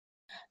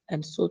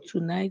And so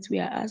tonight we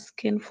are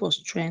asking for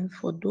strength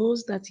for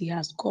those that He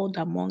has called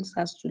amongst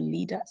us to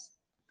lead us,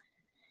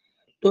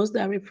 those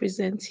that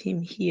represent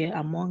Him here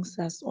amongst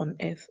us on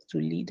earth to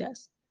lead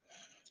us.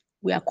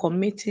 We are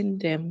committing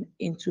them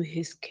into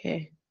His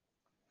care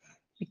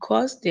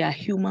because they are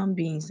human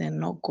beings and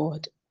not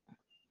God.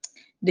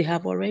 They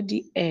have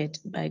already erred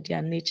by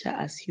their nature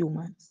as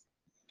humans.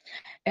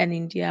 And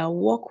in their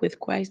walk with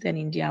Christ and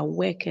in their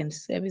work and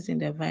service in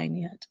the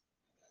vineyard,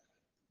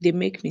 they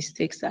make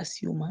mistakes as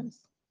humans.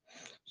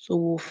 So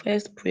we'll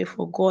first pray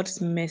for God's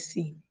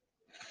mercy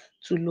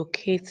to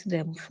locate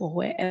them for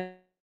wherever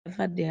they have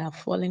fallen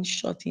short in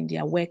their work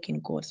in God's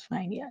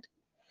vineyard.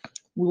 We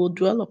will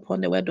dwell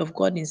upon the word of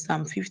God in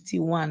Psalm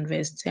 51,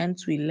 verse 10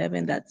 to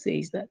 11, that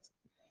says that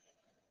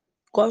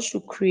God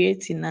should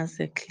create in us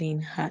a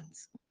clean heart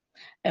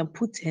and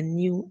put a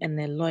new and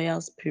a loyal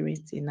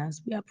spirit in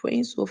us. We are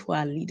praying so for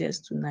our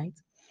leaders tonight,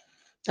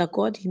 that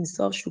God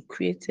Himself should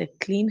create a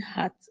clean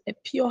heart, a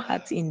pure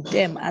heart in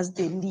them as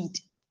they lead,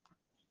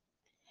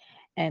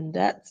 and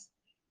that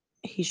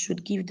He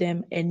should give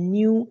them a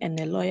new and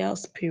a loyal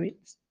spirit,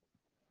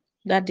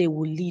 that they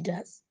will lead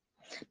us.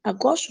 Now,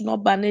 God should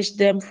not banish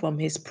them from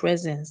His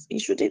presence. He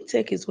shouldn't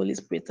take His Holy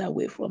Spirit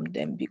away from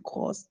them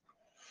because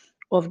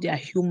of their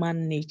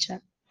human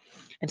nature.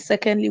 And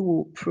secondly,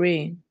 we'll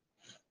pray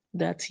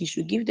that He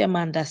should give them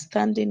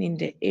understanding in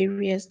the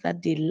areas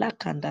that they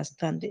lack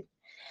understanding,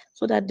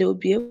 so that they will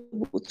be able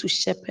to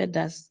shepherd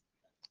us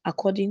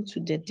according to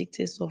the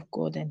dictates of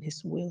God and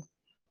His will,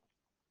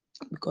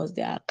 because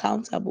they are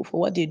accountable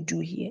for what they do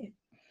here.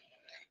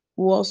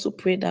 We also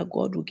pray that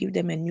God will give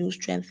them a new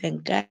strength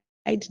and guide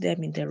them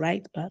in the right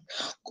path.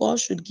 God should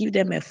give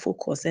them a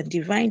focus and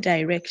divine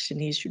direction.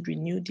 He should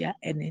renew their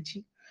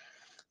energy.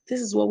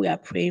 This is what we are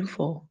praying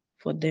for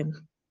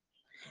them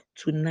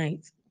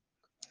tonight.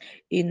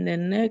 In the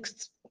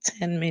next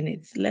 10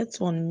 minutes, let's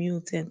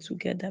unmute and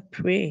together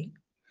pray.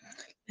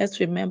 Let's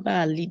remember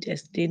our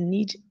leaders. They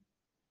need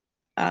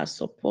our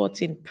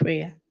support in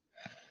prayer.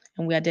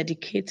 And we are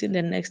dedicating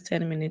the next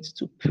 10 minutes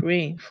to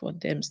pray for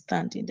them,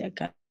 stand in the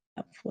gap for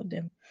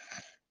them.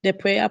 The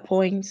prayer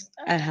points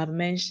I have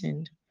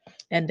mentioned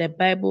and the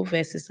Bible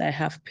verses I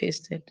have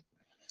pasted,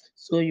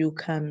 so you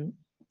can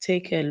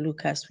take a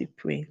look as we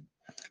pray.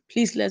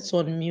 Please let's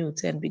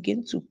unmute and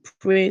begin to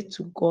pray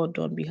to God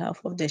on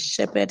behalf of the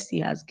shepherds He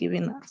has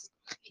given us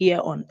here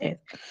on earth.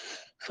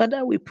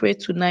 Father, we pray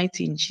tonight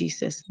in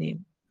Jesus'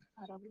 name.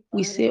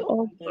 We say Father,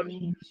 all in the glory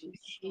name and of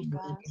honor Jesus,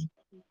 unto you.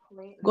 we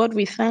pray and God,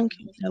 we commit thank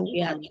you this that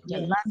we are and in the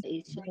yes, land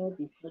it's all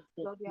because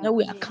of Lord, we are you. that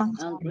we are praying that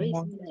I'm counted lift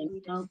among. grateful the and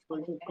leaders thankful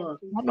on to God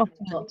every One of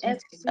side, our for Lord,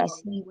 every duties leaders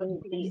as in the single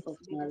day leaders of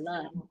workplaces, my leaders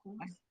in life. our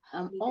homes,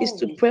 I'm is leaders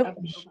to in always the pray for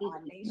government of our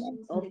appreciative nations,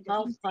 of leaders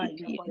how in far the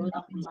you unity body brought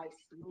of me.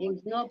 Christ, Lord,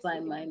 It's not leaders by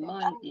even my in the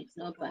mind, it's homes,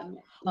 oh not by God.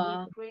 my We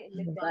power, pray and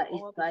lift them but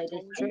it's all by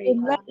the before you, and oh the Spirit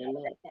of God, next the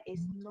that Lord. there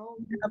is no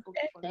have book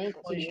for Thank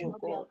leaders. you, O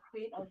Lord, we are God,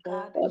 praying, oh for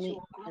God, that calling you me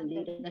will to grant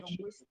them even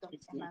leadership of wisdom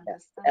this and nation.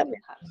 every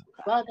understanding hearts, oh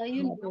God. Father,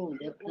 you We know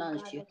the pray, oh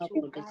plans God, you that have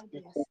you for this guide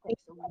their nation.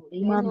 steps, oh Lord.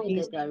 You Where human know there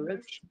the beings is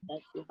direction mercy,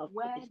 that you have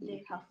for where this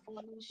they nation. have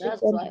fallen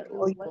That's short before in why, their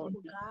oh you work, God,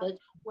 oh you God, set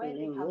where people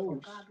they in have, oh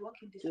roles God,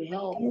 walked in to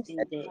help disobedience,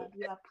 in oh the God.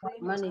 We are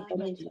praying, oh God, that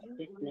management of you,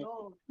 this oh nation.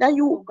 Lord, that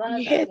you will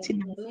Father, guide create we them.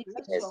 in us commit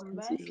Let them your leaders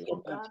into mercy, your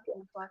oh hands, God,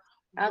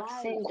 override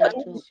asking that,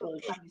 according oh every to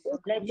God, the shortcomings, oh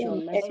grace God, let your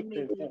given us mercy and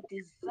may their prevail.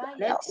 desire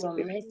Let that of your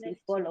spirit, mercy willingness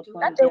to fall do that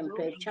upon they your will them,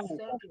 will be and perchance.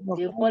 serve you, of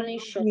They're Lord. falling Lord,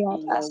 short we vineyard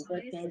in pray, your as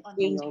place workings on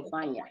in them, your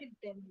vineyard. equip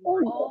them with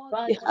oh Lord, all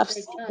they the Father, have wisdom,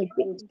 sinned perchance,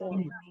 oh against everything that God,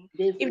 they you. need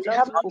they've If they to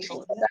have lost do not your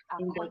focus treated work us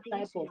in the according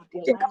type to of your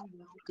work they have divine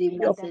will they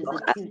treated your must in the blood,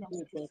 mighty execute, name of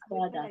oh Jesus. God.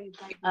 We pray Father, that you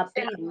guide I their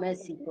they steps, plead oh God,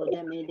 mercy and for lead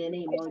them them. in the We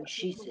name pray of that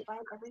you Jesus.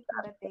 provide everything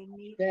that they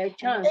need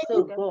and that Perchance, you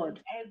oh give them God,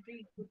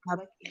 every good have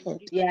work in heard.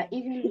 they are return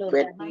even We in pray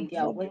lost the that in you mighty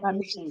their will not name of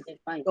workings punish in Jesus. the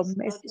vine. your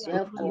Lord, we mercies are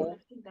will be Therefore,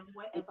 uplifting them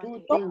they wherever do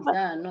they not are. things much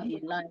that are not In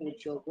in the line with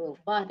midst your of will.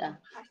 their Father,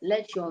 capacity,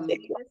 let oh your God,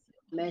 take your bless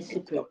them, oh mercy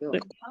take God. your prevail.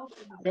 take Help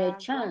them, oh Their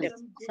God. Grant chance, your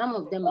them good some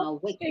of them health are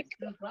take working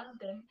your and grant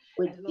them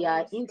with a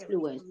their loyal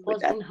spirit, influence, oh Lord. with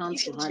that causing harm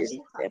Give to them a teaches others.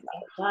 new heart, them a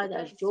heart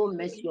Father, that is show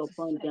mercy willing to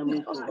upon serve them, you,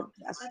 O a out God. of heart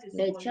their that is sin.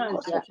 Their loyal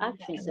chance, Because of their unto you,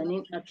 actions that and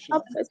love you. inactions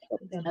have mercy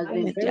In upon the has them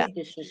been and mighty their very name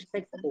of Jesus,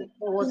 in disrespectful the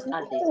towards mighty name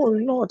others. of oh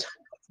Jesus. Lord,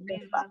 the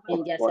back of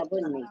In their what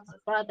subordinates.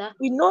 Father,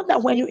 we know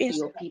that when you speak to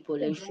your instruct people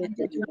them and show to them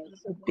that you have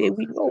mercy. to obey,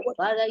 we know what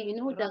Father, you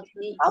know that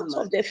we out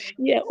of humans, the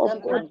fear of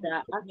God sometimes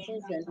our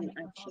actions and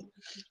inactions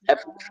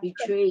every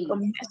time your betrays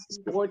message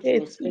to what say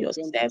you to expect your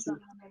them to do.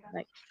 servant,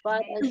 like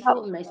Father, you have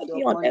show mercy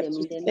nobody on upon earth them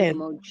to in the serve.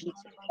 name of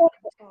Jesus. All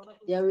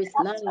There is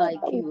none after like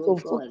that we you, O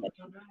provoke God, them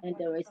and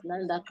there is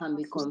none that can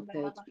be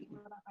compared to you.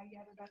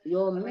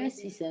 Your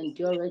mercies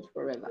endureth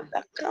forever.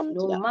 that come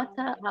No to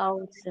matter how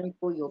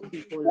sinful your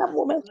people that are,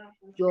 moment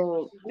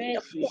your in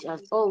the mercies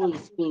has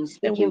always been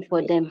and speaking we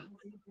for pray them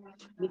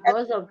that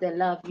because of the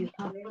love you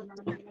have.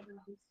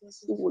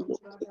 you will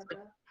locate them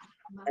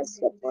and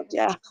support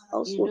their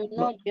You household, do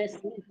Lord. not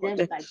just leave Lord.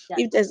 them like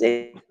that, If there's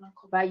any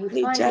but you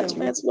find a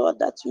way judgment, Lord,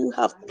 that you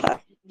have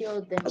passed to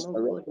heal them, O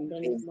already God, in the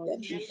name against of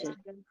them, Jesus.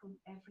 Deliver them from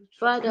every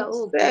Father, trouble. not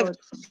O served God,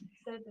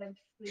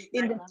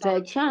 in the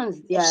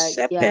Perchance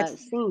shepherd. their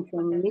sins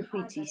and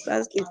iniquities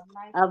That's it.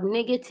 have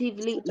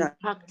negatively That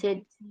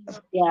impacted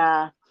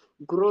their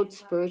growth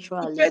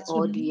spiritually, compared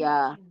or to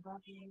their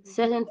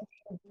certain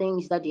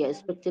things that they are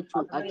expected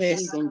to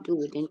achieve mercy, and do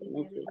within the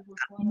network.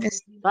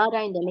 mercy Father,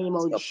 in the name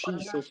of upon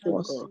Jesus, oh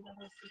us. God,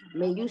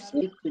 may you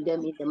speak to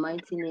them in the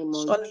mighty name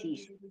of Surely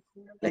Jesus.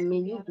 And may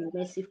you be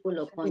merciful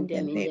upon in the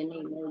them in name. the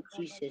name of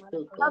Jesus,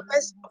 oh Have God.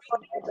 mercy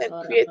upon them and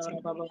create in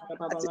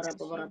as it is.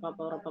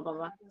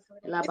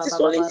 It is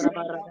only you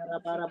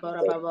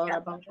that we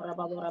are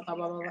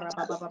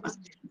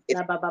if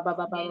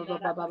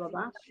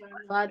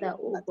Father,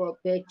 oh God,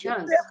 if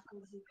perchance them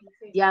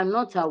they are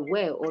not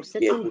aware of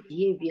be certain able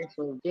behaviors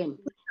of them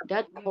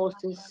that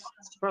causes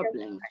to get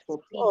problems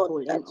for God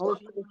people and that you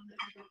also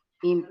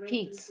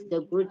impedes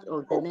the growth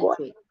of the oh God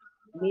network.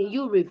 May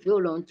you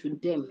reveal unto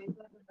them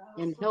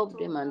and help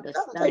them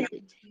after you understand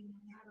it.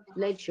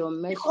 Let your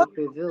mercy because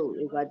prevail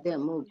over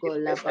them, oh you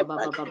God. La ba ba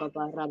remember ba ba ba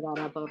ba ra ba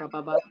ra ba ra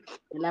ba ba.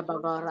 La ba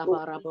ba ra to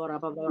ba ra ba ra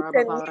ba ba put ra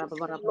ba a ba need ra ba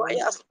ba ra ba ba.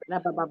 lawyers La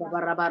ba ba ba ba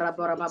ra ba ra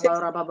ba ra to ba take ba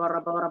ra ba ba ra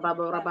ba ra ba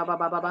ba ra ba ba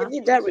ba ba ba. they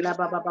need that La referral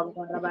ba ba ba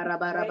ba ra ba ra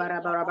ba ra ba ra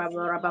ba ra ba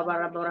ba ra ba ba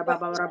ra ba ra ba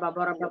ba ra ba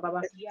ba ra ba ba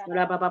ba.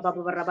 La ba ba ba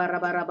ba ra ba ra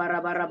ba ra ba ra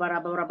ba ra ba ra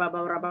ba ra ba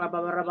ba ra ba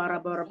ba ra ba ra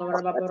ba ra ba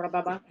ra ba ra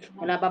ba ba.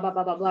 La ba ba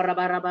ba ba ra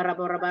ba ra ba ra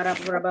ba ra ba ra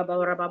ba ra ba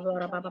ba ra ba ba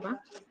ra ba ba ba.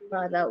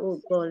 Father,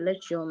 oh God,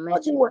 let your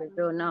what you mercy want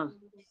prevail now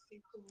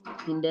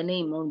in the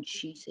name of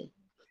Jesus.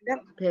 them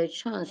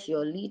Perchance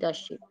your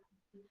leadership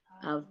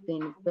have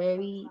been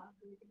very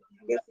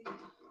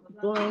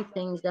doing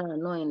things that are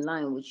not in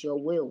line with your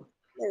will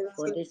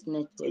for this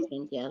network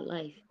in their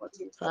life.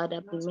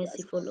 Father, be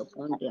merciful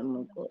upon them,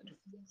 O God.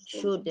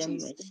 Show them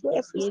mercy.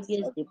 The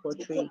behaviors they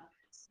portray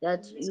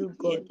that you,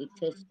 God,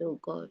 detest, oh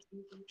God.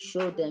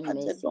 Show them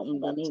mercy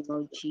in the name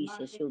of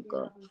Jesus, oh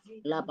God.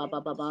 La ba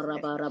ba ba ba ra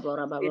ba ra ba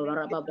ra ba ba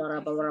ra ba ba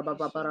ra ba ra ba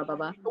ba ba ra ba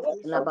ba.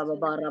 La ba ba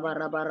ba ra ba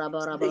ra ba ra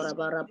ba ra ba ra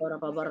ba ra ba ra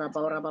ba ba ra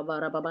ba ra ba ba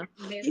ra ba ba.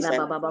 La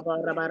ba ba ba ba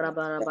ra ba ra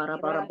ba ra ba ra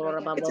ba ra ba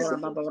ra ba ba ra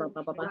ba ba ra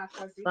ba ba ba.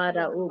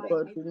 Father, oh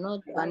God, do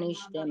not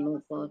banish them,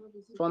 oh God,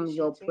 from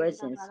your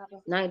presence.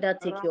 Neither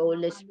take your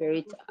Holy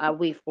Spirit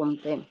away from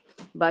them,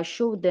 but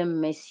show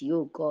them mercy,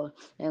 oh God,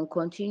 and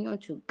continue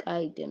to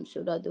guide them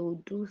so that they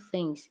will do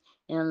things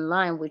in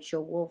line with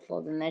your will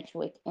for the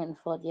network and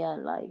for their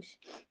lives.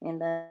 In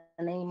the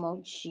name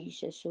of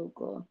Jesus, oh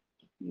God.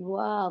 You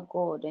are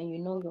God and you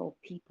know your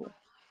people.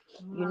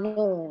 You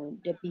know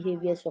the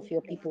behaviors of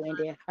your people and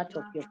the heart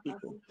of your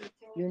people.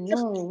 You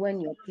know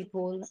when your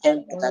people are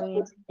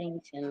doing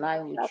things in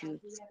line with you,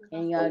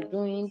 and you are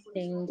doing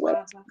things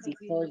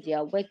because they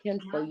are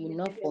working for you,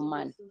 not for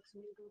man.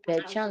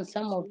 Perchance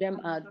some of them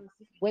are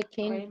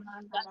working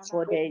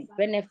for the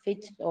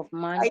benefit of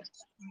man.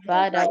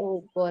 Father,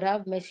 oh God,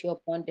 have mercy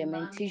upon them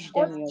and teach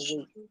them your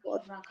way.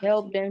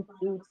 Help them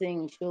do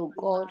things, oh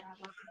God,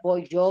 for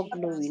your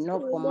glory,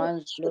 not for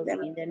man's glory.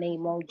 In the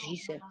name of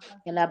Jesus.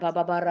 La ba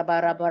ba ba ra ba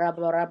ra ba ra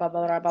ba ra ba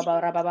ba ra ba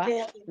ba ra ba ba.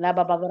 La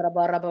ba ba ba ra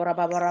ba ra ba ra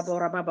ba ba ra ba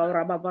ra ba ba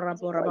ra ba ba ra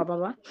ba ra ba ba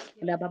ba.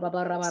 La ba ba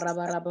ba ra ba ra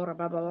ba ra ba ra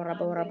ba ba ra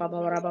ba ra ba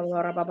ba ra ba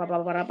ra ba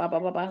ba ra ba ba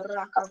ba ba.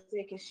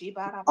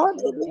 all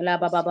the La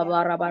ba ba ba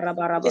ba ra ba ra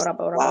ba ra ba this ra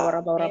ba ra ba wow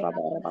ra ba ra ba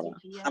ba ra ba ba.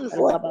 and La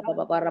voice ba ba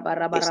ba ba ba ra ba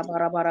ra ba ra ba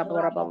ra ba ra ba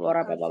ra ba ba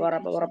ra ba ba ra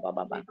ba ra ba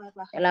ba ba.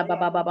 La ba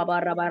ba ba ba ba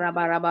ra ba ra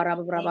ba ra ba ra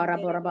ba ra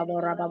ba ra ba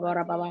ra ba ra ba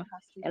ra ba ba.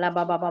 La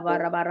ba ba ba ba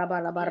ra ba ra ba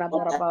ra ba ra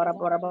ba ra ba ra ba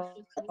ra ba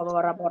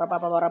ra ba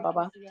ra ba ra ba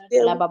ba. they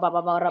La ba ba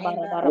ba ba ra ba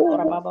ra ba ra ba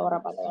ra ba ra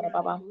ba ra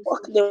ba ba.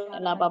 walk the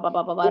La ba ba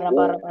ba ba ra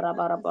ba ra ba ra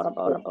ba ra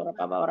ba ra ba ra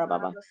ba ra ba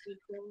ba.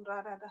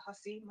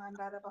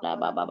 La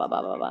ba ba ba ba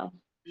ba ba.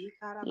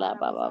 La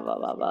ba ba ba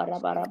ba ba ra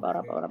ba ra ba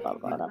ra ba ra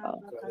ba ra ba.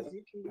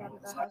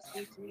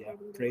 We are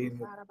praying,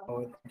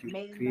 Lord, that you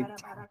create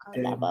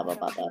La them ba ba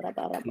ba ba ra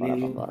ba ra ba ra ba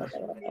clean, ra ba ra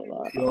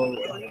ba. pure,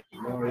 and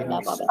La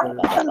glorious ba ba ba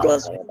ba spirit ba and ba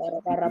those in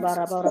ra ba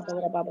ra ba ra ba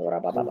ra ba ra ba ra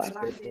ba ba.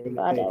 the Holy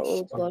Father,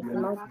 Ghost oh in God, the do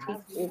not take,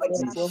 oh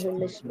God, name your of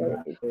Holy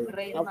Spirit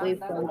away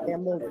from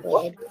them, oh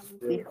walk God,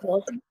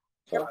 because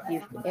of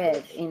you've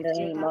erred in the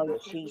name of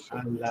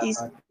Jesus. is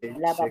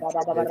La ba ba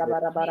ba ba ba ra ba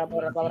ra ba ra ba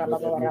ra ba ra ba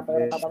ba ra ba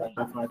ra ba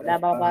ba. La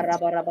ba ba ra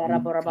ba ra ba ra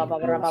ba ra ba ba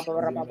ra ba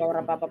ba ra ba ba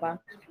ra ba ba ba.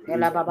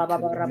 La ba ba ba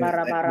ba ra ba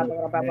ra ba ra ba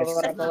ra ba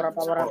ba ra ba ra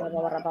ba ra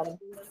ba ra ba ba.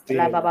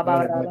 La ba ba ba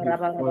ra ba ra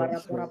ba ra ba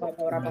ra ba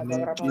ra ba ra ba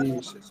ra ba.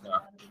 Jesus,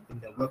 in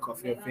the work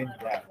of your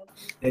vineyard.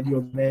 Let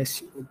your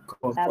mercy, O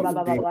God, La ba follow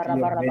ba ba them. ba Let ra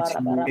ba your ra ba ra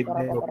mercy ba ra lead ba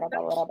ra ba them ra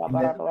ba ra ba in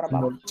the ra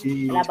ba. name of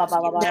La ba Jesus. ba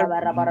ba ba ra ba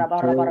ra ba ra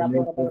ba ra ba Oh, ra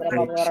ba let ra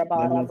your ba ra grace, ba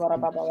let ra your ba ra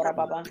ba ra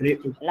ba. pray,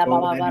 O La ba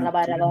God, ba that ba you ra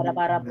ba ra ba bring ra them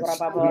ba ra ba ra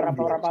ba ra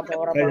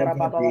understanding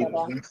wherever they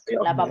ba. are,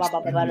 La ba ba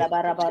ba ba la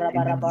ba ra ba ra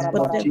ba in the ra ba ra name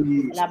ba of ra.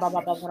 La Jesus. ba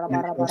ba ba ra ba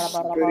Let ra ba your ra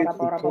ba ra ba spirit, ra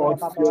O ba ra God,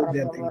 ba fill ra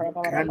them ba and ra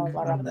ba ra grant ba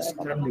them ra ba.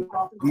 understanding,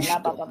 La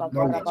ba wisdom, ba ba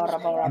ba ra knowledge, ba ra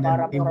ba ra in ba the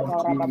ra name ba of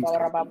ra ba Jesus.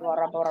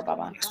 ra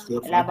ba.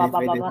 So, La ba Father,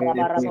 ba ba ba ra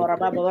ba ra ba ra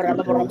ba ra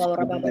ba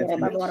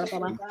ra ba ra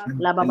ba.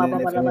 La ba ba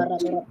ba ba ra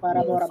ba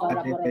ra ba ra ba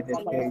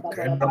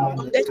grant them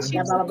let understanding,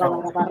 Jesus O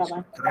God.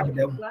 Grant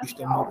them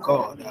wisdom, O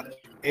God.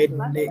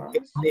 Any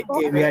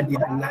area they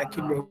are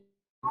lacking,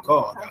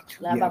 God.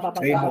 We are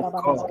praying, oh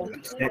God,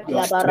 that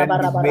your strength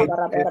be made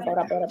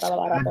perfect.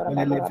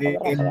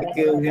 In the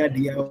area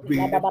they are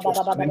weak, let your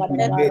strength be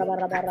made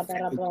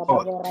perfect, oh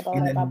God.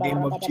 In the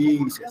name of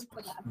Jesus.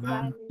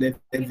 Man,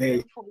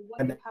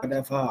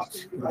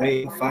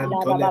 Ray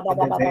Fantole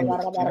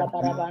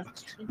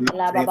we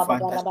pray for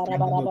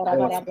understanding, oh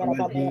God, for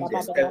our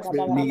leaders,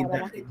 every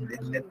leader in the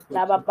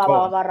network, oh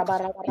God.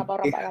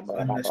 They have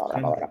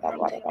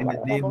understanding in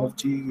the name of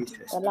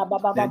Jesus.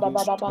 Let your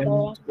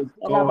strength, oh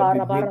God,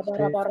 be made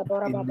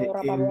perfect in the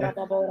area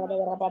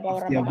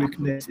of their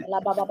weaknesses.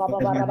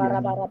 Wherever they are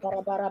weak.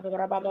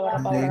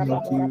 In the name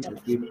of Jesus,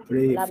 we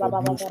pray for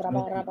new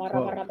strength, oh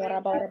God,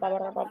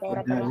 for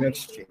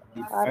direction,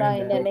 Father,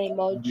 divine in the name direction,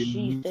 of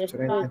renewed Jesus,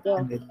 strength oh and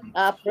God, energy.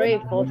 I In pray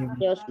the for name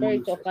your of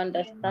spirit of Jesus.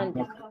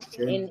 understanding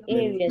in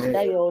areas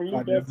that your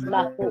leaders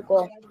lack, oh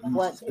God.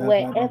 Father,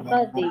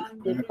 Wherever they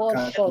fall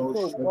short,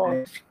 oh God.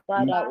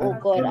 Father, oh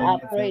God, I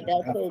pray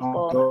that, oh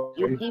God,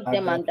 you give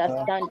them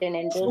understanding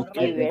in those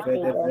areas,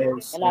 oh God.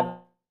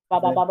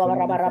 Father,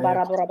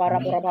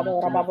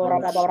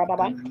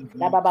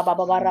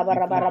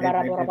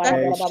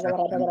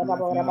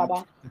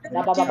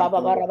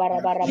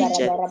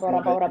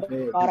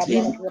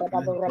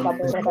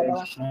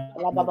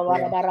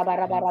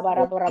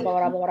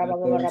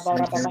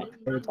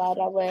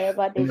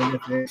 wherever they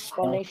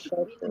falling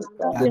short, oh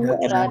God,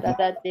 Father,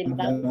 that they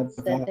lack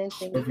certain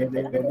things in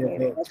certain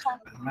areas.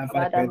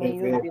 Father, may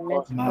you be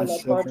merciful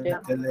upon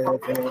them.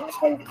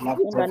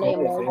 In the name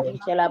of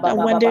Jesus, That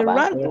when they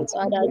run into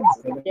Father,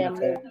 this, give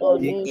them, oh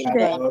God, new the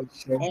strength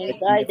and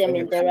guide them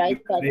in the right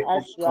path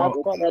as you have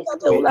promised.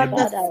 they will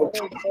Father, understand.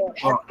 oh God,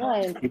 at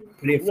times we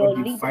pray for your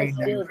leaders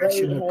divine feel very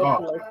direction, of God.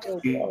 helpless,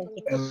 oh God,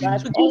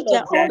 but To all give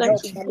their of all their and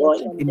help to coming go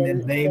in. from In the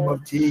name the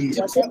of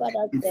Jesus, whatever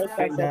that serves as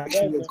divine a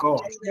direction, of burden,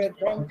 God.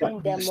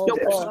 preventing them, oh Your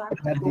Steps God,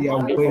 that to they are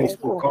move in ways, this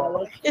oh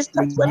God. it's direction.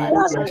 that when Renew they Father,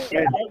 ask their let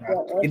strength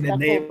your in the obstacle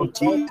name be of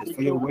Jesus. exit,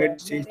 For your oh God,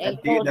 word says and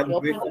that they cause that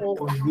your wait people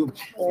upon you,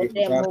 for they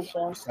them, oh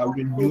God, shall to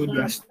renew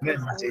their have the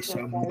strength. They sense of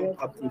shall mount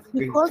direction. up with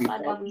wings. because We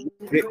Father, we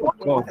pray, pray oh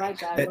for God, divine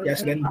that their direction.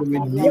 strength be they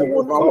renewed,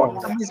 will oh not God.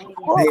 want to miss In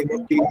God. the name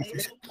of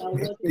Jesus,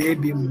 may they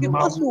be Because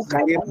mount, you may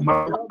guide they them.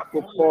 mount up,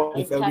 oh God,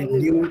 with a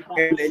renewed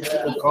energy,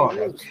 oh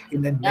God.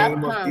 In the That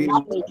name of comes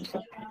Jesus.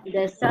 with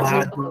the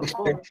Mado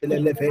sacrifice.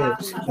 Sheteleve,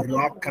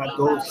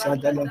 Rakado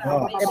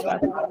Shadalava,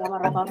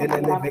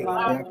 Anteleve,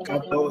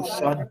 Rakado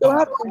They Shanta,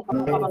 have to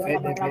let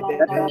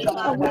Levedeve, what you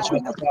have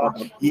Shadalava,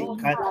 for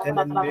them.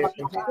 Ikanteleve,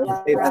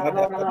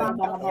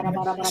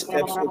 Refada,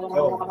 steps of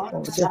God,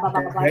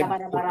 direct,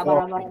 oh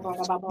God,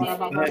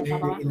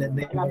 divinely in the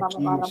name of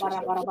Jesus,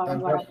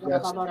 direct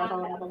their steps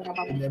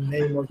in the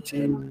name of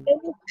Jesus.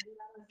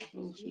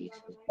 In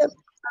Jesus.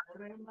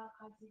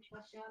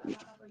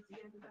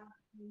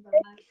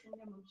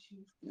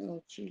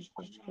 Oh,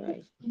 Jesus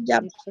Christ. Yeah.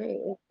 We pray,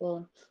 oh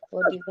God,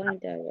 for divine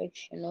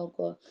direction, oh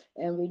God,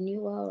 and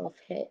renewal of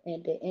head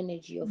and the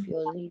energy of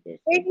your leaders,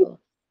 oh God.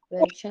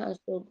 By chance,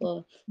 oh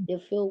God, they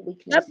feel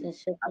weakness in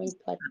certain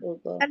parts, oh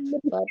God.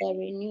 Father,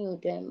 renew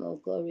them,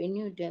 oh God,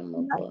 renew them,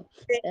 oh God.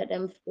 Let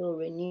them feel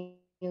renewed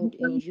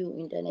in you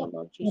in the name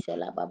of Jesus.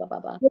 La ba ba ba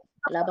ba.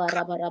 La ba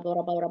ra ba ra ba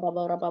ra ba ra ba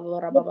ra ba ra ba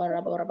ra ba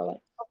ra ba ra ba.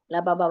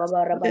 La ba ba ba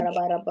ba ra ba ra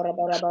ba ra ba ra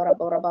ba ra ba ra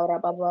ba ra ba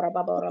ra ba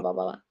ra ba ra ba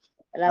ra ba.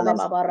 La ba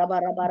ba ba ra ba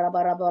ra ba ra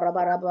ba ra ba ra ba ra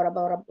ba ra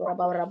ba ra ba ra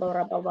ba ra ba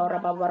ra ba ra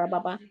ba ra ba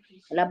ba.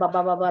 La ba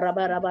ba ba ba ra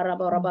ba ra ba ra ba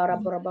ra ba ra ba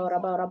ra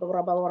ba ra ba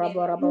ra ba ra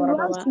ba ra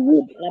ba ra ba ra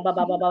ba ba. La ba ba ba ba ra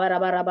ba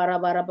ra ba ra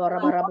ba ra ba ra ba ra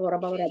ba ra ba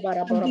ra ba ra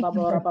ba ra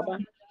ba ra ba ba.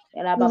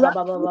 La ba ba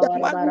ba ba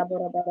ba ra ba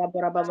ra ba ra ba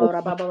ra ba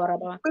ra ba ra ba ra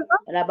ba.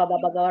 La ba ba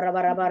ba ba ra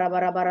ba ra ba ra ba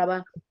ra ba ra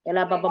ba.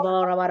 La ba ba ba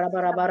ra ba ra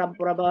ba ra ba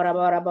ra ba ra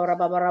ba ra ba ra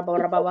ba ra ba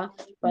ra ba ba.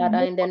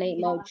 Father, in the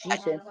name of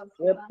Jesus,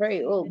 we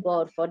pray, oh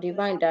God, for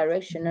divine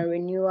direction and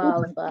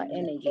renewal of our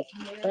energy.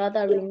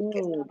 Father,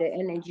 renew the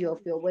energy of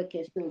your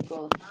workers, oh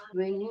God.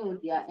 Renew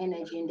their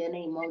energy in the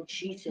name of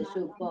Jesus,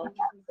 oh God.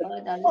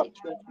 Father, let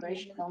your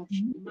fresh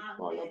unction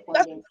fall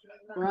upon them.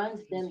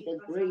 Grant them the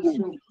grace,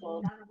 oh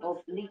God, of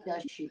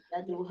leadership,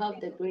 that they will have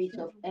the grace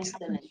of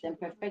excellence and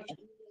perfection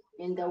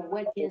in the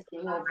workings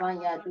in your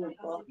vineyard, oh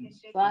God.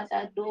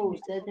 Father, those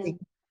certain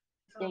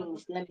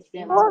things, let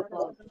them, oh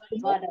God.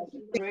 Father,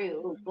 we pray,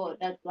 oh God,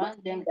 that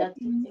grant them that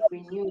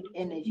renewed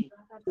energy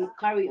to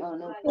carry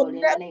on, oh God,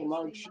 in the name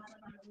of Jesus.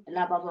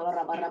 La ba ba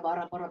ra ba ra ba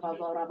ra ba ra ba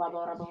ba ra ba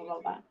ba ra ba ba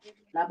ba.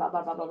 La ba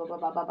ba ba ba ba ba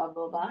ba ba ba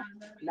ba ba.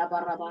 La ba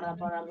ra ba ra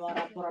ba ra ba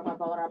ra ba ra ba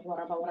ba ra ba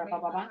ra ba ra ba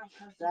ba ba.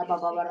 La ba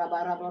ba ba ra ba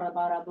ra ba ra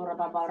ba ra ba ra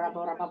ba ba ra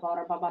ba ra ba ba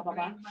ra ba ba ba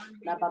ba.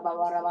 La ba ba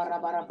ba ra ba ra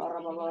ba ra ba ra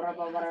ba ba ra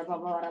ba ba ra ba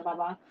ba ra ba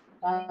ba.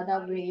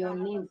 Father, may your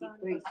name be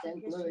praised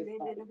and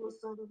glorified.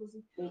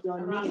 May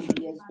your name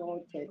be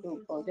exalted, oh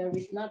God. There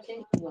is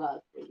nothing too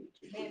hard for you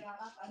to do.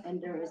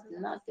 And there is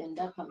nothing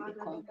that can be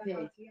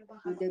compared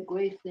to the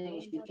great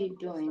things you keep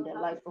doing in the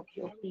life of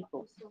your people.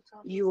 people.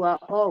 You are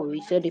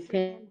always a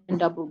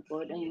dependable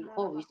God, and you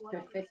always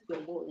perfect your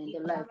will in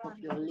the life of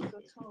your leaders.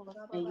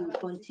 And you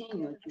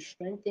continue to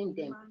strengthen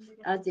them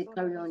as they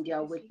carry on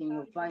their work in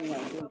your vineyard,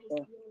 oh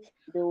God.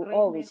 They will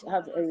always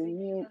have a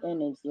renewed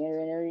energy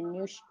and a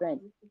renewed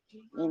strength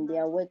in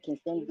their workings,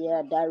 and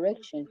their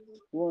direction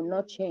will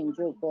not change,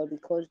 oh God,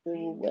 because they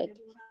will work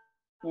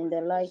in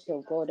the light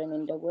of God and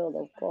in the will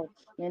of God.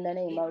 In the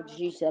name of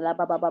Jesus. La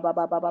ba ba ba ba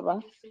ba ba ba ba.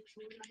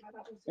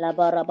 La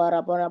ba ra ba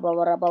ra ba ra ba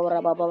ra ba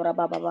ra ba ra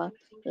ba ba ba.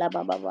 La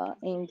ba ba ba.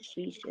 In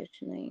Jesus'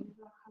 name.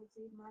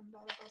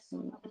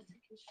 In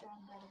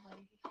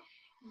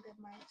the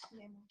mighty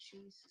name of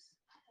Jesus.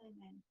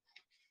 Amen.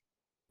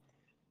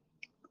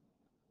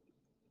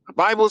 The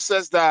Bible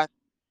says that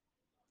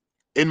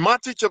in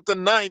Matthew chapter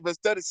 9, verse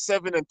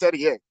 37 and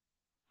 38,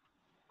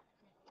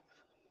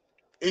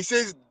 it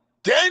says,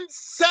 Then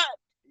said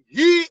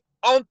he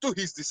unto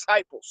his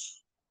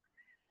disciples,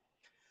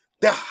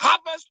 The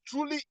harvest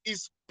truly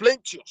is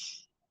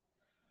plenteous,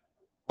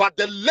 but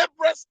the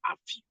laborers are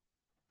few.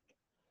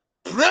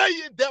 Pray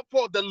ye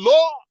therefore the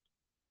Lord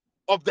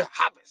of the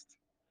harvest,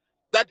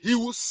 that he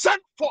will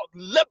send forth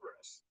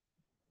laborers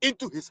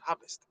into his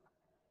harvest.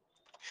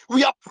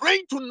 We are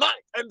praying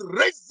tonight and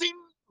raising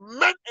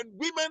men and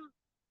women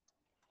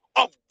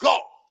of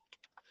God.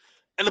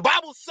 And the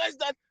Bible says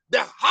that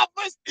the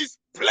harvest is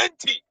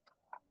plenty,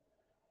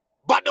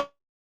 but the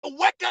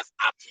workers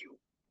are few.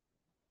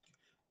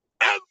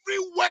 Every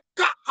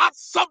worker has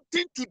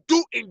something to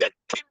do in the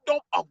kingdom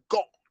of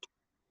God.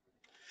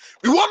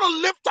 We want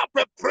to lift up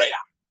a prayer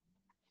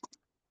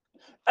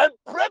and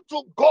pray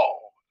to God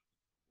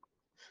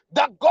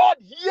that God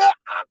hear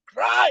our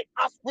cry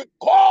as we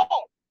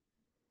call.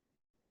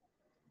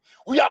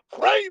 We are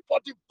praying for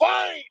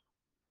divine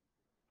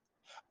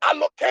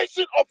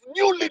allocation of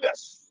new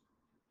leaders,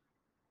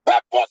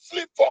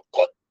 purposely for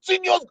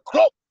continuous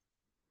growth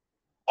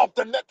of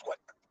the network.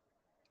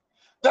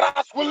 That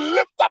as we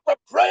lift up a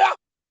prayer,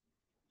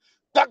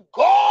 that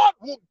God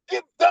will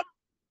give them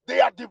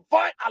their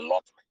divine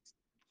allotment.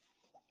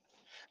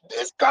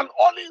 This can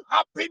only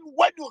happen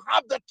when you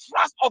have the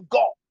trust of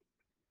God.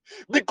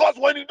 Because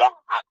when you don't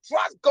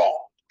trust God,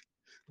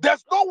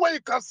 there's no way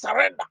you can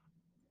surrender.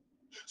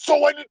 So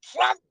when you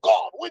trust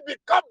God, which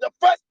becomes the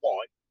first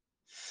point,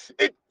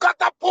 it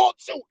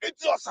catapults you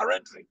into your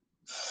surrendering.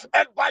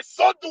 And by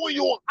so doing,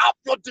 you will have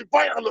your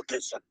divine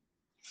allocation.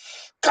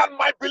 Can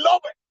my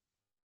beloved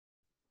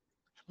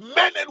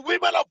men and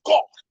women of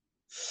God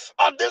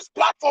on this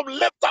platform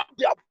lift up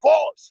their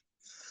voice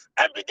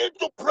and begin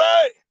to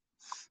pray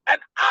and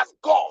ask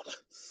God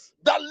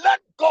that let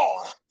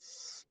God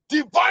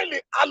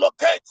divinely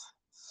allocate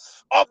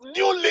of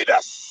new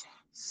leaders,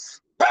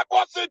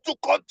 purposing to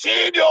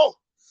continue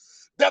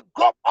the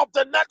growth of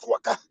the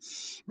network,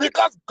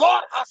 because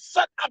God has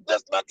set up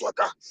this network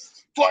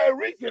for a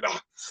reason.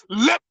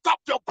 Lift up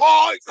your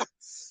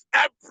voice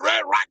and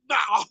pray right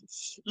now.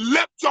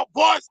 Lift your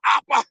voice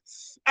up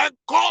and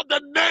call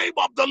the name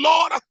of the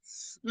Lord.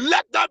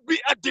 Let there be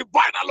a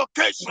divine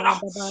allocation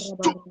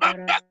to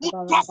members who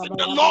trust in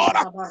the Lord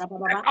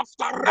and have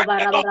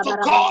surrendered unto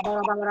God,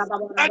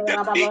 and they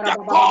need the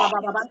God.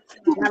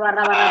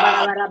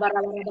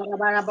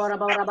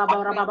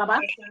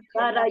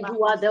 Father,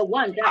 you are the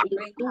one that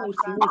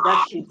instills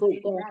leadership, oh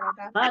God.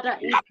 Father,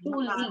 instill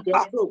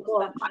leaders, oh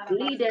God.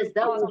 Leaders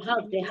that will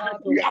have the heart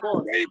of We are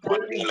God. praying They for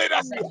will new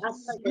leaders. see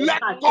after the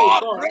Let heart, oh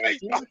God God. raise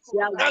Let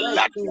their and work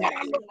let to God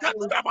allocate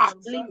them.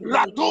 please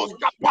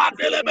Raduska you,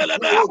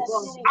 pandelebelebe. oh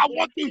God. I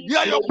want to hear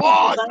May your you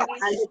voice divine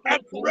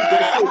and allocate leaders,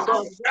 pray oh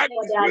God, and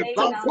for the speak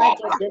to advancement of God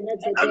the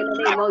network and in the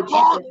name let of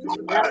God Jesus. do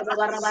it. Let God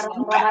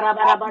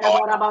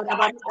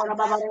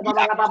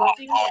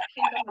let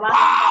God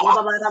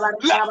bow.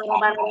 Let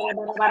God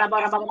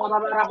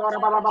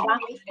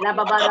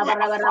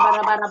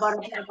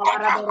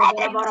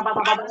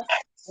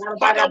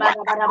by the way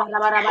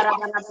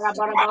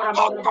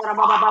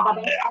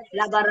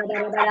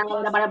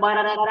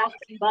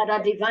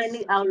Father,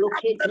 divinely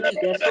allocate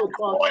leaders, oh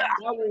God,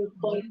 that will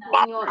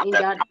continue in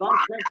the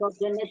advancement of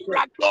the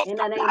network in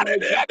the name of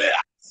Jesus.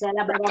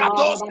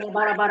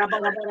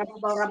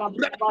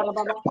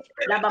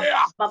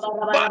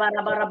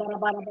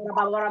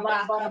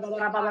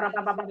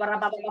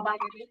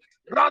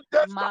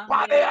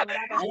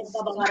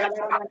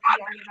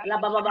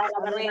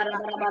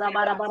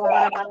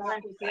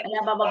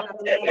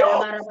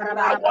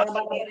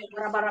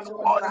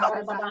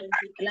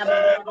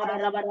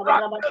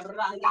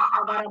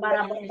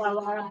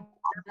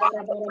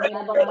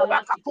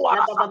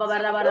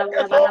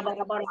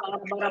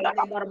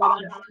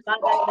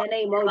 Father, in the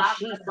name of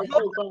Jesus,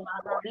 oh God,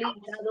 please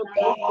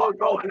allocate, oh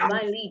God,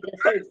 divine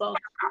leaders, oh God.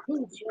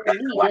 Choose your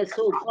leaders,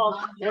 oh God,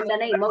 in the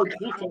name of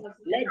Jesus.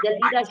 Let the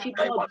leadership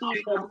not be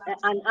from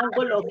an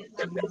angle of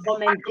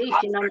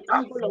recommendation, an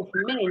angle of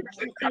men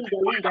choosing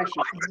the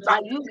leadership,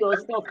 but you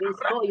yourself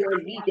install your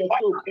leaders,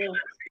 oh God.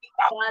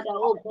 Father,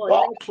 oh God,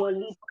 let your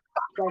leaders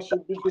that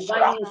should be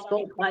divinely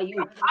installed by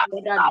you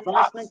for the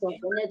advancement of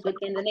the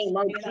network in the name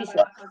of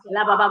Jesus.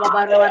 La ba ba ba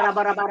ba ra ba ra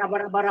ba ra ba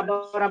ra ba ra ba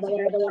ra ba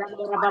ra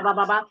ba ra ba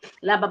ba ba.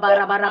 La ba ba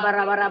ra ba ra ba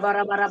ra ba ra ba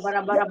ra ba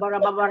ra ba ra ba ra ba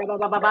ra ba ra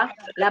ba ba ba.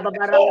 La ba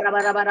ba ra ba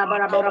ra ba ra ba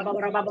ra ba ra ba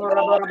ra ba ra ba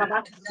ra ba ra ba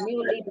ba.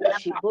 New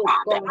leadership, oh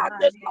God.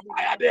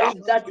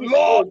 If that is,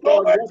 oh Lord,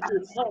 God, no what you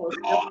call the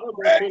Lord,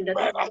 progress in the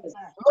amen. network.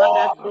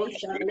 Father, Lord, so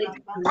shall it be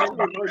in the come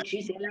name of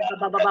Jesus. La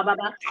ba ba ba ba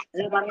ba.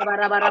 La ba ra ba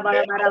ra ba ra ba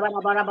ra ba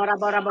ra ba ra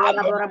ba ra ba ra ba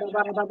ra ba ra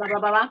ba ra ba ra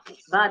ba ra ba.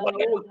 Father,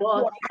 oh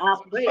God, I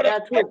pray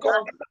that, oh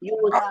God, you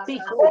will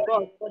speak, oh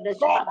God, for the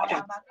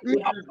structure to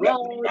be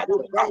well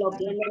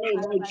developed in the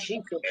name of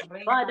Jesus.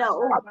 Father,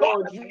 oh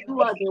God,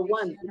 you are the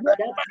one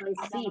that can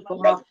see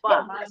from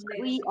afar.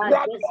 We are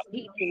just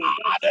people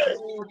that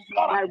you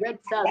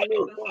direct us,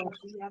 oh God,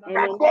 and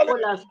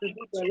enable us to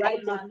do the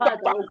right thing.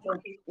 Father, oh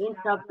God,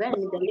 intervene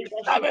in the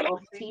leadership of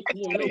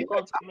TPN, oh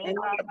God,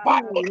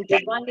 and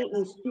divinely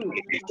instill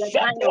the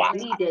kind of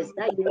leaders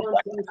that you want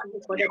to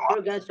instill for the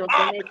progress of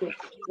the network.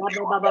 La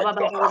ba ba ba ra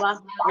ba ra ba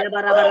ra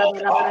ba ra ba ra ba ra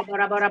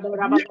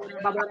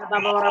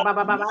ba ra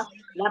ba ba.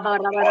 La ba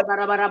ba ba ra ba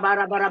ra ba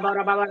ra ba ra ba ra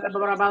ba ra ba ra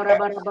ba ra ba ra ba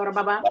ra ba ra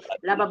ba ba.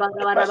 La ba ba ba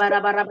ra ba ra ba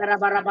ra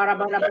ba ra ba ra ba ra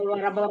ba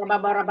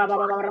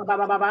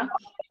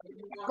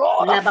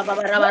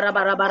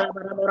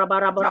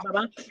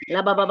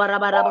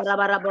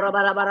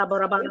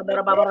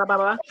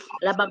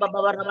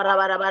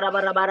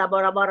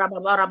ra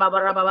ba ra ba ra ba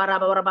ra ba ra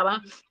ba ra ba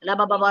ba. La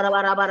ba ba ba ra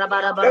ba ra ba ra ba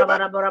ra ba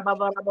ra ba ra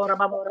ba ra ba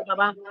ra ba ra ba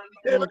ba.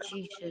 Oh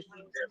Jesus.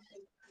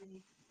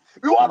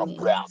 We want to Amen.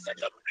 pray our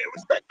second prayer.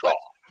 We say, God,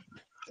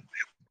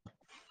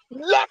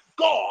 let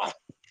God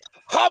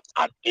have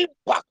an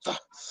impact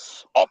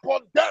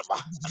upon them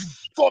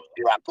for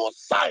miracle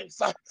signs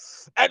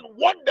and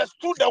wonders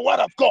through the word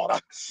of God.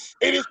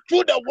 It is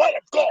through the word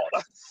of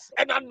God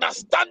and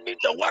understanding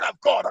the word of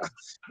God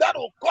that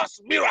will cause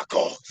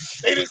miracle.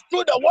 It is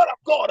through the word of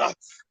God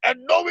and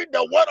knowing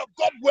the word of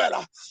God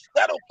well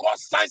that will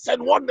cause signs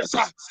and wonders.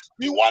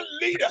 We want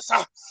leaders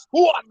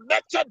who are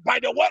nurtured by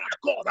the word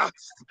of God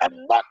and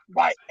not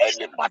by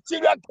any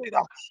material gain.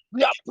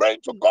 We are praying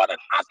to God and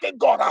asking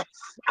God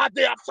as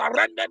they have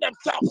surrendered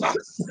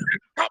themselves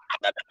come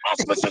under the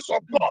auspices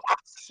of God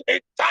in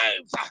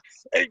times,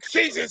 in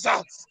seasons.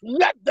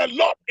 Let the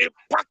Lord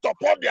impact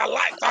upon their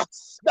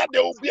lives that they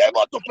will be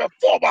able to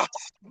perform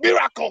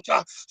miracles,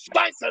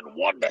 signs, and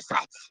wonders.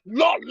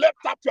 Lord,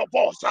 lift up your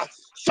voice.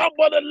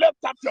 Somebody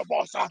lift up your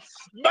voice.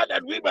 Men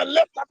and women,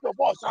 lift up your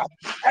voice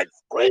and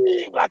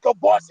scream like a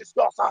voice is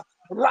yours.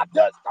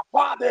 Rajesh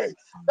Kapade,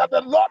 that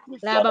the Lord will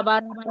La show ba ba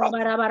ra ba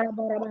ra ba ra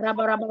ba ra ba ra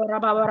ba ra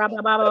ba ra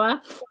ba ra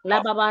ba. La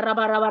ba ba ra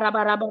ba ra ba ra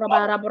ba ra ba ra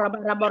ba ra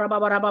ba ra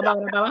ba ra ba ra ba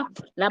ra ba.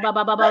 La ba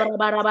ba ba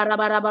ra ba ra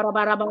ba ra ba ra ba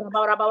ra ba ra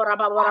ba ra ba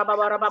ra ba ra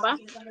ba ra ba.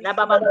 La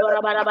ba ba ba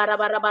ra ba ra ba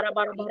ra ba ra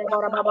ba ra ba ra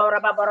ba ra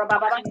ba ra ba ra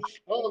ba.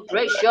 Oh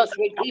gracious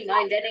Redeemer,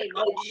 in the name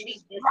of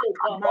Jesus,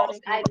 oh God,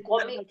 I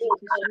commit, oh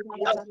God,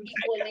 your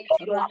people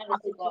into your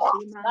hands, oh God.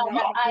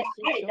 Father, I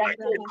pray that,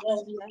 oh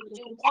God,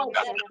 you want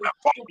them to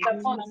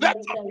perform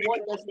signs and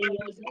wonders in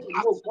your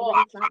name, oh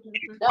God.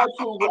 That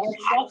will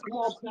attract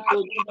more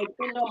people to the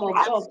kingdom of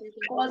God.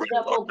 Cause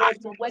them, oh God,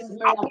 to work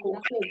miracles,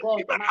 oh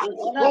God, in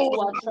order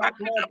to attract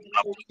more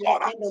people to your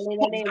kingdom in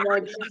the name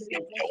of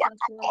Jesus.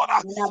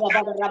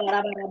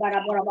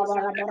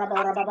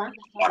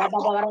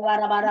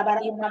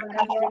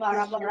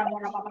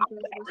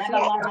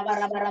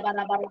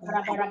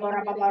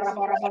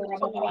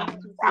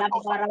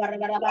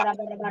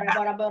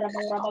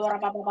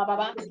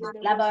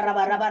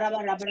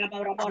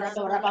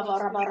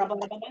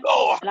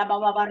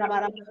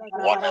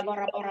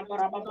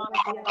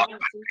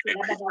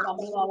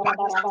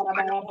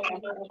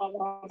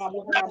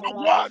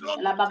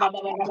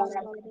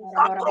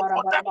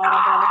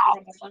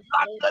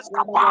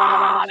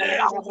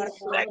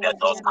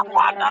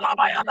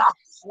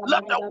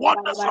 Let the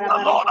wonders of the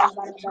Lord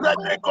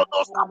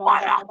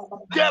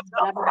give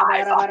them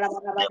rise,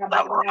 give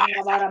them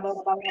rise,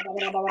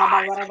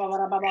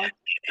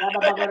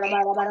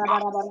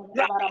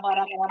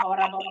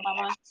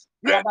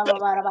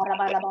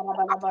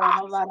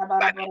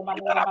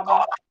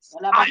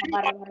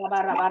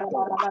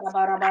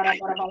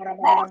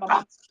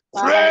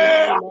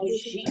 Pray,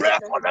 pray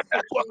for the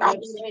network,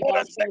 for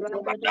the sake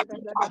of the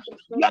network.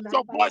 Let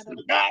your voice be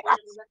heard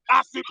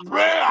as we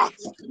pray.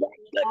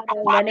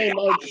 In the name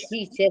of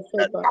Jesus,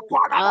 oh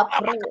God, I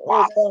pray,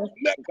 oh God,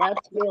 that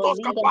your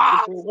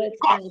leadership will work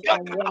signs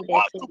and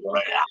wonders, oh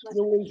God.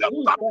 You will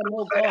use them,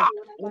 oh God,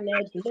 in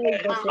a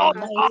glorious and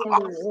mighty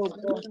way, oh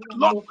God,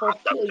 to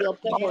fulfill your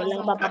purpose.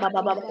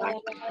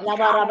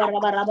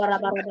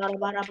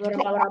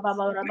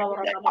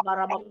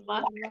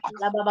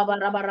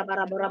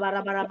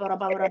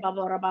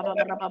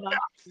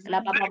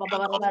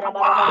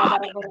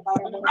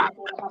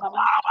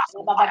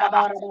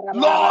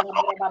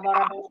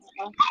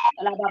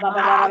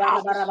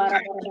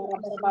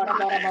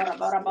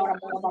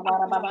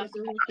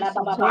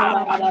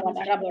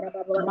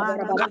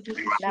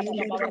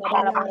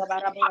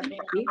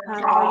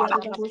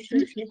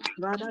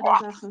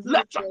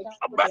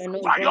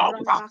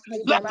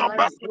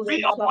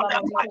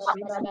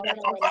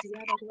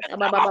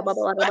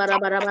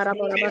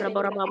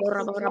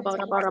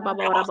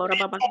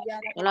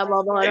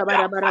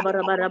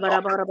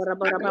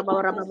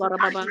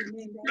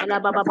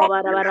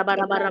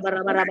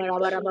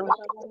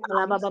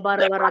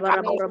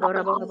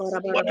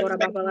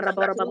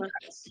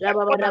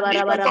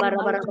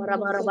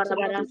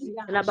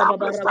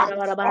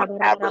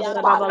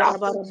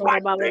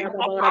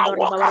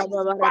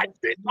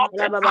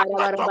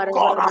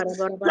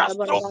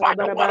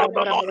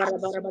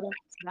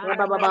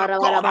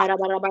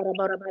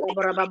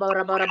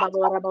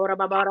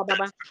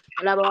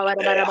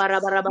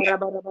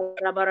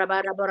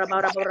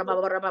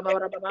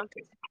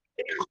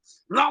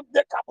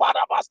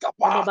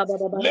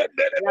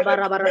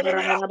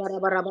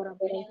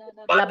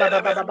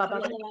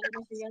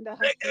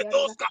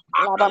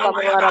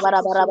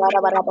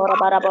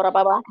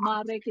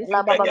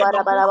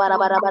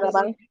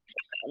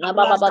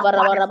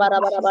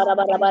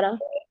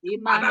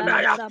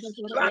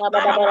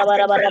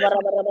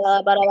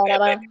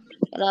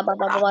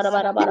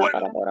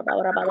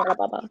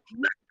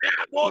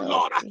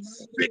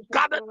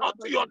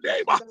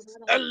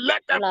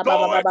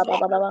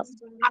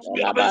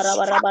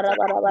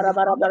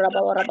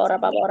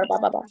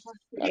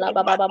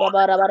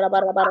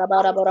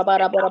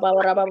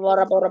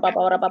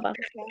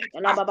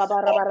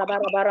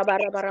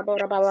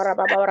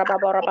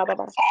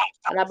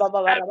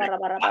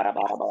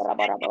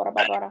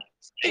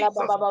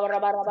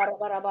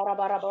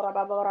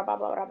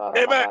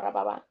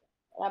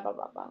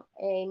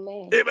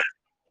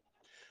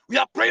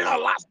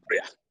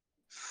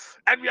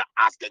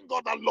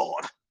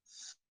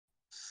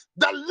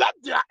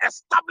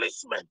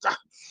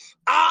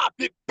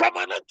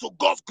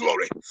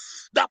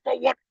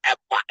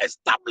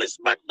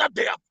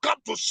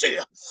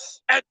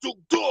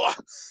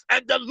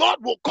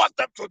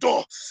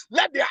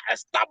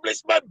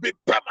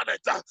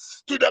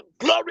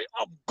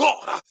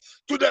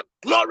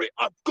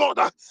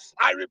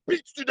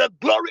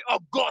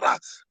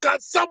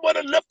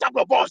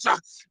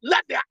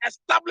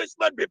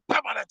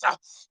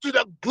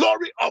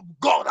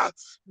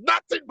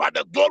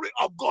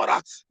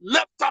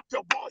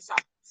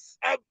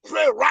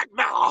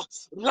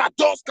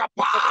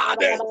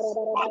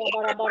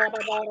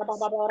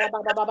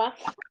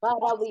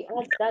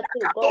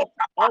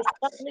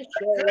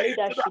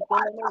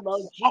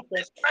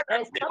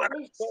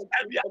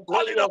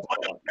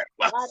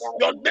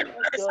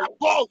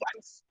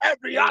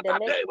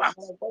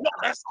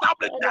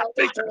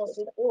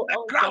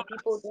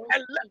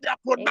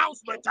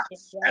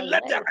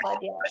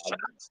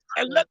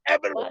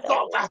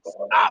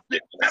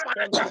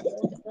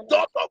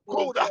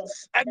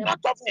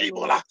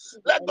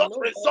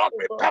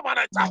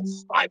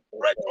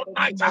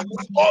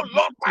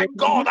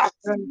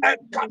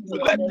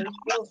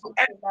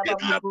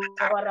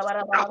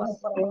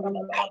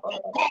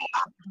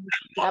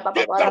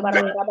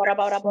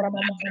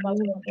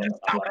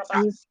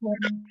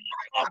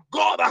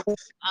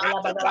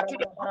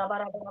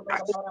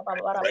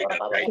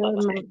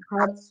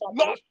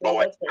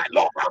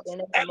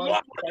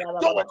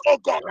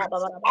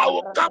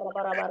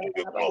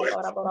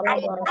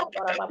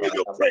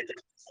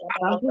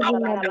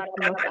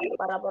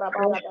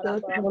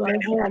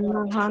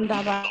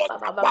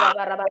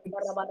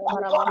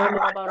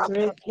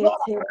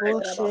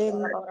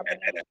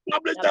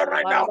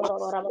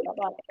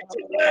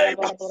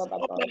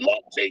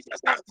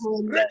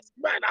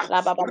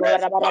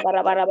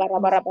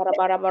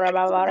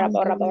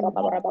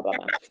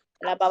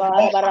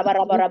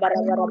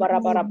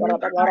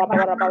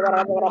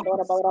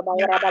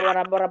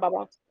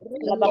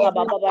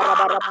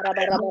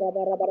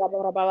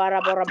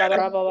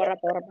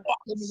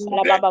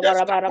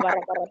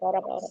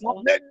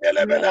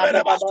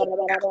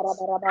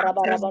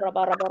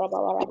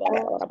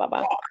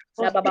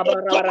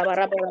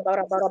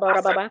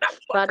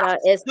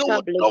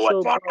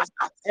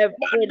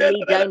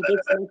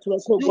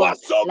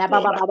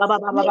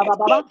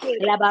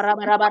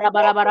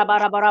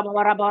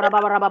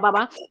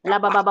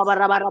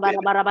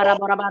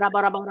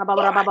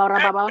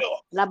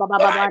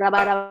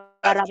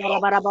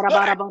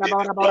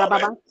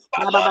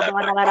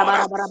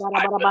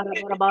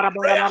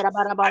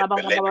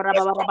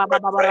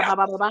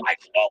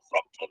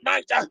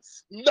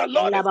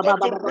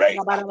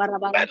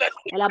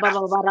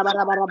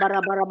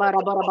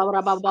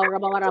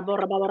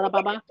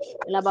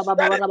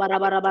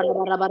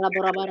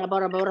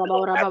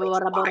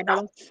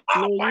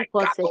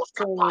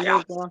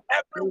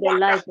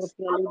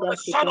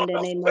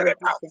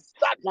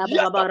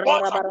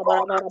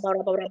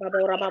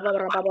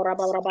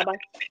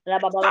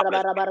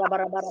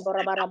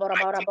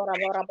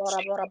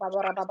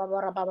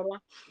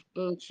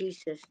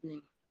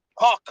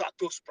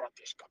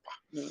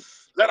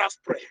 Let us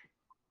pray.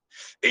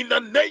 In the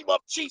name of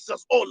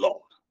Jesus, oh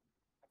Lord,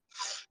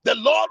 the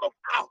Lord of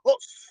our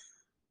hosts,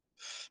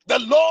 the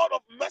Lord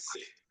of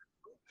mercy,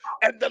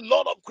 and the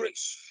Lord of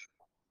grace.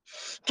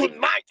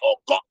 Tonight, oh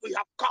God, we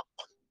have come.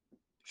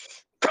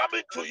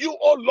 Coming to you,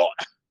 oh Lord,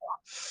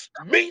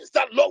 means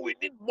that, Lord, we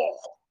need more.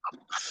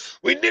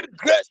 We need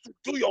grace to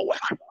do your work.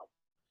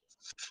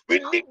 We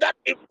need that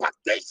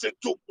impartation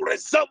to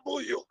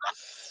resemble you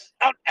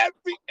on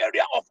every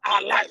area of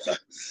our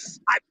lives.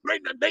 I pray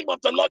in the name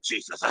of the Lord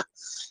Jesus,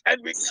 and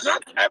we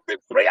grant every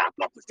prayer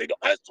topic in your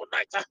hands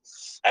tonight.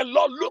 And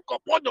Lord, look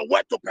upon your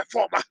word to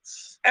perform.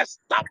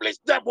 Establish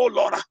them, oh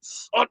Lord,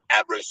 on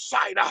every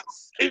side.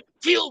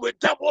 Deal with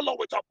them, oh Lord,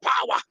 with your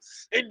power.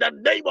 In the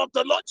name of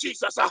the Lord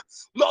Jesus,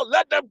 Lord,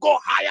 let them go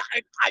higher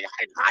and higher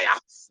and higher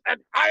and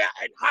higher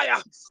and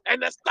higher,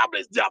 and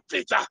establish their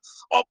feet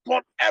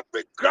upon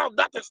every ground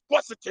that is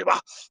positive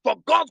for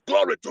God's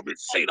glory to be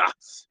seen.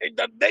 In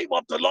the name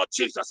of the Lord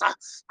Jesus,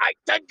 I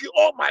thank you,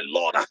 oh my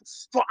Lord,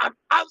 for an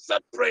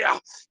answered prayer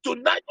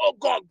tonight. Oh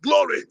God,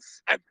 glory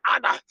and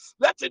honor,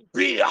 let it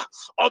be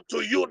unto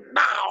you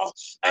now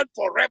and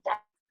forever.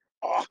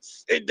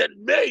 In the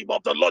name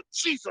of the Lord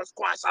Jesus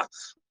Christ,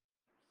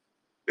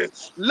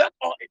 let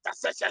all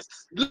intercessions,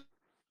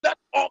 let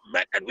all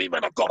men and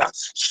women of God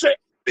say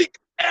big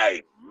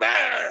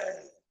amen.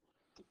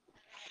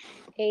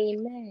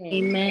 Amen.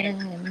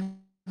 Amen.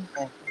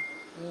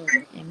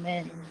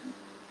 Amen.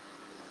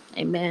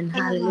 Amen.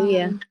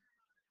 Hallelujah.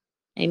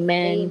 Amen.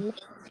 Amen.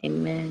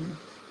 Amen.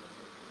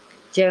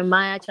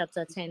 Jeremiah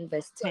chapter 10,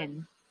 verse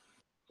 10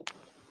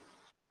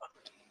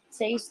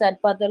 says that,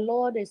 but the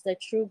Lord is the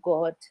true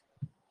God.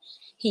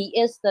 He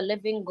is the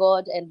living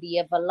God and the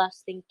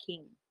everlasting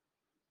King.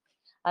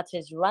 At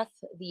his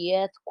wrath, the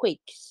earth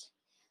quakes,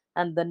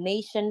 and the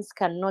nations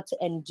cannot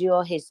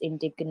endure his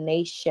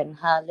indignation.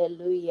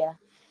 Hallelujah.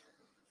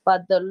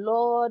 But the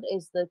Lord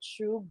is the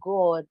true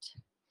God.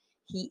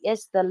 He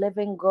is the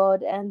living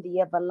God and the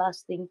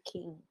everlasting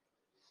King.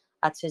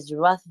 At his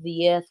wrath,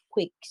 the earth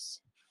quakes,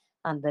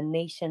 and the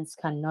nations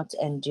cannot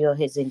endure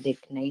his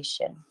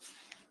indignation.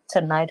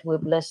 Tonight, we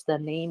bless the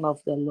name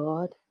of the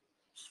Lord.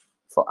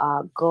 For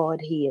our God,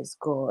 he is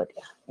God.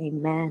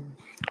 Amen.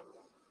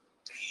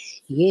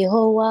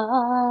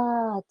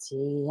 Yehovah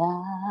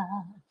Tia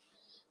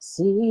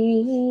Si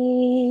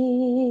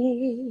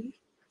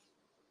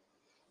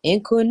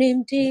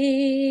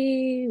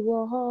Inkunimdi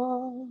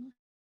wo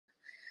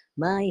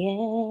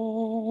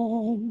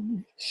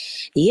Mayen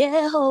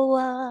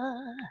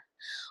Yehovah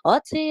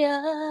Otia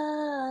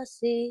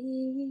Si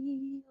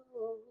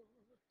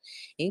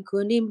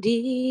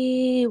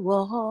Inkunimdi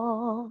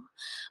wo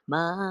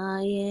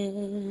Mayen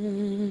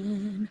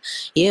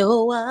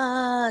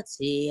Yehovah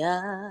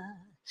Tia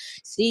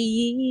Si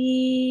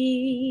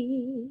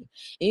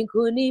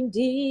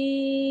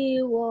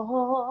Inkunimdi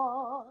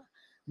wo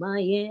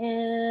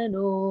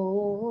Mayeno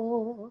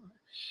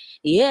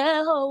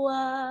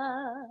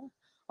Yehovah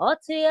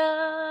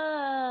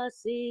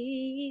Otiasi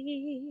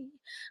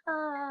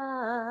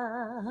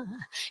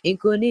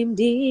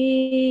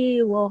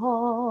Inkunimdi wo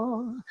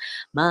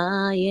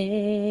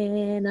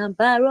Mayen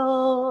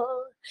Amparo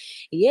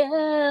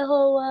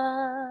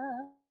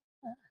Yehovah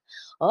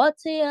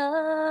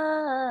Otiasi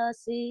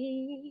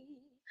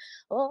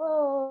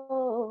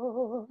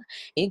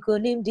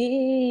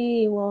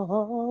Inkunimdi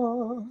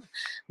wo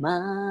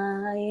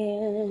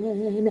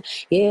Mayen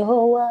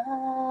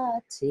Yehovah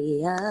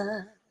Tia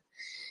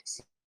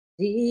Si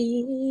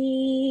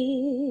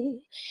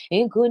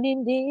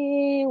Inkunimdi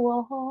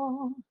wo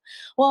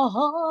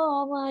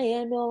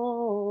Mayeno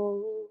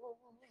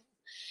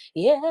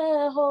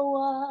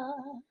Yehovah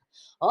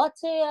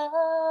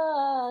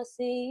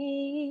Otiasi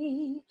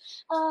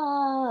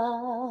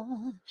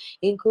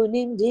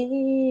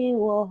Inkunimdi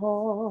wo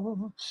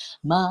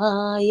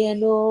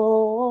Mayeno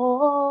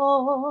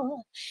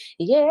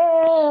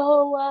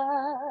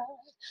Yehovah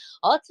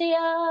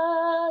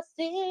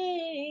Otiasi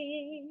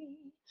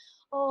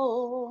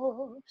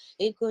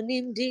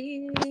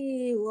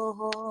Inkunimdi wo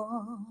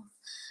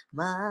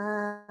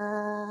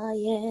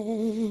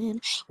Mayen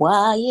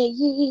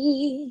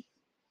Waye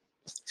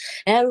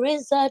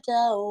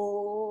Erizada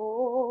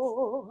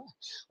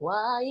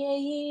Waye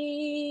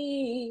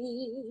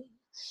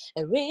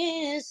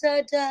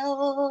Erizada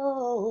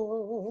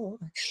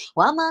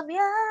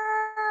Wamamia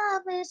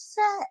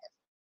Misa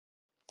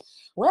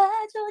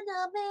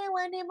Wajuname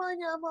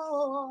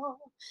Wanimonyamo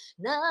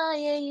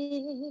Naye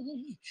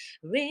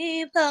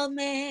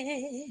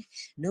Ripame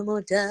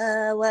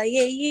Numuda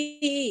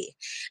Waye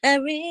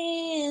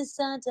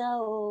Erizada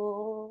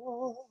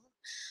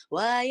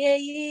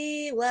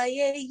Waye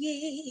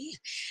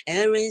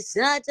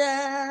Erizada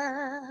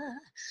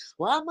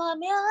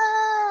Wamamia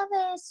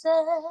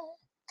Misa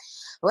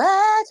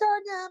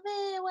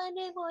Wajuname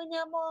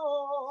Wanimonyamo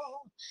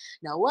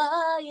na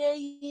waye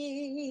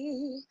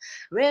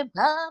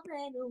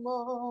repamenu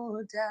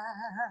moda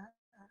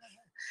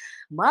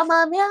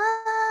mama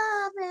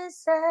miame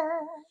se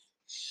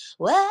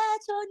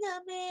weto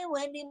nyame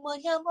weni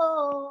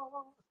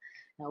monyamo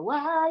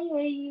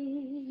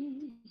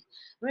Hawaii,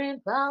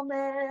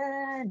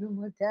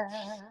 Rimpamenumuda,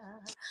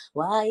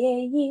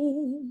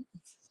 Hawaii,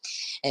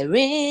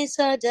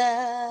 Erisa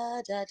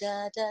da da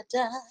da da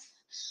da,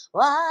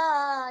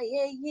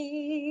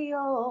 Hawaii,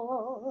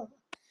 oh,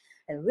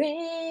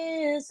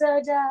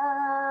 Erisa da,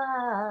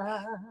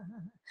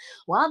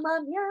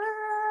 Wamamya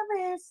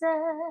se,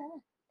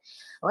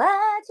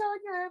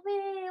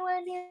 Wachonyami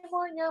weni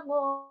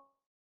monyamo.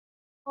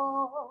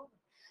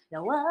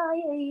 Now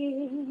I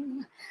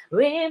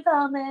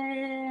river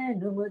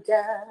man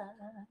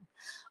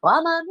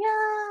Wamamya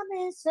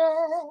mise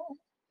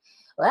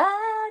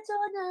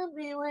Wachona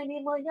mi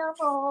weni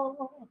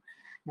monyamo.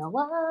 Now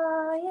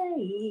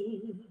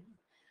I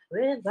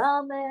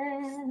river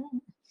man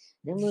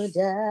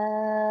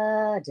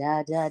Numuda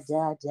da da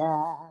da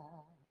da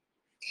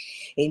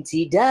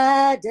Inti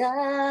da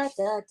da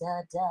da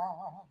da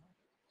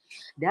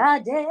da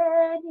de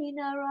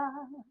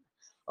ninara.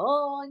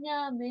 Oh,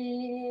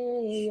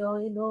 nyame, oh,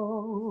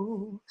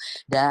 no,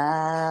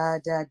 da,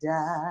 da,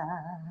 da,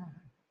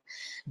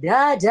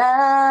 da,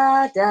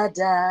 da, da,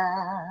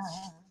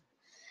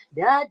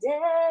 da, de,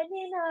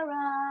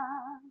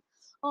 ninara.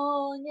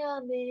 Oh,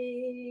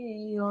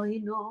 nyame, oh,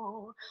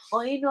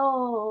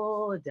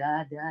 no,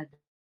 da, da,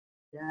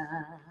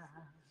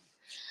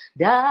 da,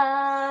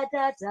 da,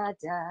 da,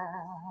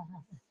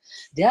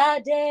 da,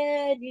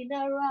 de,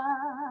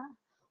 ninara.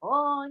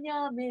 Oh,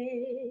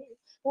 nyame.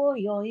 Oh,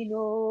 yo,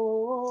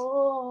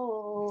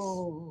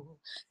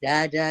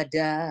 da da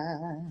da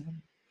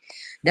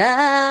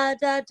da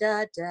da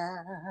da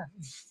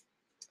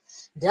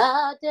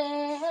da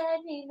da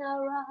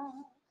ninara.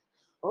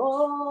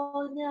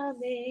 Oh,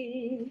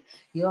 nyame,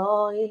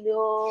 yo,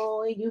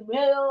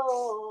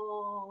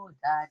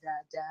 da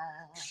da da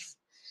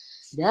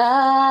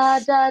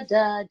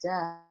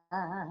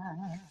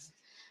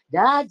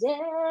da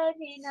da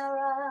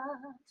ninara.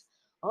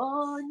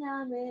 Oh,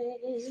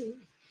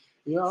 nyame.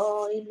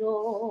 Yo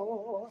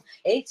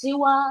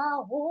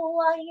etiwa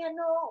huwa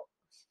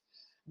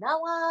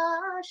now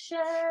I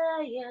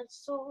share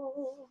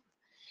so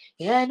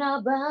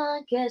yena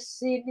banke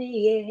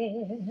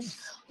siniye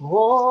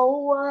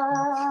wa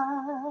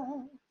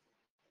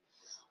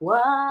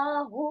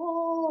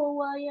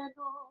huwa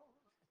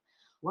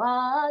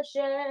wa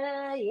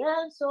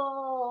share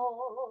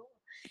so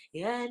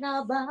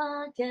yena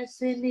banke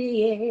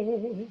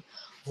siniye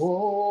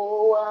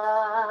wa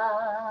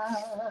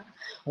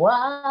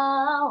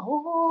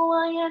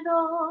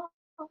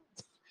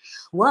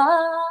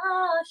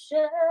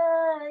washe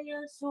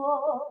Yesu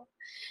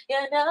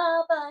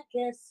yanaba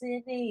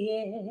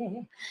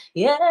kesini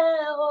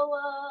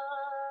Yehowa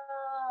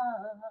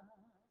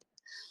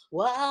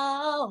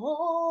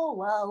wahu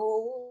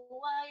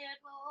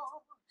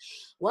wayano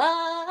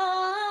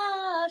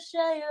washe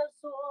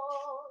Yesu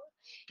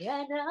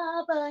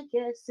yanaba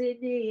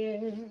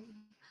kesini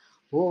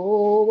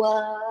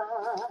Owa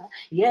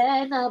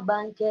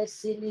yanaba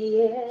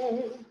kesini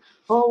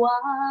Owa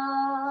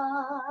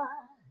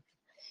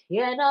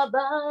Yena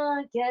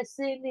banke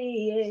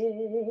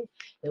siniye,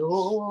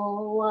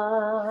 owa.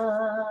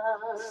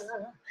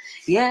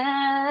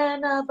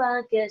 Yena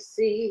banke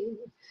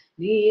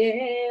siniye,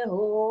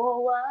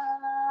 owa.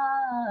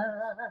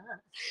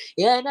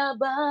 Yena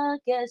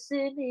banke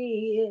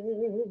siniye,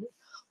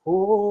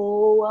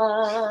 owa.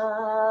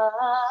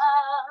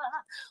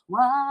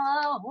 Wa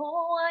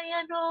owa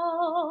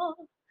yano.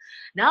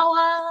 Now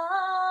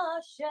I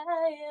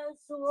share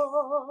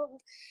so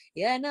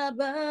yana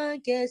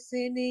banke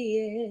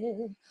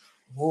siniye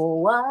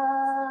wa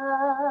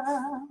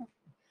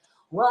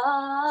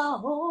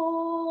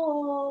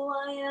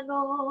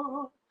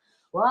ayano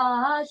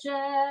wa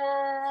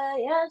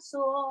share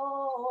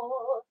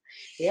so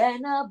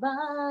yana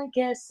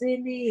banke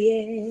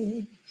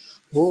siniye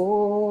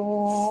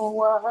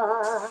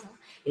wa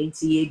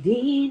inti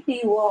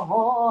edini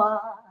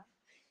wa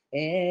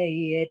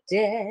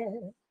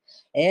eyete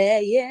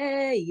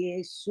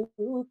Yesu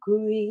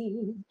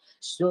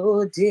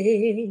Kristo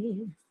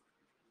de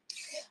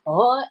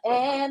o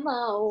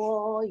ema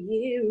o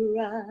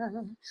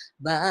yira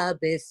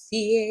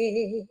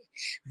babesie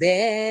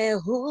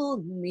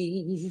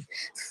behumi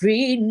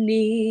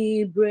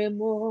frini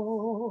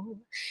bremo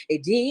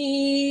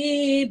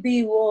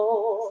edibiwo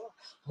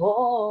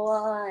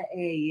hoa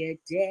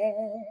eyede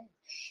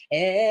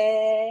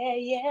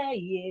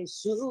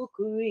Yesu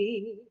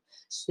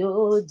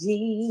Kristo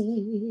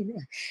din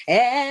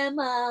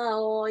Emma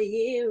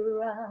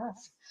oyira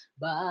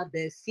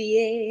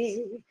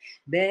babefie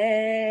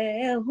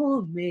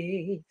behume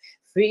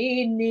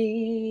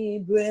frini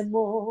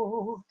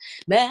bremo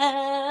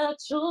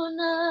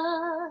metuna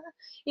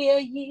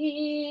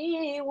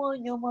yeyi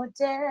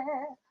wonyomote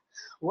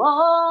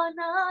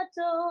wana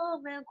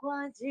tome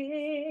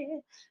kwaji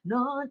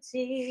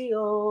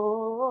notio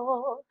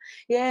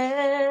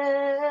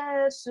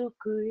Yesu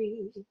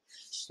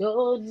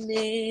Kristo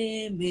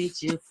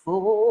nemechefo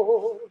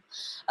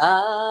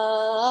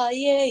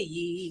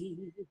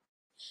ayeyi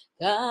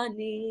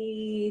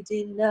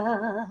kanidina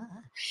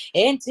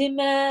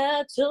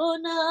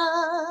intimatuna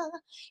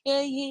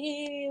yeyi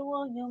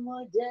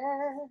wonyomode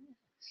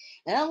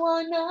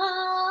ewana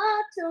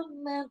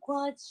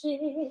tumekwachi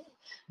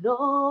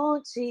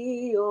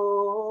notio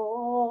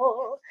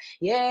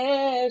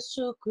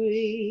Yesu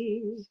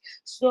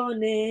Kristo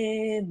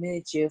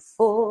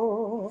nemechefo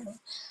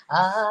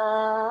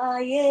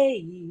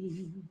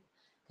ayeyi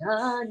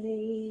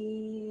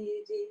kanidina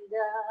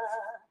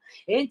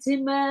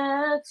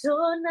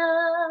intimatuna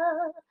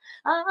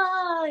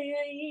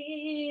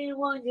ayeyi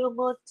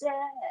wonyomote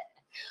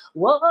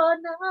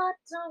wana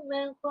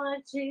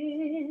tumekwachi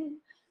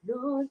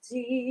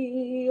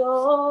notio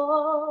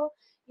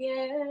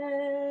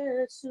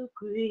Yesu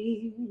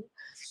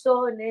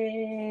Kristo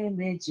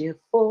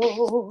nemechefo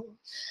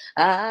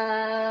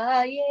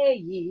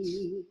ayeyi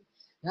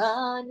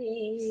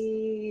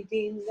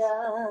kanidina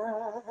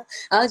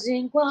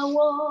azinkwa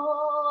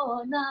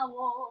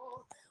nawo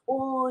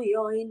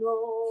uyo ino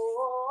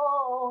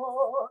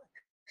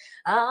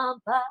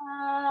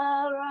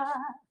ampara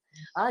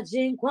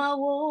ajinkwa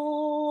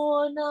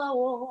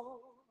nawo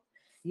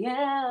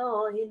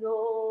yeo ino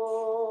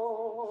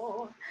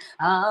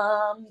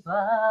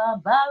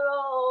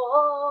amparo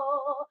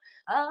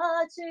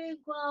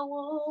ajinkwa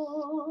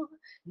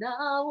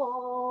nawo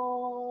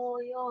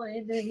yo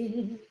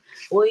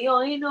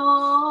ino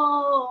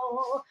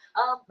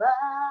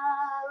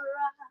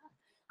ampara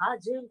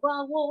ajinkwa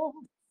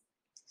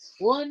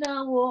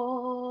Wana wo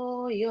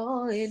yo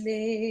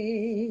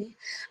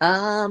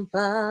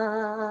ampa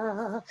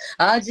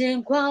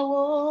ajinkwa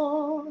wo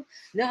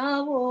na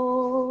wo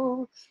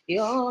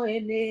yo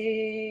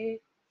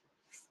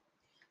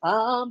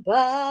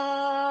ampa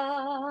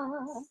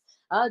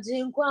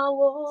ajinkwa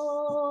wo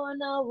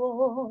na wo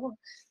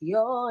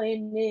yo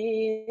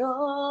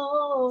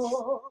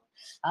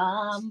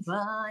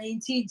ampa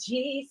into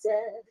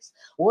Jesus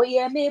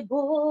me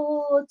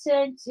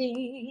butenti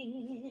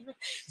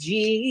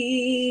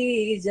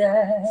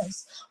Jesus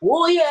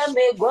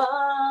me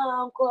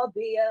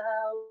gwankobia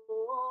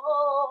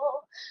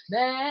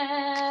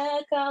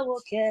meka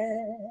woke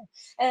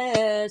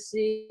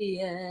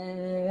esieno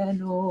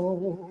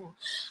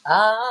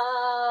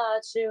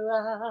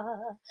achira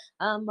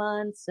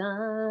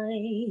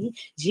amansai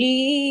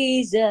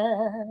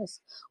Jesus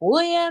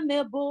me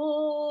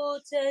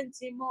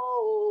butentimo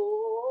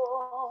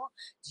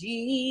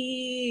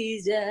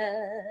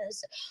Jesus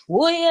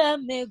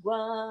me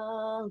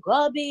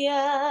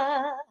gwankobia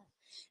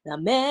na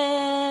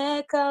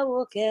meka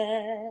woke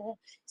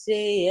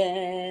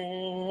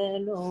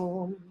sieno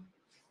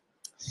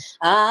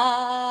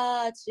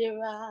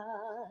Achira,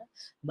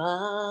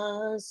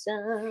 my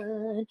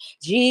son,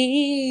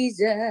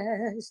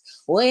 Jesus,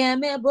 we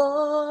me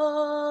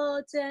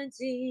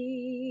botenti,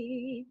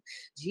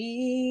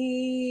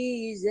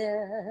 Jesus,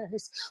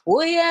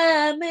 we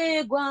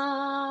me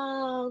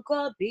guan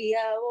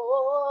copia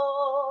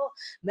o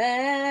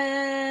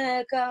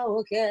meka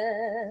oke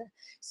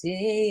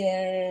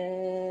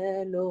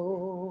sielo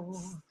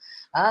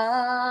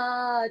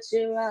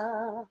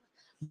achira.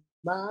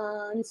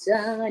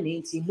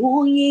 Mansaniti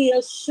muyi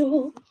Yesu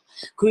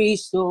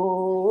Kristo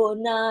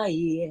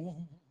naye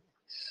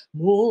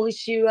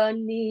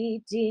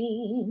Mushiraniti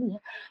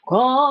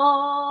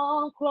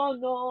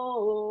Konkrono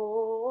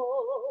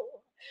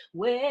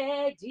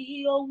Wedi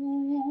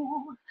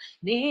owu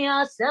Ni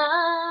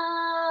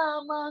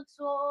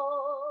asamato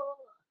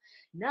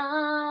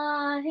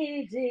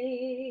Nahidi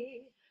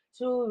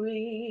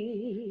Turi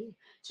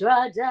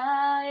Trada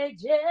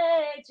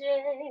ejeje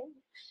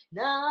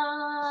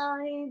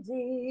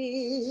Naindi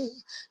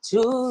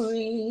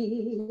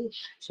Turi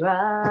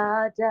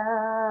Tradainti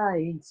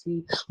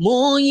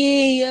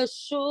Muyi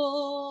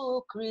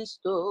Yesu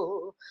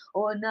Kristo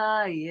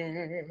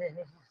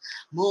Onaye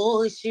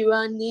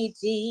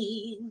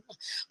Mushiraniti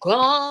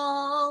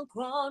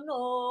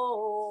Konkrono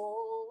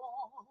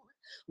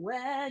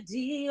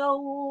Wedi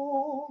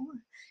owu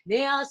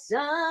Ne asamaso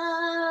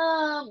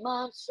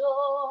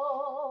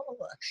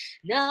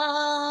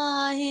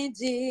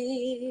Naindi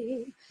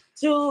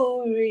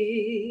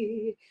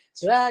Turi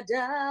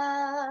Trada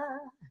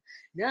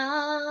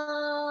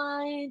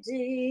Naindi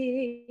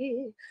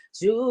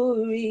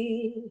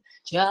Turi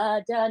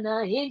Trada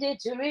Naindi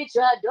Turi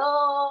Trado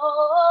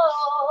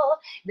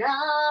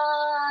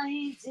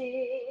Naindi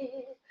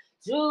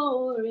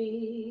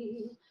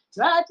Turi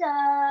Trada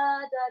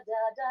da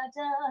da da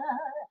da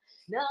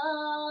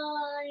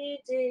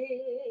Naindi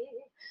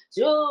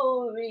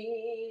Turi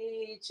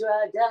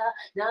Trada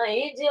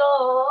Naindi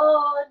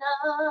ona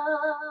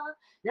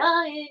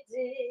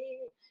Naindi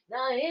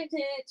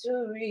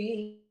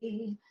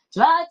Turi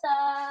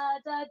Trada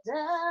da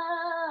da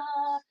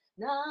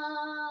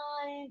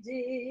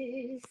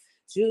Naindi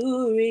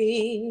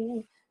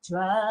Turi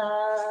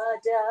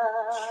Trada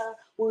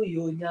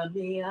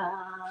Uyunyamia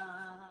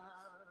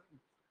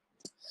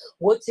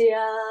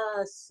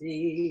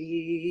Wotiasi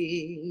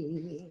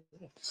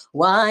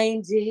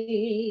Windi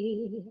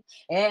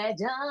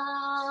Eda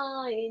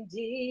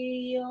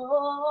Indio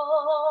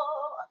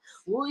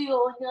uyo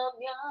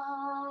nyamya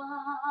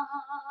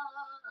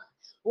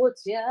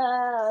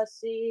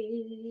utiasi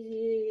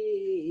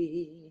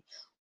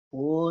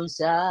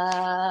unsa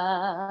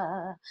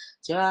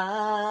chata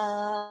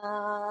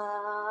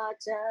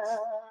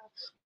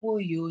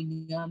uyo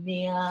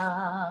nyamya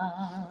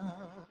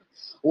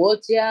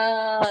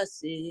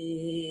utiasi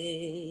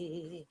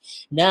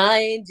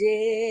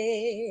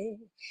nainde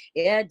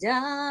yada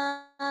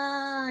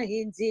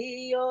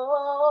indiyo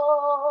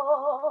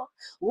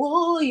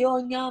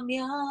uyo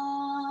nyamya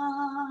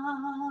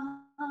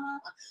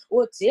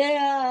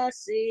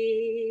utiasi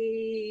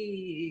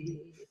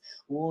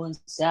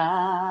unsa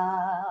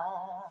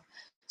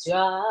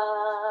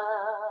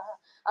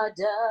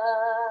ada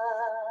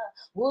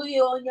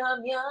uyo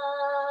nyamya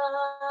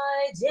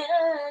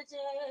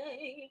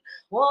jeje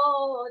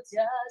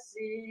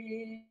utiasi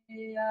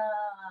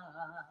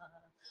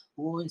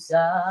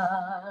unsa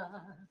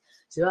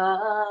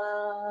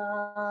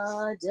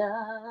ada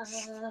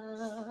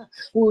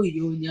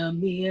uyo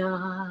nyamya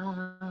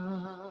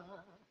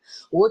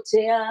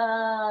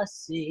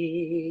utiasi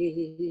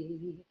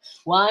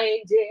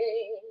winde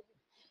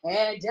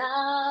eda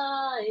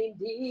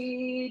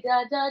indi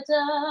da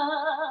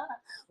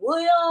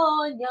uyo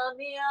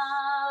nyamya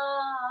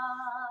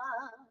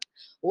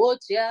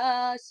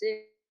utiasi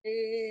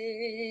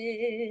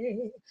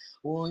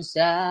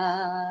unsa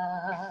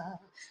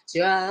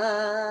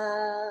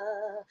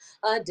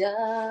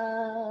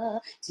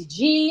ada to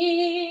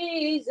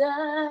Jesus,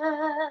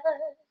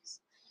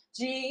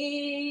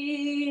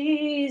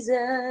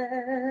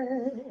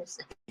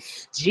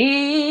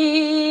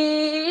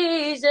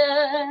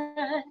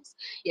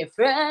 your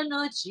friend,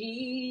 oh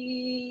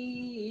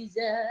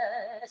Jesus,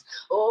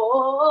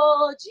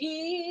 oh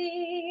Jesus,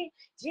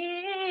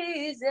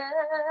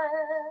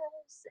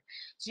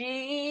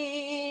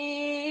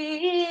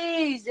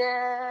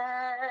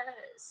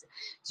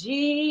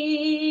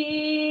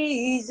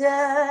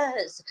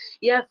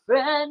 your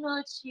friend,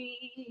 oh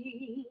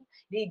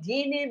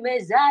Nidini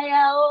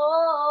Messiah,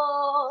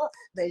 oh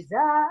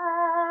Messiah.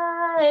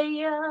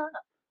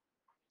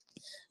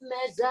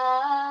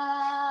 Messiah,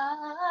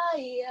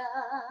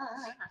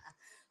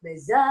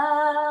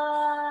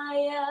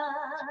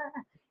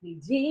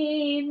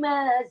 Nidin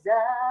Messiah,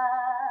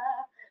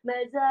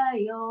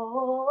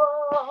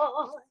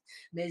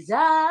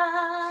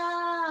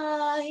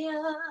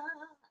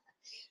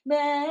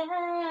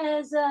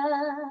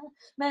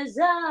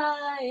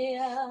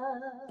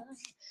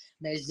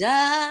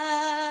 Messiah,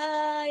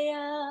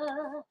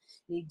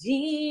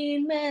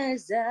 Nidin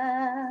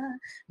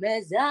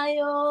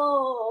Messiah,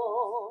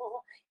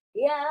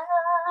 Yahweh,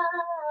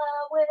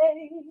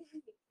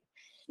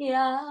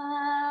 Yahweh,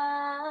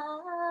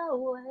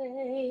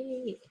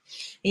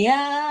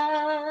 Yahweh,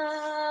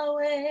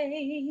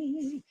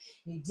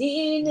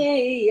 Dine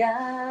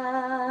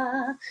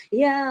Yahweh,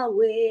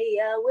 Yahweh,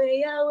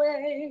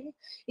 Yahweh,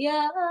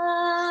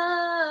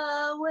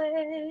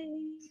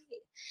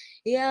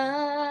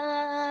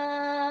 Yahweh,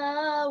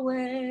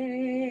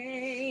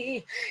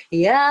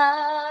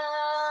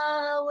 Yahweh,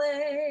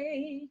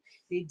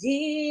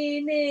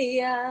 Dine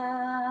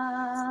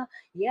Yahweh,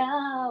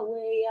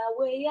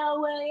 Yahweh,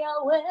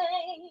 Yahweh,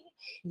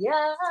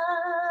 Yahweh,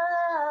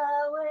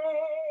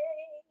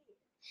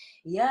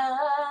 Yahweh,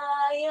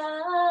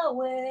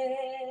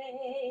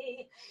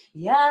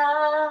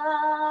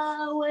 Yahweh,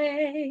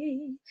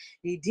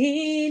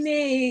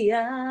 Didini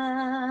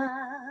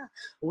Yahweh,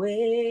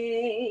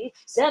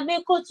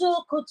 Semi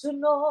kutu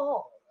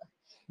no,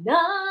 na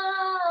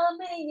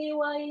me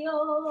wayo,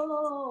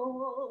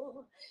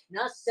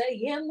 na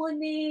saye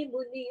muni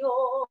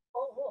yo,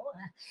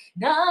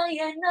 na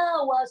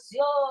yana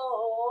wasyo,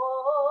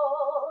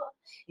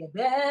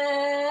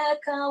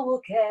 yebeka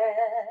wuke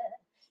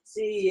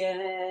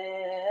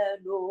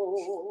sieno.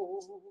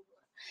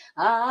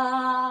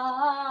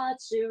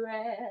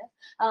 Achire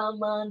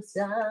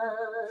amansan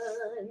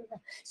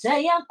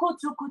saya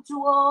kutu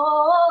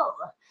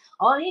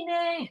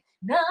oine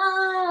na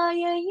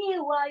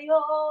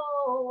yeyiwayo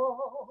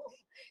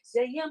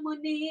saya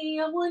muni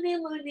yo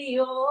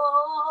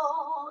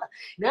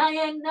na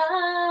yena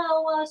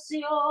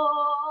wasio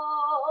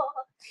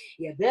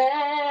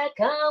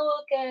yebeka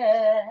woke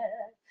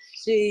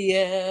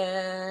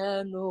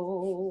sieno.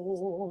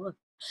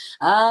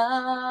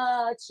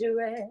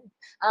 Achire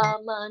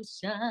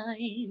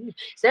amanshine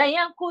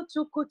sayang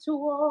kutu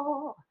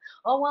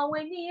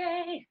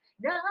owawenye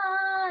na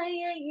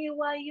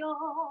yeyiwayo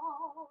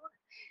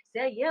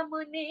saya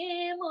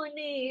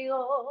muni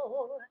yo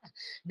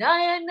na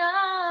yena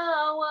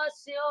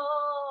wasio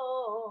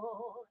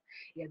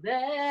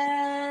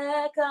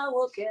yebeka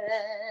woke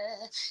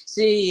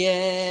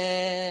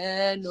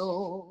sieno.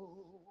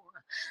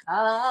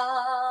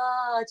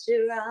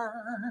 Achira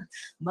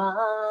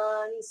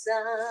mansan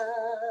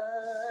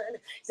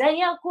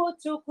saya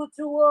kutu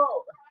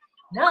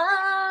na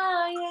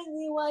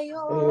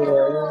yeyiwayo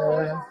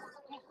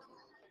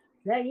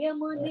saya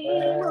muni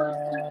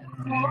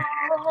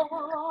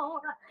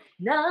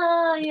na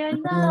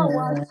yena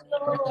wasyo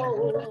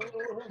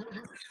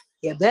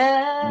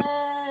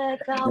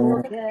Yebeka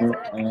woke.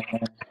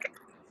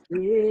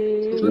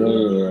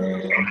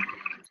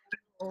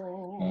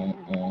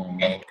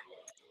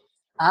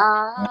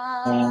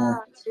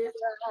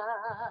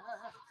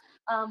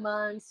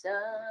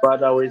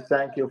 Father, we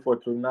thank you for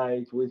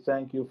tonight. We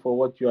thank you for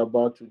what you're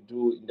about to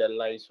do in the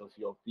lives of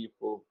your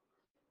people.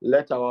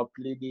 Let our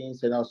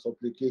pleadings and our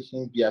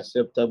supplications be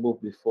acceptable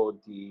before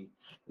thee.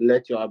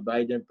 Let your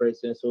abiding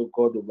presence, O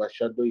God,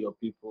 overshadow your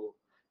people.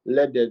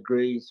 Let the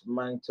grace,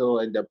 mantle,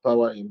 and the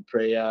power in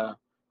prayer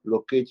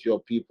locate your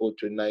people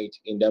tonight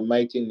in the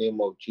mighty name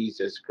of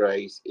Jesus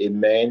Christ.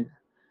 Amen.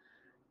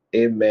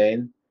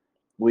 Amen.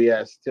 We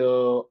are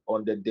still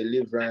on the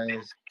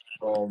deliverance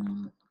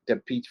from the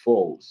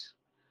pitfalls.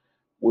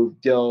 We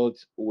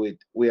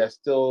are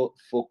still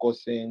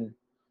focusing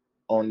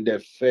on the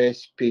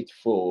first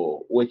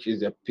pitfall, which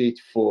is a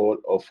pitfall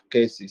of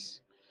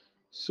cases.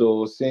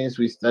 So since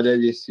we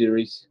started this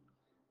series,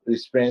 we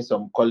spent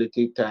some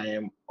quality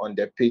time on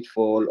the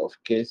pitfall of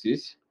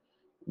cases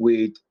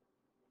with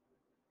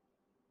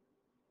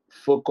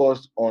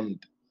focus on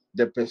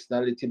the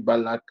personality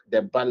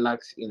the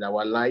Balaks in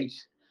our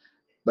lives.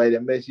 By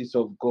the mercies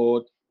of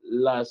God,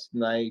 last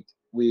night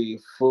we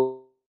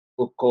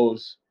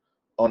focused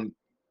on,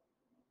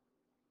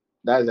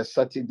 that's a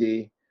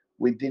Saturday,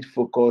 we did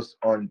focus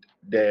on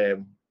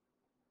the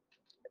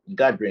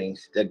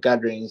gatherings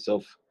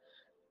of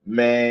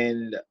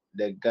men,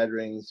 the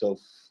gatherings of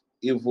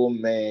evil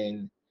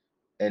men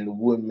and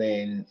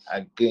women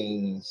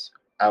against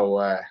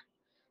our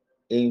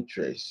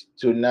interests.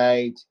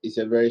 Tonight is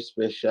a very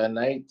special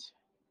night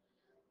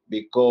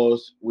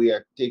because we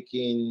are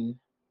taking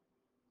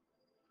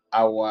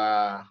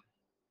our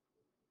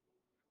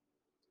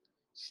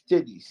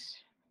studies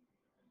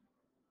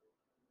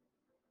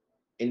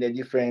in a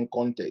different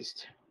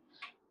context.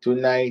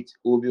 Tonight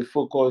we'll be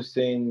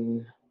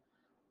focusing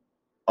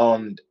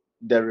on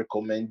the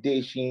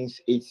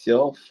recommendations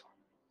itself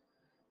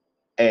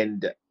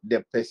and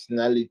the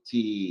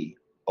personality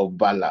of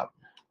Balaam.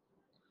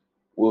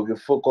 We'll be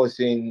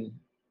focusing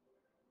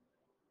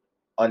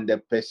on the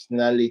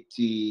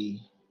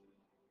personality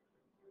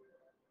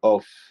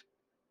of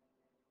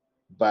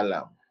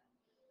Balaam.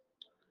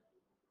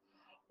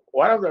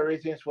 One of the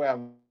reasons why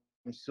I'm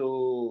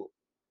so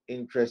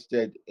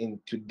interested in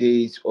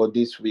today's or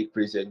this week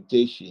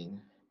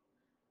presentation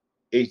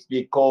is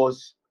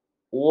because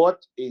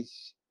what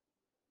is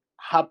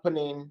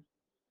happening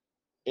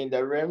in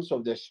the realms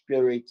of the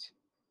spirit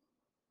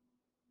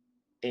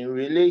in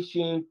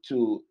relation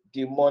to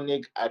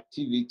demonic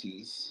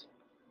activities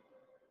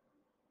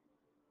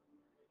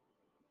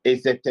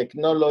is the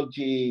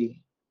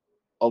technology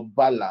of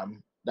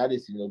Balaam that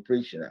is in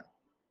operation.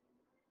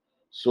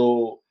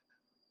 So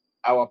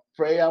our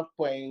prayer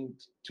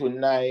point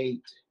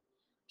tonight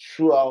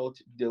throughout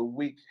the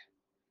week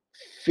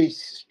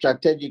fits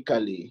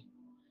strategically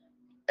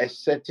a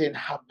certain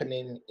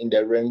happening in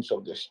the realms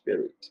of the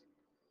spirit.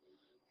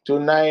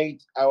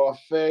 Tonight, our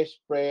first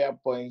prayer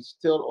point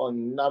still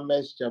on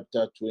Numbers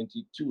chapter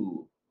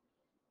 22,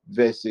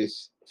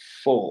 verses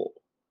 4,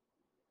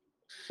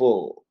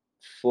 4,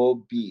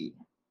 4b.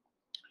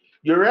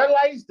 You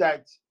realize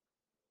that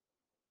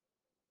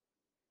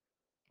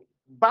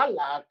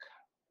Balak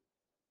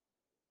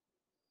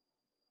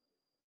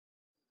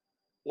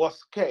was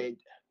scared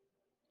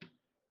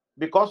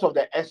because of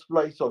the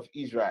exploits of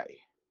Israel.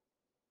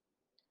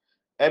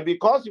 And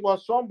because he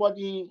was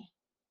somebody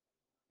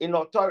in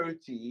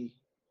authority,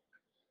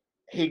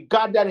 he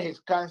gathered his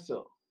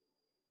council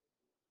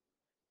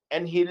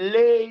and he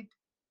laid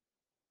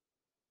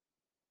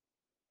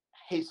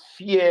his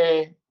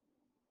fear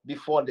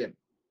before them.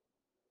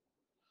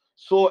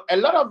 So a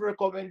lot of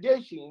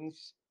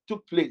recommendations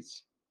took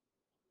place.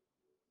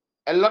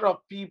 A lot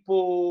of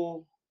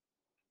people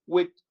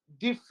with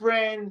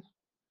different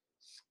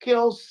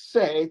skill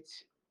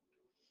sets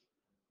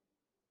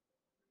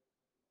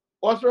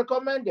was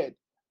recommended.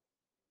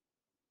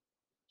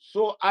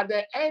 So at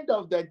the end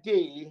of the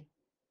day,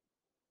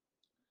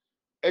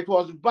 it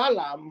was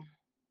Balaam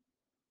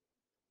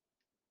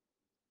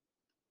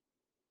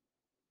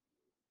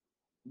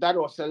that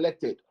was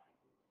selected.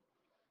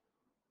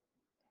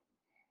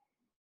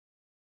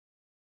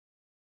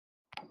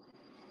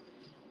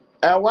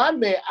 And one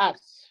may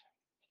ask,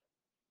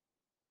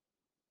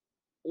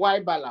 why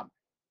Balaam?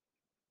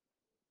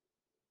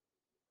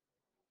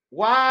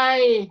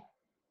 Why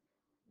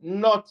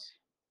not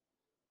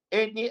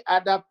any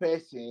other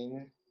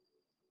person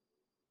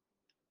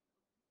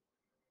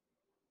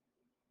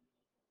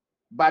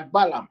but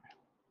Balaam?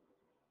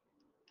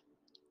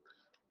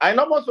 I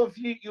know most of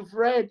you've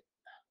read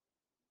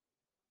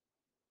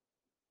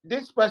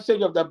this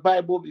passage of the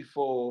Bible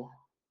before.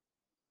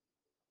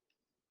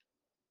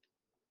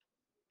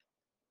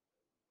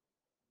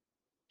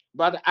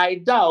 But I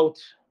doubt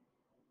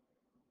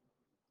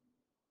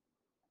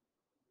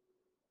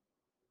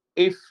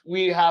if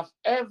we have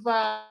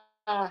ever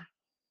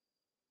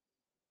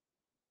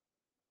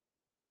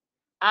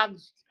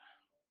asked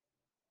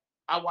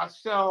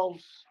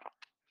ourselves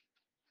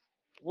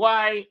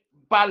why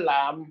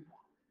Balaam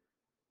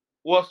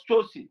was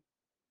chosen.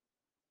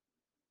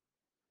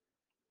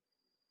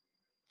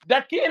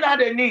 The king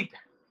had a need.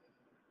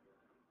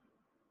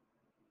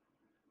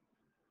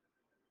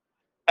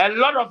 A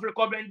lot of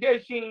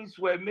recommendations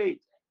were made.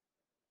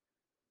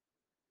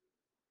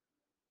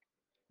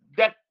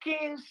 The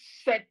king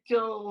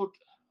settled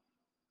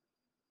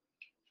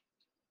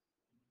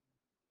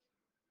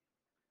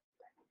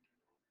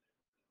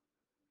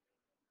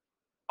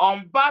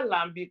on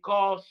Balaam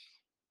because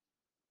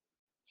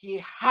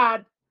he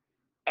had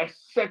a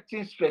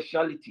certain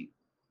specialty.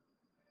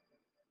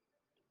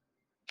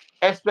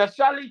 A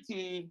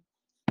specialty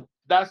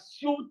that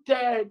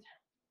suited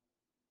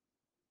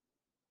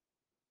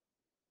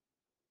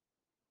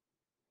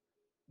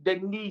the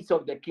needs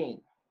of the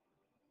king.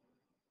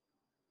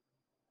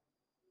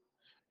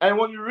 And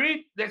when you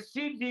read the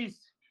CV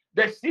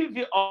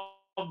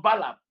of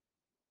Balaam,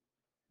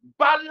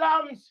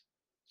 Balaam's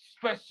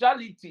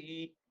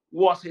specialty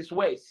was his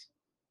ways.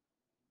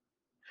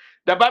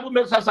 The Bible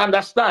makes us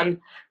understand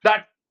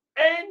that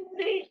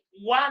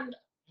anyone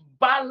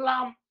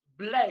Balaam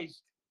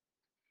blessed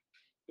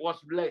was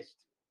blessed.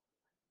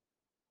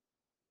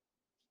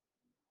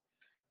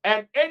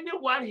 And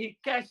anyone he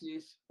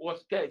curses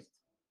was cursed.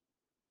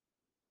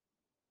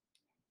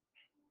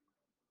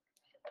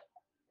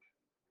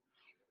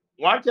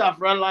 What I've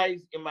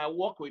realized in my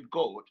walk with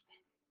God,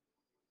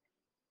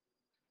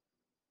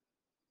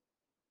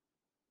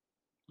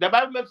 the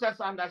Bible makes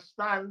us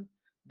understand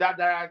that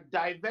there are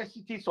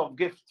diversities of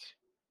gifts.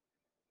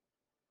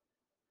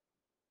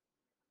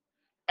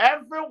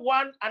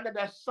 Everyone under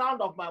the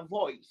sound of my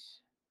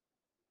voice,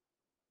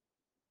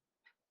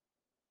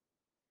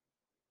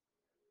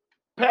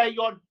 per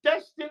your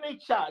destiny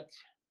chart,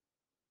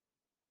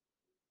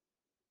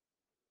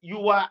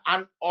 you are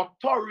an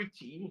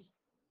authority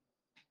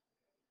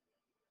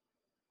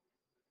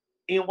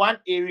in one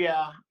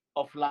area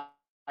of life.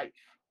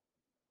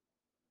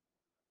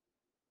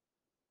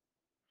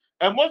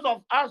 And most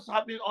of us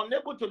have been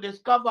unable to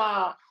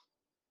discover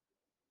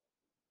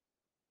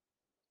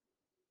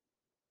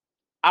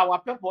our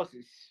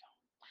purposes,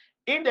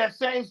 in the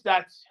sense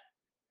that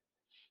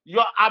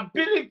your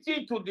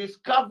ability to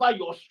discover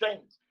your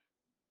strength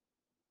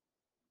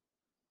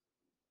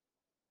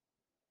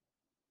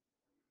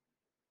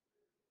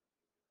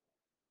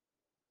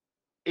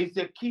is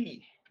the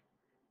key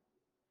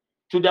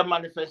to the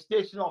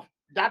manifestation of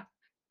that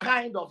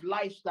kind of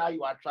lifestyle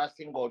you are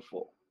trusting God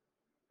for.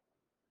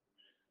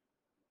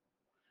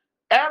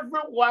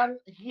 Everyone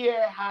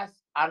here has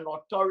an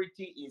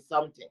authority in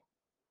something.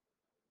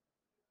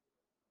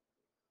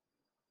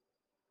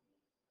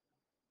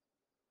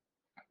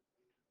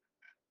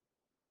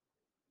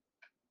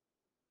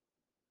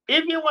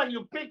 Even when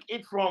you pick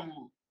it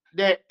from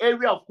the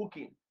area of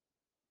cooking,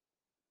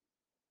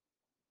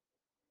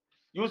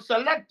 you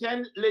select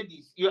 10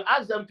 ladies, you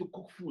ask them to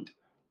cook food.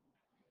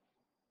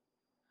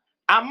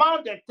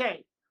 Among the 10,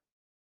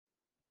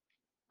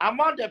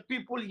 among the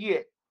people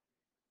here,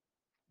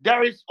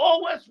 there is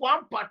always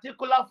one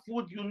particular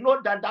food, you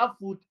know that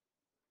food,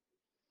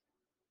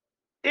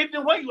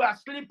 even when you are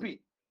sleeping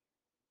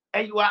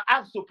and you are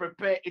asked to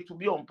prepare, it will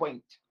be on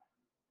point.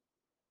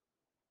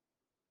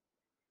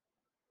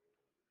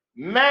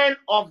 Men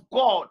of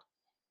God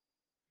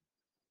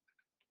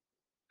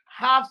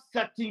have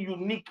certain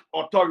unique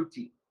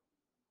authority.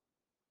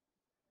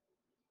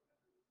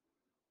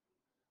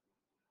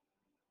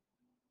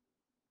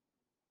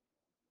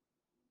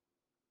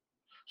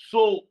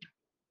 So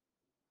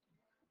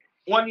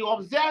when you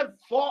observe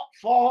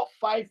 4,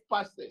 5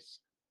 pastors,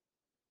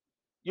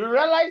 you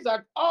realize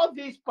that all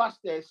these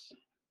pastors,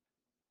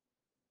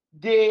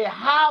 they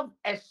have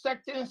a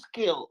certain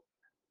skill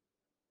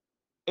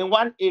in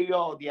one area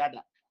or the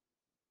other.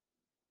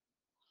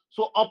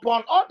 So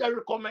upon all the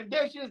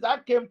recommendations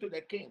that came to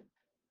the king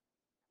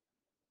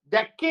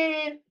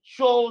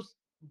chose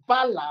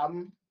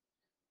Balaam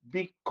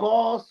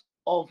because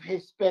of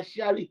his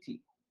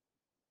speciality.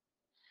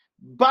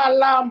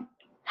 Balaam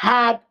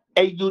had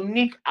a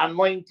unique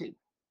anointing.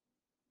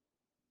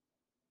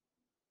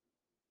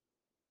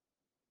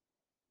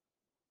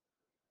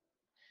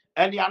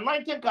 And the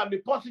anointing can be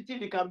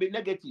positive, it can be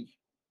negative.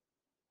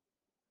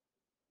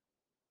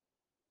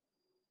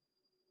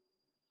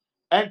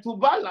 And to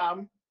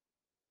Balaam,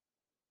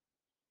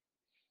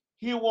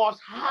 he was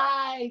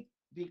high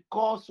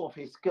because of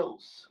his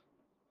skills.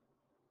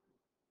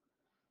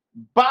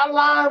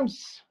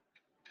 Balaam's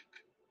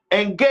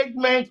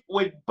engagement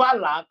with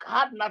Balak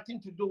had nothing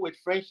to do with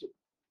friendship.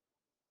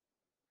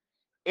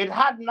 It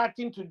had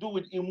nothing to do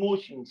with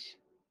emotions.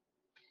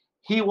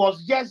 He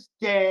was just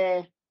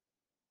there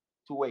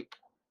to work.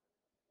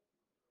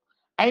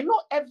 I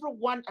know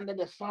everyone under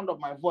the sound of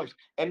my voice,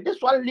 and this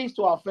one leads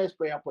to our first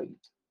prayer point.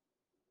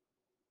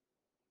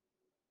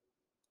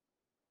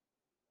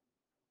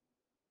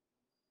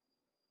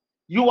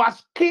 You are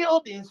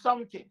skilled in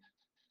something.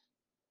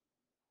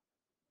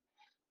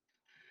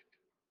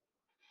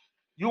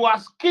 You are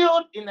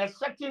skilled in a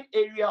certain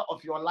area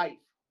of your life.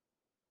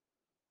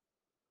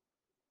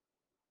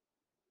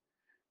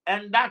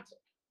 And that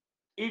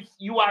if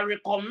you are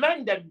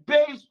recommended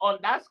based on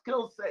that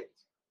skill set,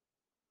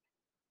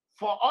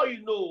 for all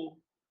you know,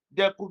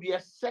 there could be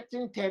a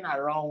certain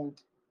turnaround.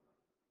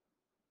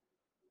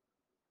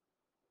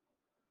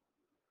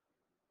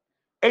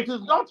 It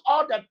is not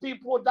all the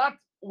people that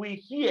we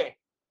hear.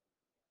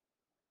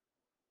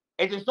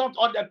 It is not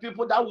all the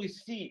people that we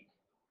see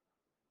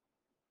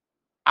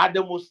are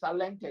the most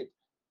talented.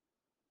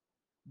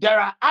 There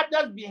are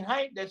others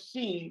behind the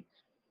scene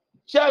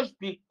just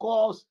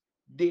because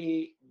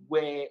they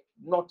were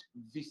not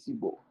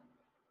visible.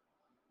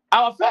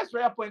 Our first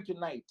prayer point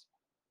tonight,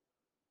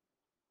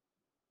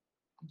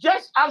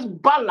 just as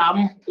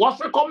Balaam was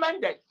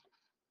recommended,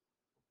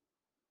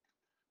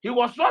 he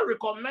was not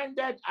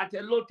recommended at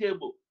a low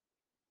table.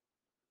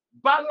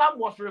 Balaam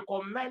was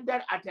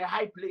recommended at a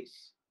high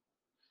place.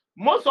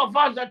 Most of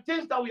us, the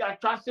things that we are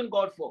trusting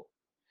God for,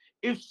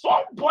 if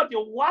somebody,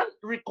 one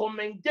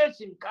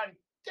recommendation can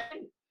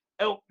change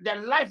the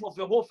life of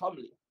a whole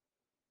family.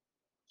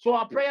 So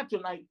our prayer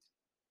tonight,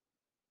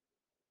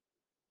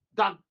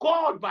 that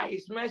God, by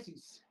his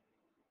mercies,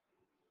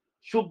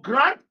 should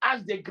grant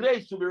us the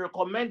grace to be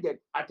recommended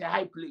at a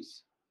high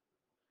place.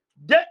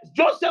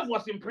 Joseph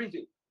was in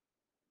prison.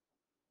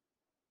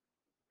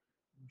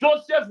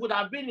 Joseph would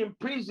have been in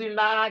prison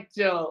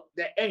until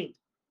the end.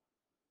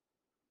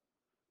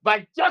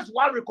 But just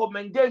one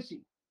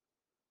recommendation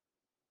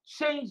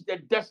changed the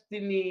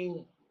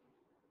destiny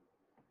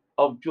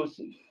of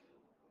Joseph.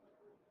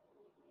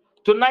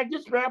 Tonight,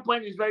 this prayer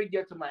point is very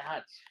dear to my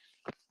heart.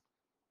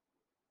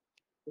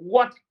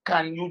 What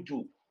can you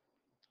do?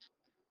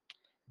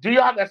 Do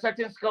you have a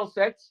certain skill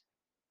set?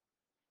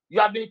 You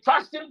have been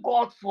trusting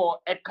God for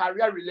a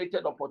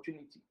career-related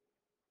opportunity.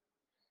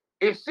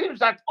 It seems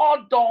that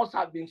all doors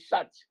have been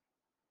shut.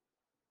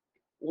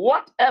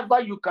 Whatever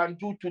you can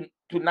do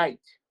tonight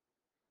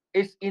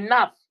is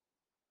enough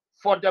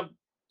for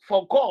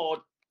God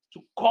to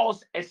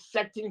cause a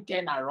certain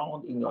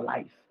turnaround in your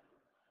life.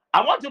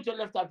 I want you to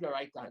lift up your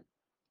right hand.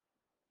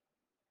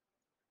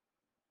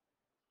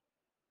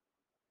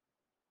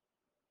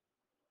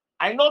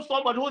 I know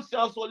somebody who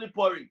sells only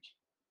porridge,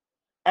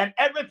 and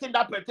everything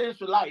that pertains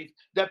to life,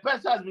 the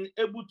person has been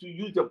able to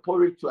use the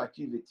porridge to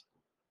achieve it.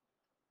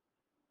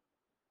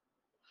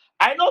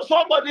 I know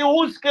somebody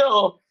whose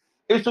skill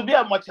is to be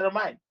a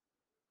mastermind.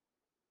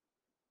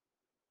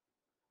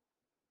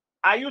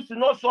 I used to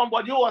know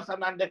somebody who was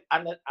an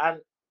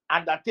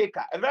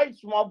undertaker, a very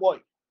small boy.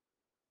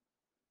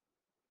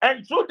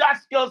 And through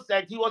that skill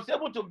set, he was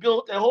able to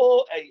build a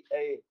whole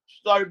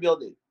story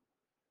building.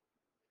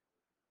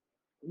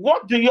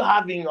 What do you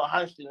have in your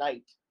hands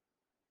tonight?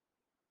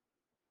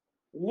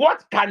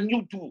 What can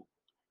you do?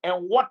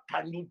 And what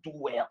can you do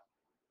well?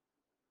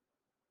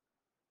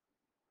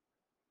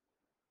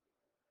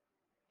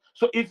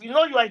 So if you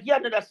know you are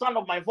hearing the sound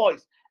of my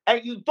voice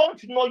and you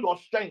don't know your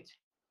strength,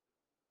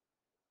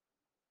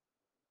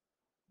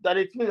 that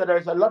it means that there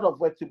is a lot of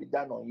work to be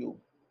done on you.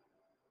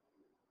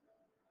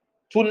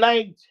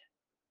 Tonight,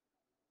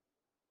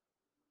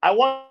 I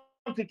want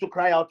you to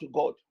cry out to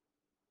God.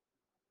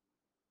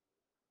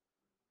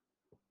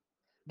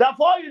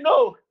 Therefore, you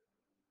know,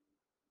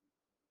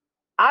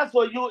 as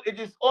for you, it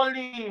is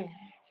only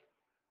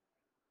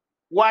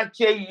one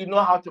chain you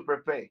know how to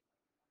prepare.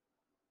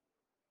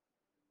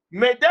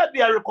 May there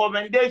be a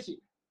recommendation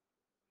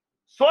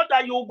so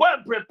that you go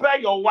and prepare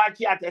your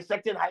wachi at a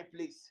certain high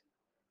place.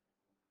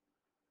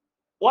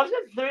 Was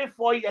it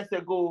 3-4 years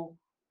ago?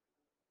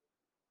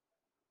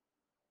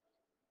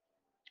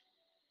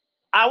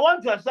 I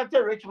went to a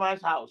certain rich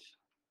man's house,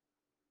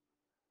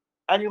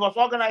 and he was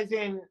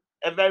organizing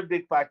a very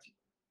big party.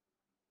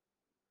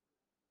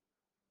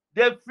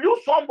 They flew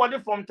somebody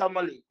from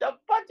Tamale. The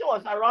party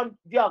was around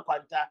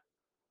Diakwanta.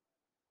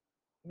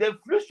 They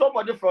flew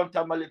somebody from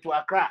Tamale to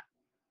Accra,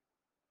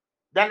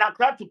 then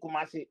Accra to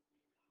Kumasi,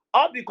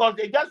 all because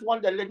they just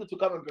want the lady to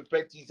come and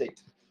prepare TZ.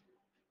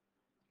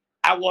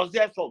 I was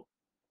there. So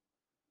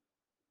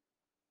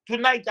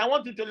tonight, I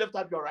want you to lift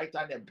up your right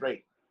hand and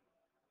pray.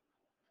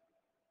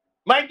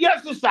 My dear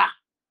sister,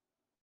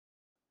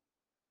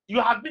 you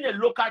have been a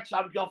local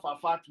champion for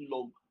far too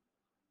long.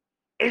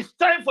 It's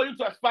time for you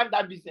to expand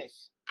that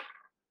business.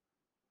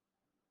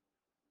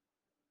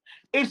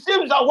 It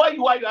seems that where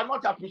you are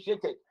not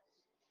appreciated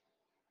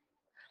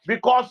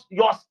because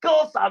your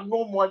skills are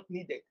no more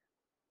needed.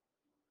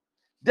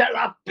 There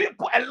are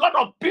people, a lot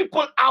of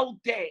people out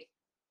there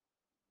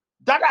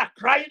that are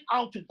crying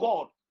out to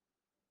God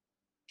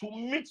to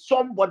meet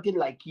somebody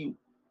like you.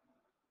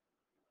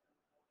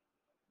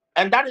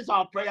 And that is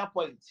our prayer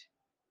point.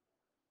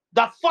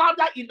 The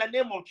Father, in the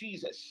name of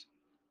Jesus,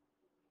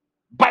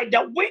 by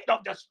the wind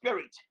of the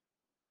Spirit,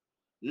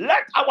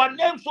 let our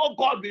names, oh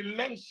God, be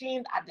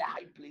mentioned at the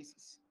high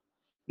places.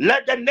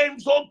 Let the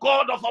names, oh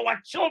God, of our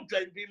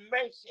children be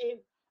mentioned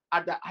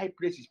at the high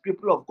places.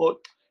 People of God,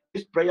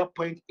 this prayer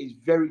point is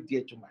very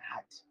dear to my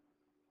heart.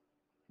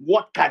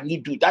 What can you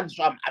do? That is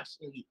why I'm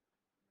asking you.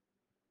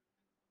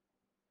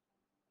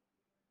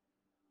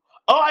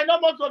 Oh, I know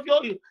most of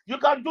you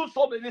can do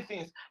so many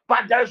things,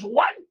 but there's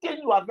one thing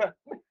you have.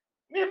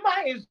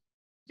 Mine is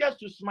just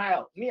to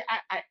smile. Me,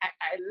 I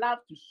love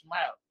to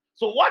smile.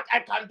 So what I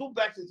can do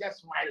best is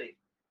just smiling.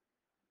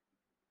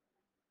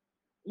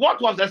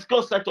 What was the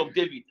skill set of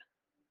David?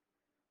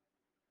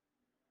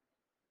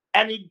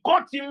 And he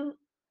got him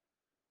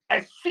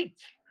a seat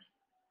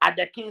at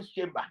the king's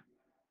chamber.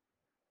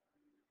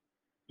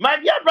 My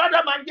dear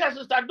brother, my dear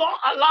sister, don't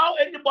allow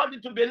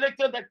anybody to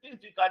belittle the things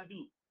you can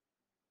do.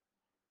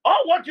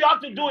 All what you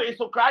have to do is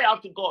to cry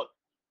out to God.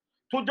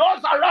 To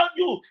those around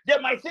you, they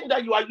might think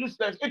that you are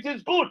useless. It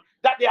is good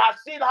that they have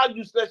seen how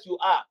useless you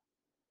are.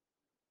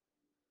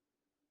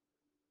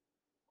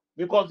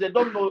 Because they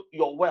don't know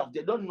your wealth.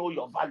 They don't know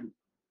your value.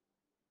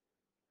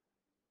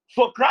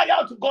 So cry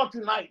out to God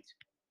tonight.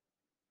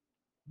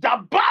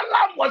 That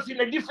Balaam was in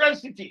a different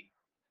city.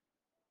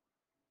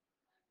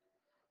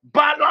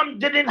 Balaam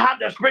didn't have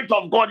the Spirit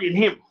of God in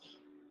him.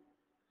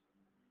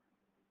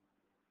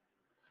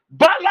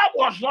 Balaam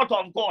was not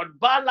of God.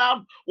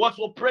 Balaam was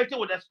operating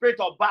with the spirit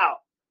of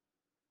Baal.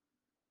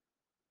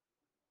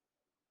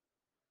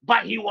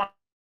 But he was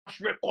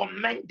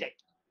recommended.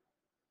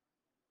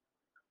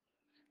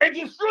 It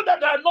is true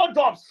that there are no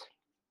jobs.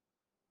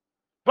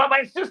 But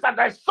my sister,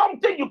 there's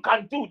something you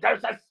can do.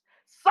 There's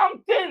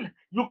something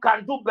you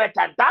can do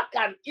better. That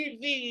can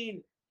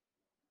even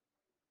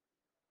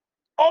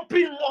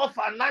open more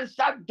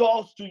financial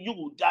doors to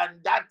you than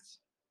that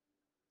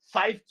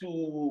 8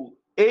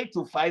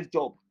 to 5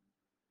 job.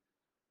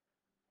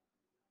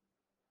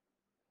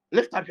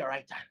 Lift up your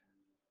right hand.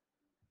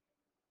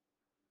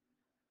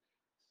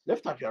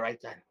 Lift up your right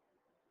hand.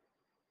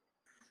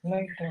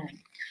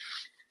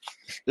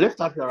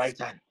 Lift up your right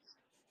hand.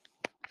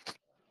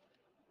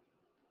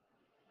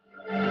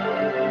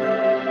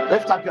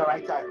 Lift up your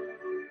right hand.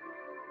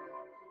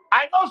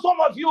 I know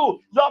some of you,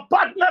 your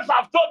partners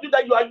have told you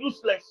that you are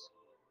useless.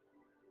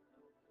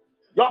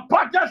 Your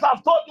partners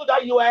have told you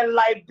that you are a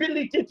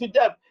liability to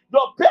them.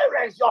 Your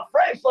parents, your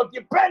friends, your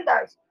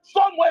dependents,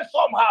 somewhere,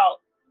 somehow,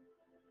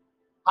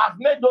 have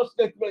made those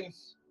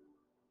statements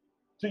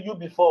to you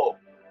before.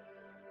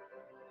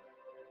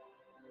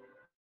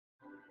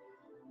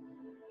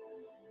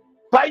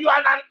 But you are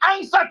an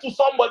answer to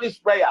somebody's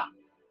prayer.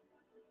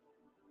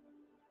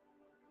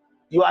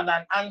 You are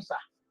an answer.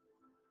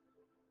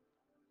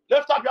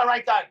 Lift up your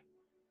right hand.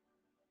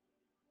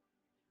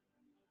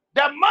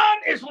 The man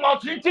is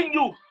maltreating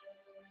you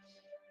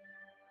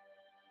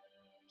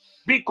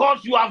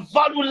because you are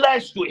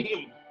valueless to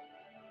him.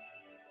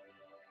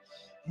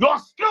 Your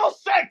skill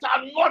sets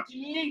are not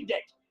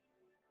needed.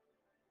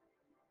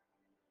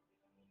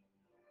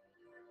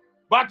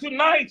 But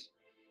tonight,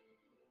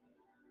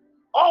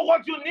 all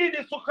what you need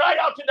is to cry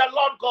out to the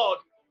Lord God,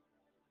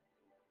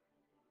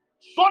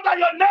 so that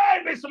your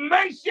name is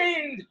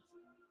mentioned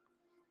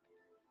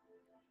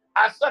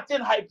at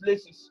certain high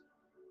places.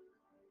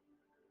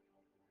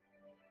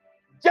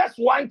 Just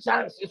one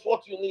chance is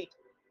what you need.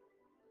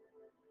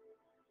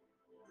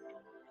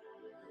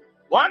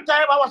 One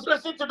time I was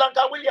listening to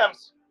Duncan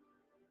Williams,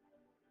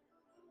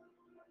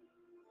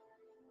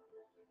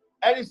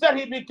 and he said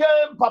he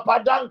became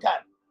Papa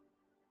Duncan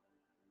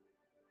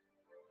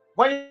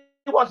when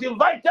he was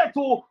invited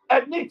to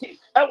a meeting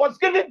and was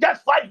given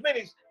just 5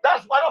 minutes.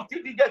 That's one of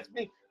TD's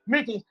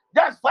meetings.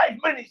 Just 5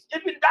 minutes.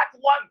 Even that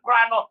one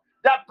crown,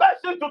 the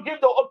person to give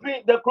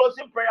the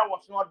closing prayer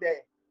was not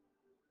there.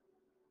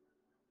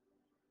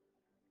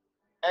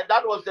 And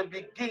that was the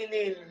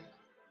beginning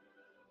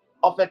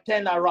of a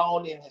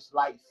turnaround in his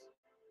life.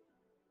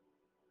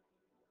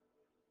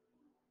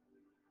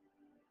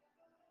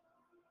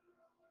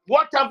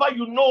 Whatever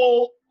you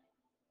know,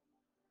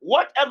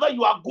 whatever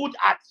you are good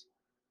at,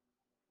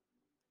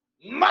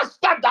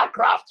 master that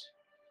craft.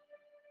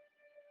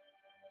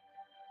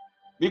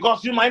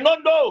 Because you might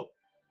not know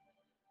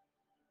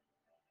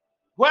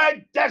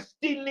where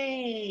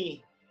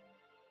destiny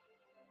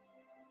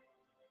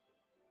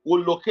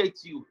will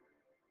locate you.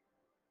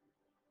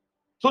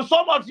 So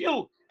some of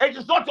you, it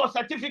is not your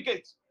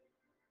certificate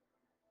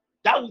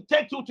that will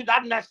take you to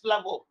that next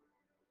level.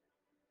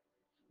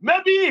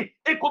 Maybe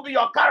it could be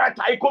your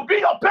character, it could be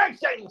your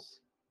patience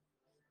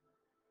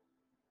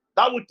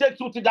that will take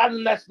you to that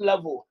next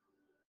level.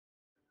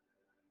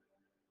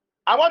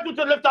 I want you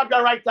to lift up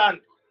your right hand.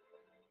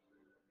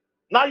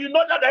 Now you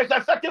know that there is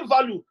a certain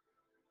value.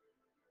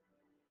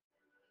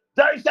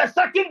 There is a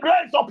certain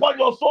grace upon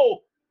your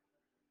soul.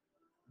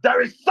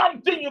 There is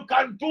something you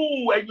can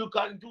do and you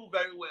can do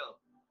very well.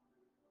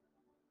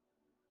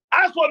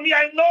 As for me,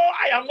 I know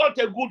I am not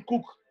a good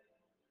cook.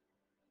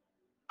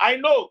 I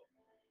know.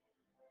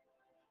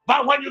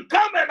 But when you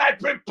come and I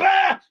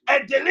prepare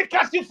a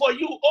delicacy for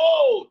you,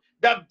 oh,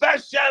 the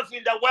best chef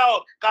in the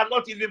world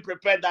cannot even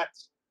prepare that.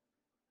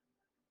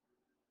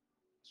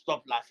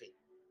 Stop laughing.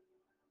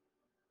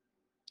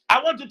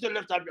 I want you to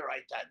lift up your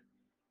right hand.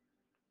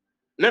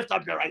 Lift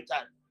up your right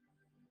hand.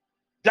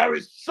 There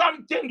is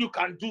something you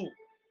can do.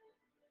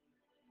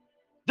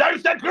 There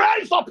is a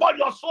grace upon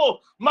your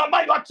soul.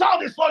 Mama, your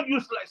child is not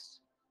useless.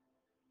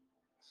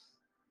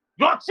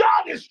 Your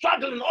child is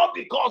struggling all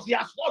because he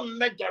has not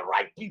met the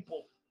right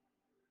people.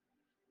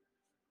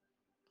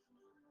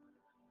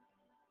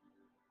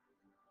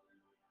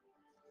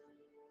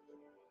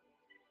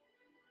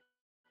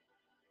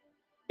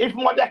 If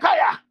Mordecai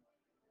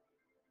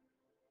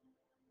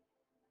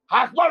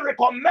has not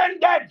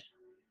recommended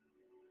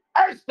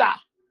Esther,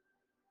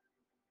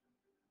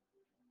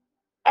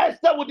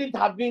 Esther wouldn't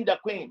have been the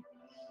queen.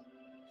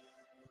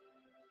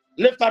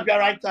 Lift up your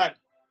right hand.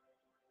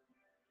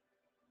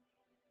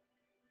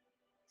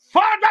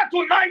 Father,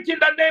 tonight in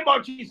the name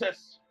of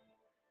Jesus,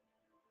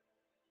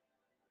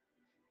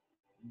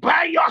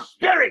 by your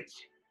Spirit,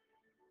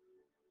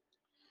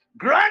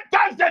 grant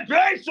us the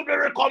grace to be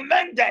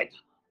recommended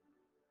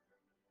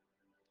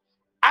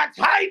at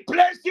high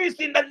places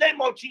in the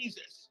name of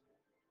Jesus.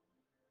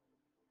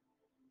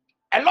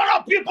 A lot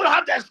of people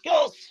have the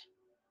skills,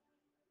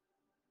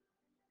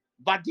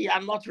 but they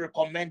are not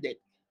recommended.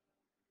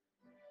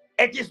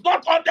 It is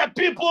not on the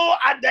people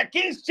at the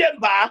king's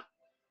chamber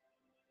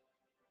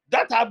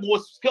that are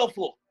most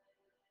skillful.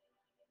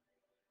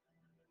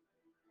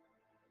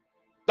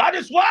 That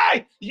is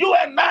why you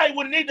and I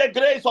will need the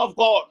grace of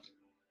God.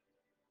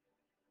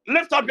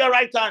 Lift up your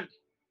right hand.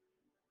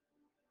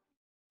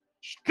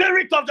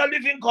 Spirit of the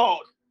living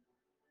God,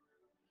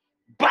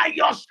 by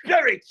your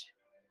Spirit,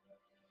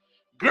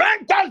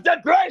 grant us the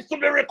grace to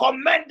be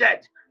recommended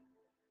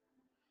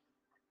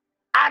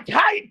at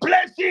high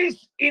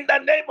places in the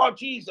name of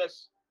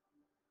Jesus.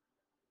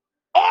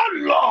 Oh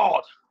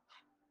Lord,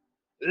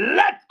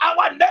 let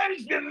our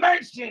names be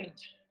mentioned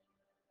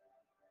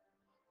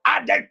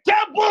at the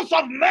tables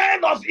of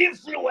men of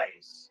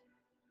influence.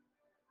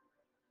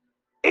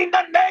 In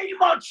the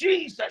name of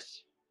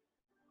Jesus.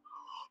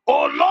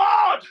 Oh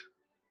Lord,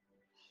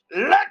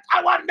 let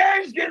our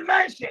names be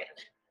mentioned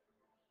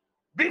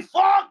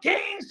before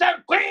kings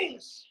and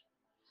queens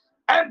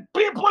and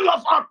people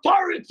of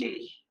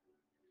authority.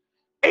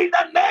 In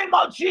the name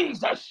of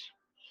Jesus,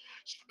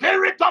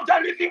 Spirit of the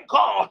living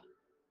God,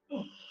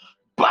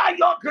 by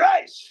your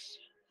grace,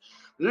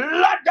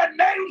 let the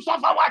names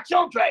of our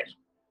children,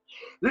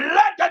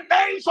 let the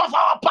names of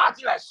our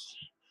partners,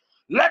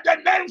 let the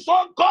names,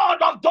 oh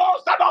God, of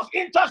those that are of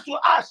interest to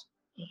us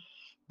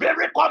be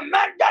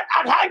recommended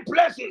at high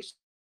places.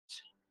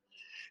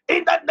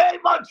 In the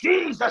name of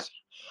Jesus,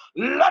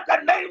 let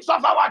the names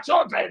of our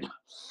children,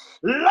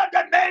 let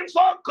the names,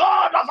 oh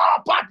God, of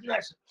our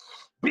partners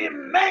be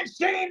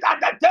mentioned at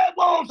the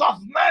tables of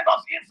men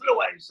of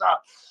influence.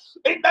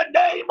 In the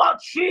name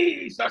of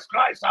Jesus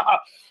Christ,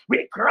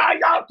 we cry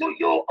out to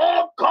you,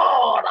 oh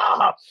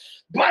God,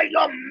 by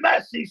your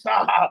mercies,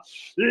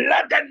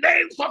 let the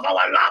names of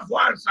our loved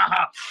ones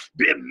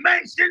be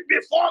mentioned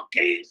before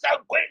kings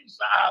and queens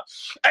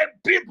and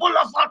people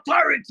of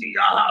authority.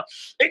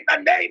 In the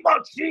name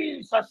of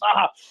Jesus,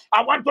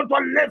 I want you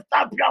to lift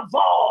up your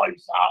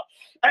voice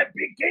and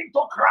begin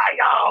to cry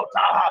out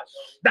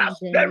the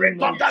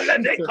Spirit of the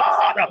living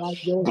God,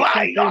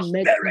 by your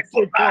Spirit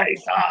tonight,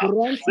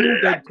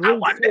 let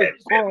our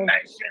names be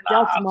mentioned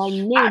that my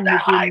name at the will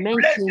high be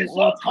mentioned places,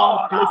 oh at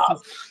high God,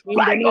 places. In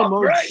by the your name of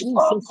grace,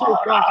 oh Jesus, oh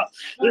God, God.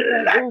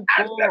 let Oh us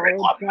be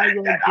God, by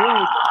your recommended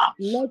grace,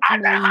 let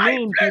at the my high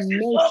name be places,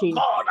 oh mentioned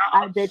God,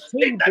 at the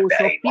in the tables of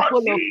name of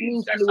people of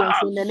Jesus. influence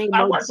in the name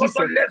I of want you to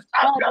Jesus. lift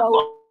up your Father,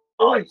 oh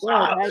voice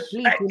God, I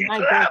plead and tonight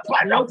declare that by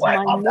the let word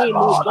my of the name,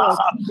 oh Lord God,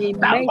 be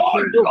that, oh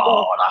mentioned, oh God,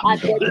 Lord,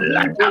 at the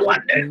let table our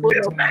of name people be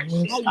of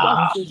mentioned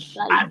higher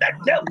at the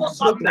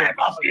tables of society, men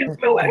of people,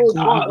 influence oh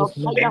God, of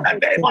in higher the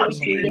name of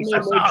authority in the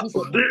name Jesus. of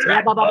Jesus.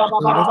 Let, oh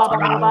God,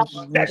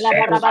 the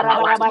names of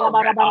our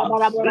children,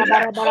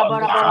 let, oh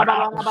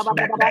God,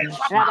 the names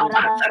of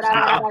our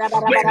partners,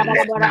 we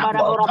lift up,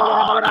 oh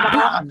God,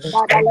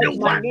 Father, let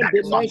my anyone name that be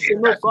is of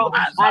mentioned, oh interest to God,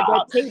 us at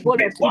the table of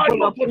before people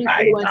you of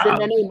tonight, influence in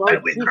the name of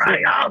and we Jesus.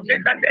 cry out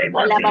in the name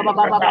of Jesus.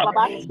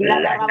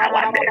 Let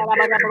our name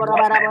be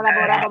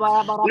recommended.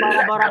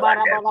 Let our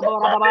name, oh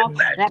God, be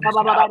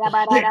mentioned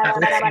in the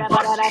name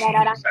of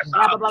Jesus.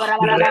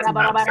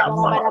 Lift up your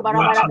voice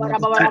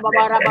and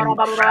begin to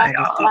cry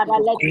out. Father,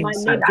 let my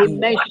name be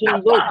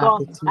mentioned, oh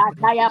God, at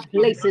higher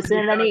places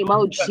in the name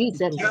of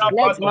Jesus.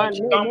 Let my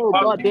name, oh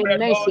God, be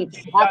mentioned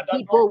at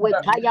people with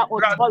higher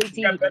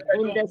authority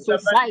in the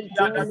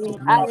society and in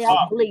higher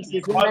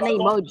places in the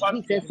name of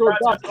Jesus, oh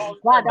God.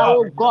 Father,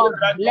 oh God,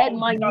 let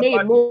my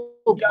name, oh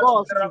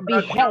God,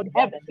 be heard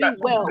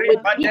everywhere with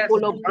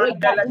people of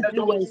greater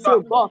influence,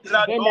 oh God,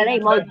 in the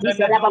name of Jesus.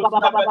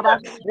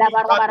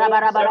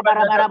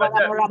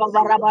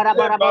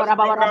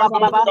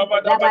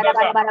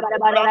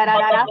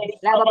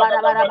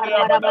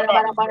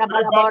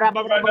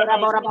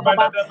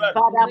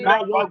 Father, by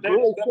your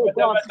grace, oh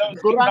God,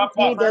 grant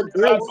me the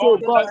grace, oh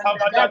God,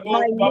 that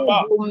my name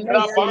will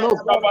mention, oh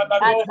God,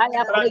 at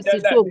higher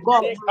places, oh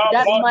God,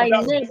 that my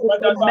name will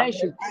be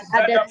mentioned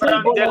at the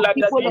table of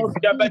people of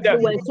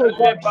influence, oh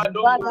God.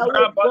 Father,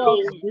 oh God,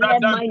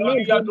 let my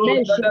name be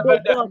mentioned, oh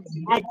God,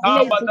 at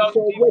places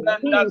with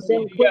kings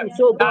and queens,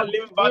 oh God.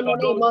 In the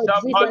name of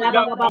Jesus.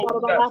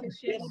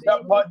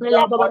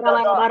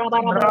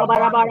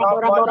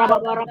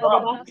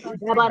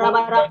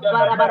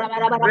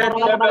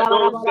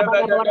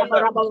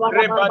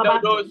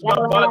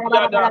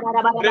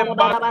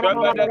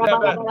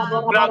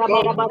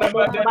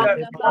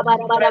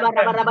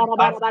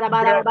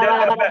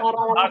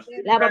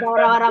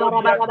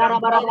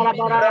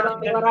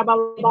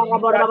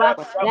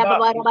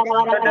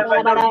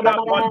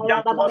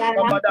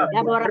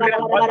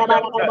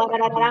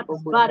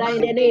 Father,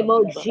 in the name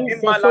of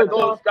Jesus, oh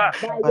God,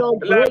 by your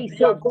grace,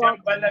 oh God,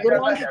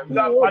 grant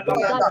me, oh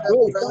God, that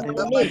grace, that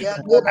my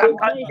name will be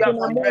mentioned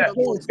among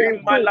kings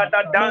and queens.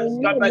 My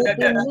name will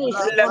be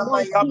mentioned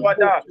among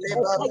people of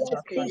higher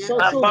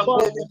status, oh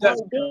God. My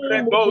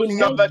name will be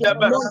mentioned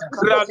among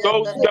people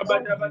of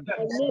status.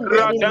 My name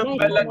will be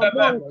mentioned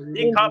among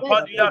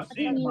investors,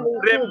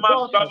 CEOs, oh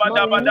God.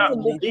 My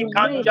name will be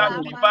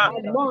mentioned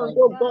among,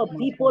 oh God,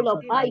 people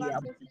of high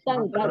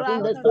standards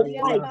in the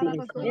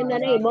society. In the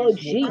name of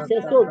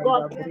Jesus, oh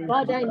God.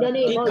 Father, in the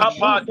name of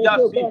Jesus,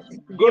 oh God,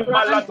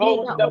 grant me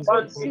the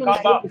opportunity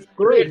of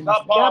grace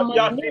that my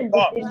name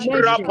will be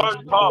mentioned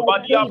at the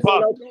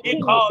table of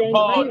kings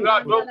and queens.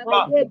 My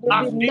name will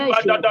be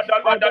mentioned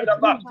at the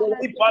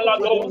table of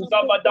presidents,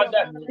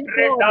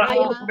 people of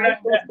higher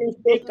status in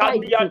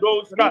society,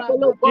 people,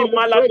 oh God,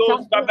 with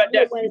greater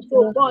influence,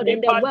 oh God,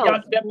 in the world.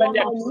 That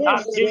my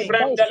name will be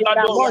mentioned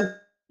among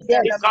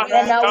them,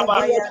 and I will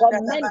be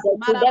recommended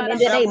to them in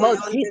the name of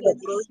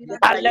Jesus.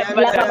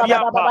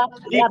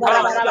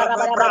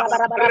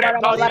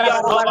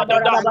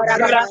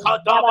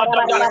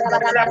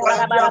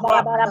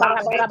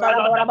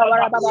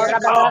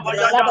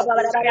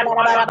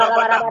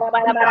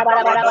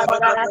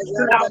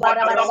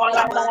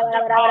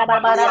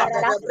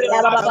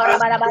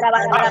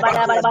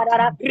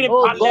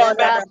 Oh God,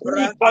 I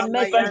plead for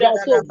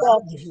messengers, oh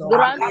God,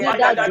 grant me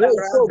that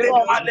grace, oh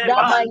God,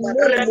 that my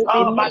name will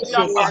be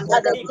mentioned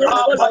at the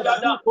table of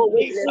people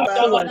with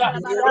influence,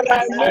 that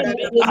my name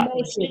will be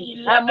mentioned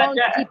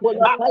among people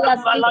of higher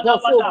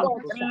status, oh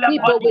God,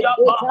 people with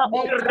greater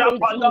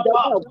authority in the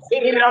world.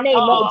 In the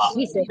name of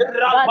Jesus,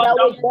 Father,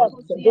 oh God,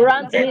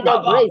 grant me the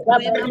grace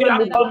that my name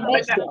will be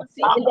mentioned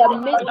in the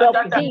midst of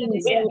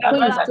kings and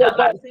queens, oh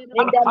God,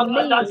 in the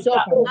midst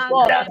of, oh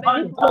God,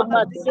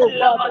 diplomats, oh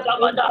God,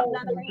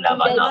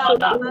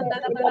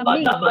 in the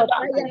midst of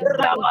higher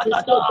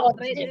scientists, oh God.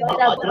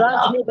 Father,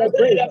 grant me the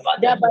grace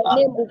that my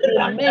name will be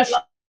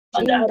mentioned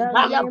in the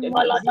higher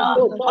places,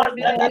 oh God,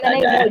 in the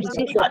name of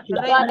Jesus.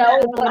 Father,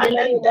 oh God, in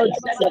the name of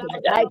Jesus,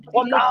 I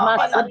commit my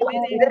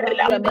siblings before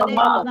you and my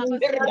mother.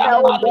 Father,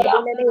 oh God,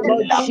 in the name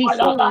of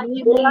Jesus,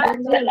 grant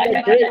me the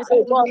grace,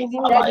 oh God,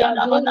 that their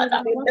names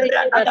will be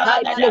mentioned at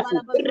high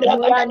places.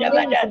 Their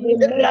names will be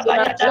mentioned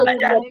at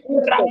places of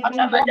influence.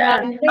 That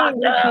my name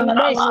will be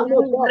mentioned,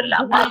 oh God,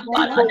 as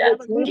people with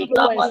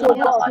influence, oh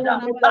God,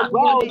 in the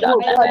world,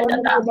 oh God, in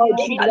the name of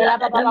Jesus.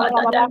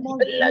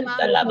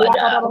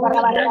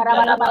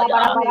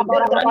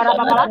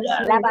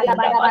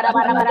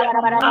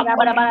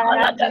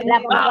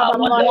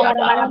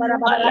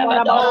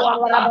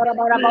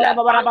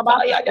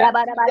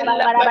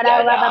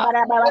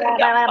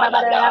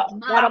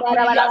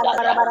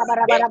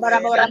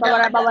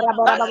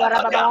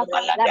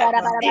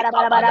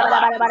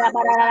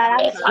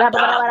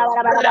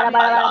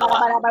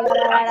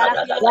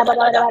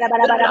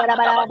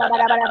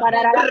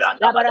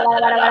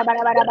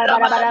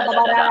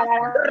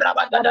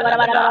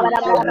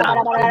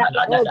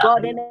 Oh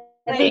God, in the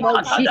name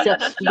of Jesus,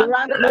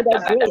 grant me the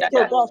grace,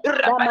 oh God,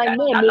 that my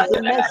name will be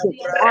mentioned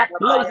at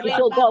places,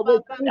 oh God,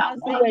 with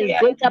influence,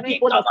 greater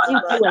people of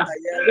influence.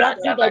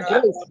 Grant me the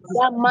grace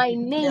that my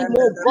name,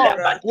 oh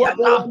God, will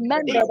be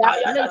remembered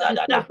at places,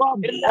 oh God,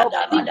 of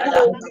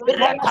people with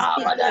higher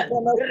status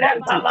and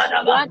authority.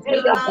 Grant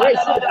me the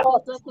grace, oh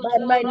God,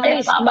 that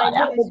my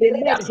name will be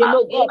mentioned,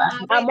 oh God,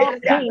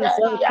 among kings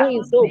and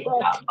queens, oh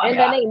God, in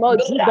the name of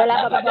Jesus.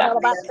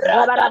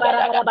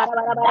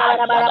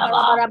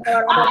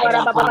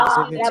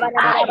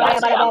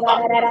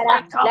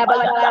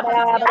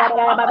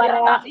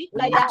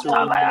 Let that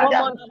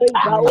uncommon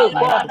favor, oh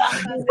God,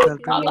 be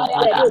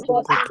located, oh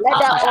God. Let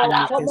that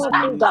uncommon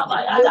favor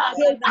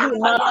locate me,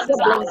 my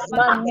siblings,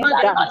 my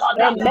mother,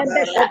 and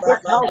members of this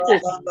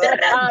household. That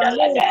our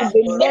names will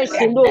be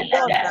mentioned, oh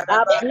God,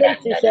 our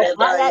places of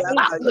higher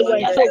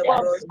influence, oh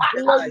God,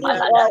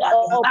 places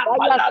of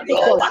higher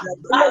status,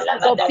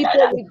 places of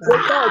people with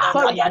greater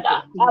authority,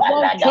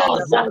 among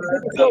kings and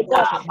queens, oh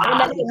God, in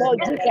the name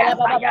of Jesus.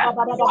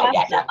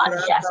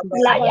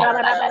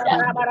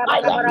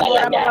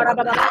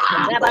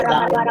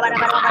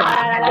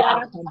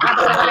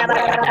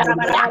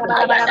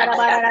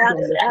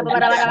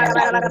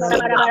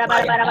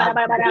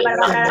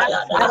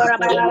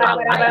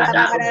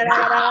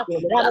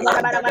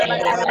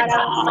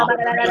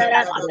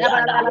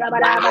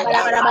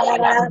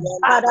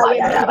 Father,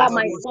 remember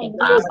my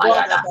family, oh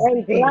God,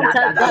 and grant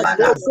us that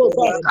grace, oh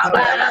God,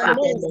 that our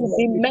names will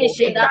be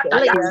mentioned at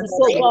places,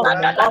 oh God,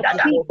 of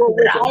people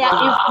with higher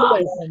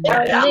influence.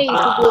 Our names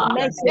will be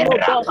mentioned,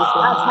 oh God,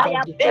 at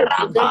higher places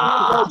in the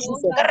name of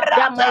Jesus.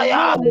 That my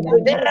name will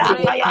be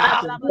mentioned at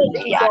places of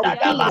peace and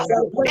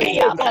grace,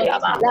 oh God.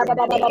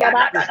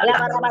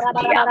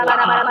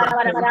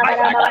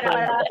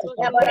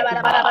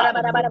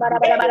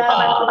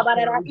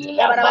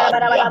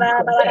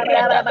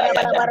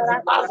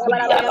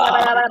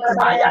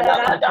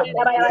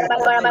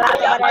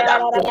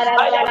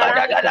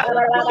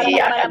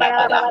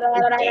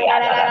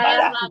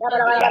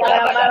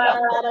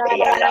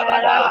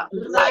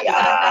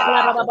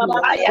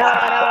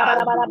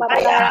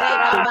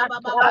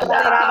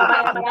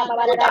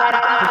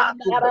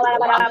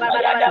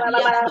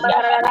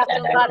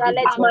 Father,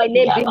 let my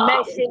name be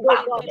mentioned, oh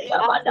God,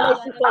 at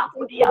places of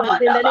influence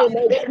in the name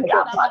of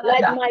Jesus.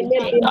 Let my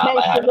name be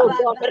mentioned, oh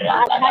God,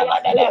 at higher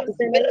places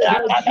in the name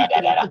of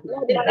Jesus.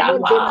 Let my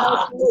name be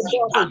mentioned, oh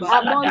God,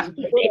 among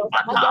people of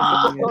higher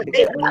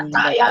difficulty.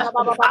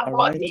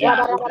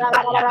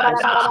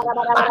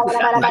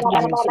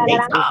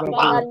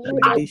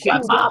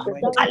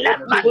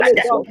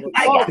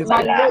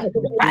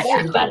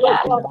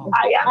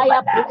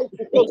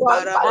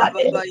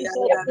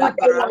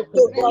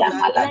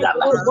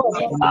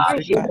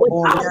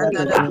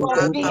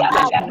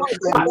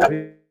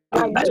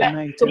 My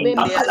name to be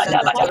mentioned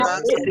at higher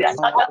places,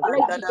 at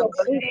places of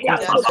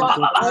influence, oh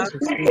God, and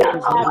people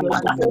that are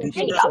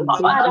associated.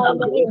 Father, in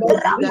the name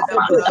of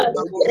Jesus, oh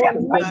God,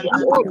 for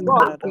me, oh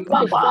God,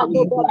 such that,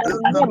 oh God,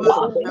 my name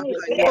will be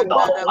mentioned, oh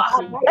God, at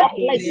higher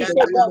places,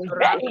 oh God,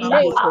 in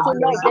names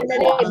tonight, in the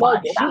name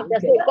of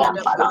Jesus, oh God.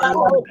 Father,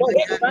 oh God,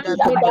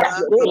 grant me that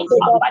grace,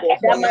 oh God,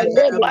 that my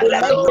name will be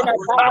mentioned at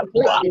higher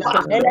places,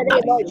 in the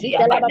name of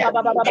Jesus.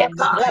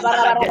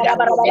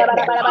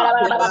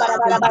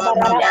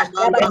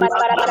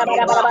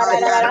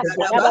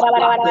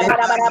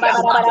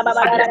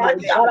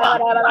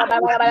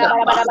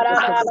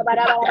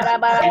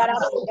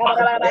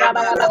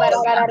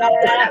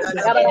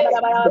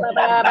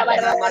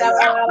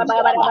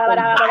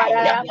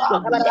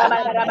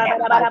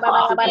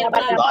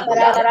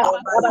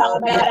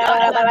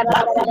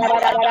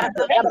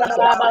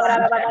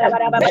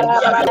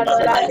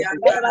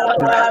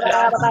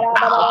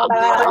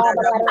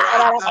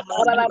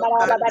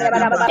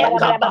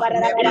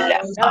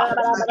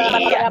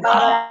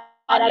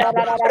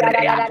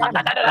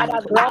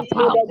 Father, grant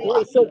me the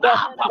grace, oh God,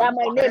 that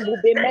my name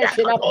will be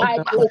mentioned at high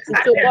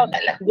places, oh God.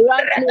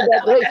 Grant me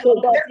the grace, oh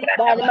God,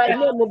 that my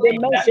name will be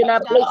mentioned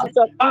at places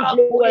of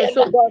influence,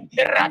 oh God.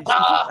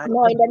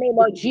 No, in the name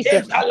of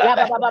Jesus.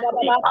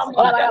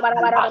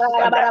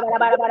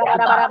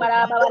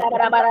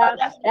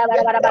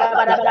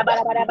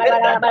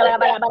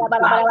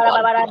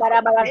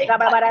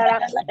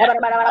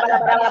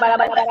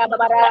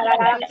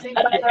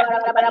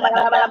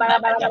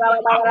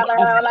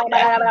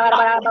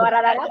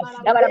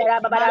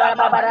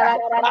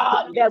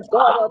 The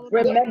God of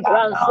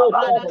remembrance, oh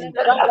God,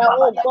 Father,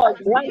 oh God,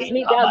 grant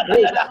me that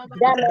grace,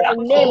 that my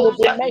name will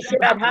be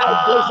mentioned at high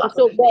places,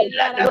 oh God.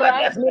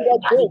 Grant me the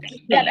grace,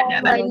 that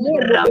my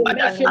name will be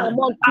mentioned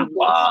among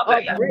people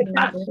of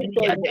greater fruit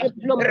of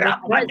influence,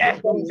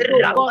 presence, and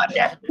so God.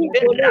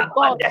 People, oh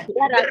God,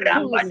 that are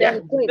kings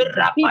and queens,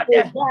 people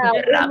that are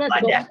owners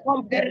of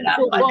companies,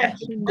 oh God.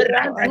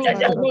 Grant me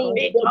the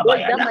name, the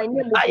grace that my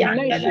name will be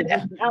mentioned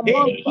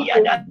among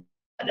people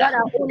that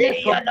are owners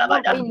of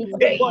companies,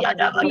 oh God.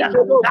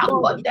 People, oh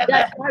God,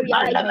 that carry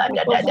high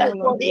positions, oh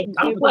God.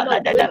 People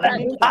of greater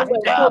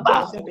influence, oh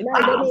God. In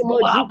the name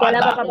of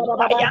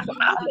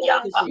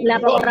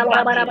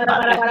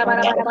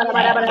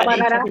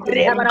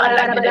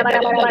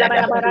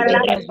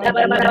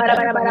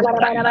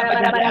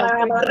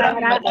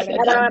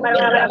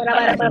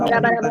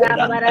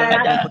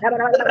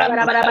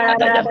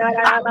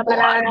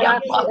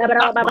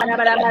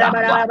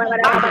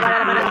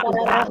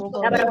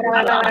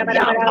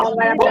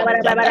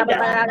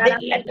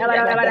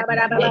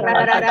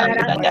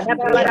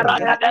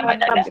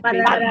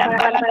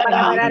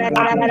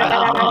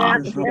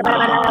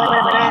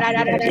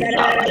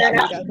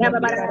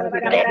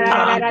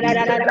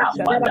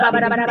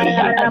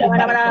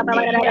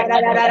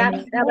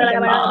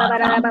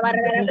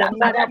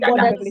for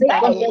the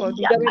sake of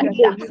the people whose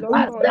destiny is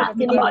tied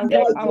to me,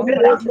 oh God.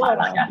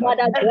 Father,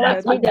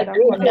 grant me the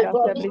grace, oh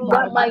God,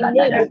 that my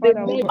name will be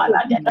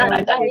mentioned at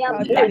higher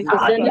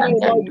places in the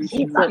name of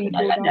Jesus.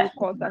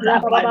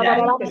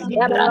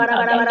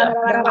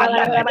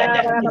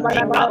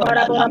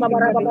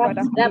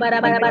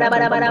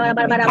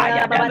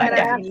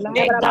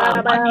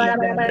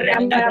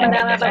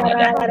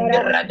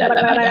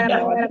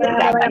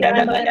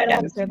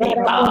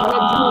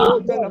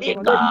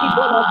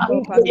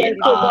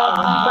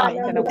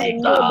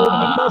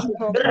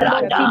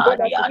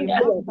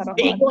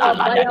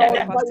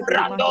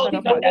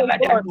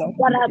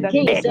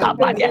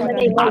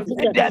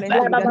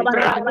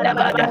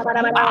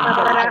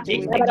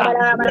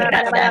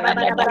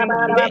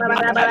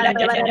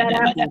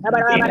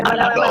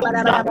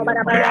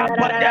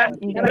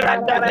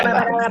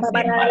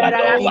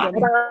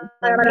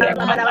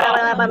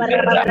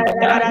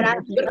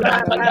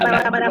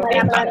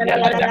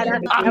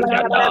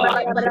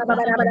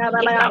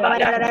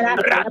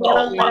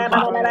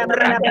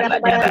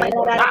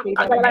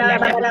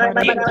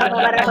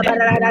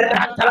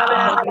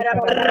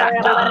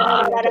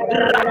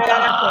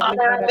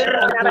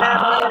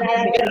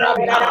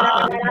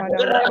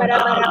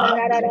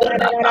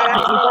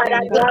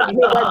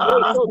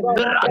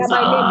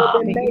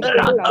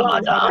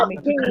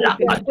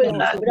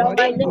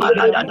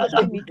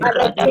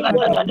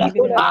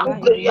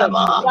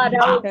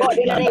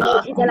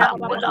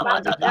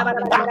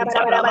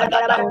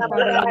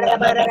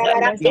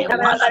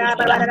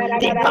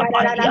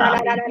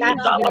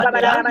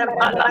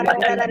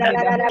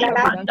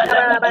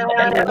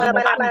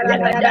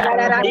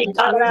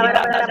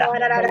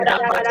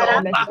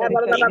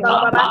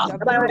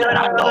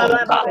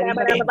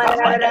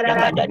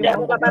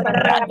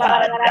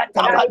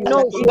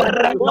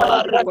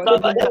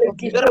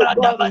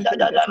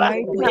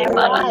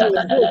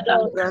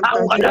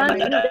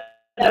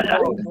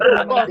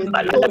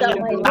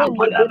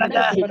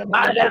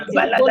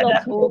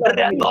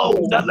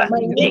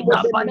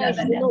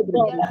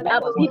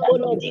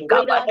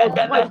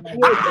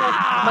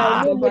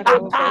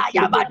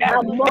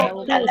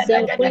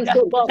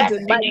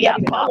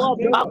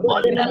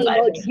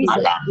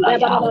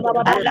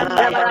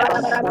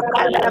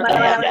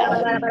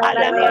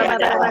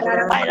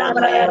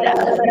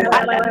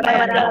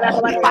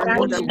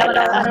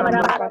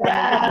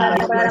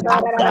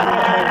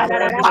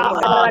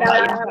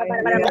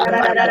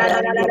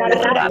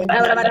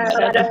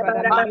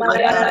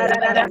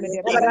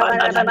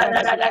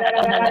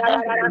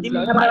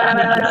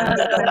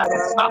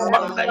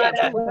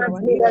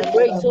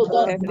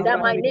 that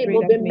my name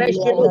will be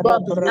mentioned, oh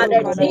God, at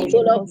the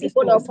table of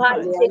people of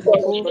high God.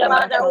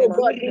 Father, oh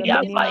God, we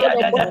lift people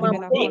upon my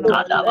phone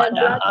and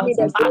grant me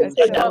the grace,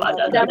 oh God,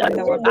 that my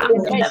name will be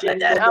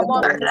mentioned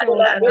among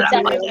people of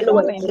greater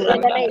influence. In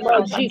the name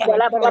of Jesus.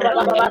 Let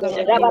my name be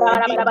mentioned,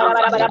 Father, among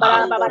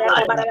people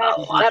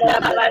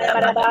at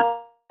the higher places. In the name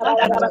of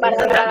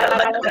Jesus.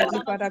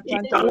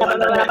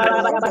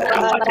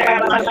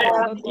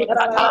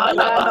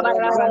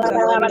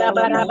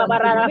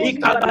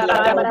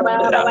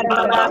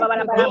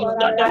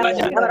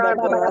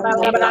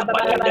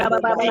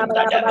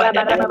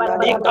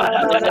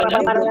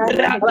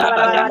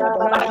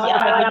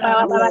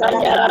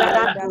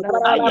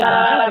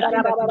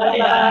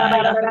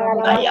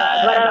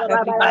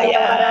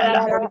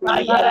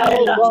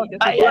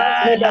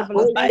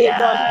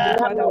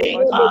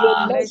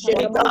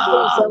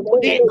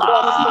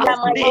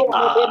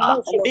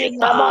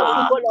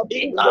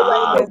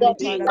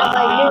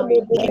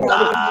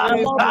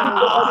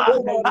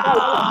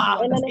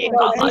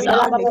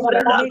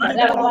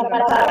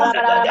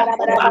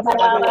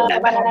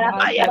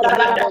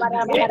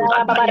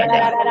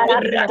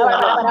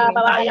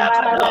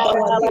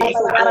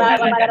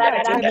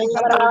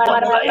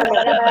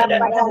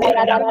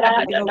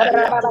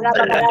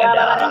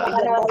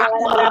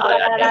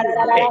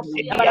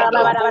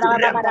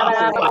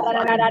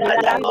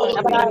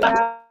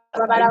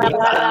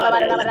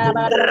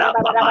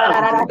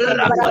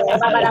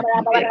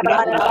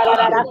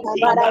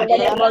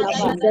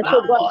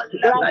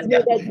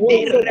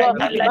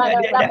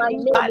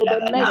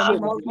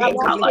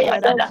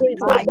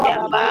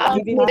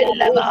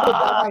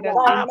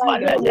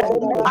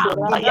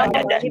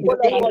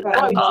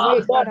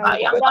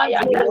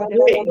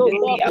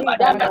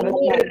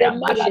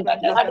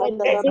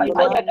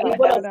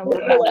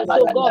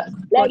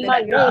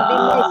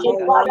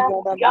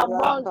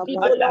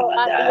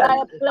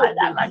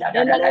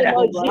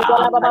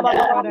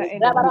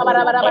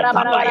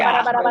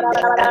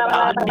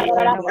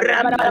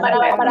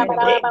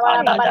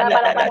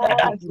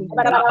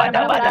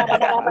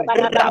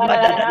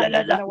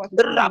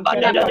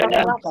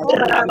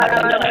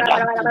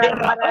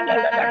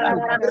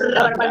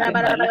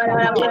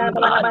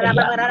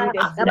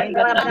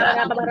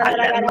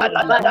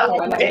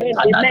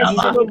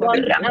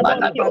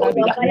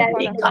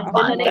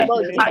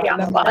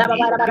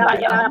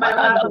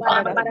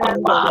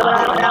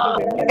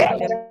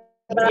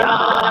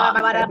 grant me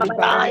the grace, oh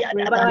God,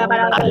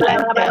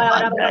 that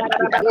my name will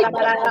be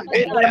mentioned, oh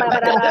God, at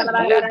high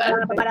places,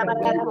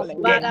 oh God.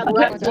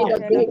 Grant me the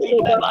grace,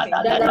 oh God,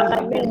 that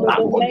my name will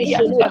be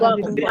mentioned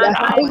among people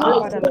of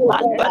kindness,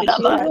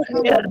 people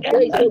that are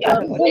important, people that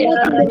are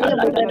owners of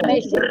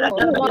companies, oh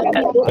God,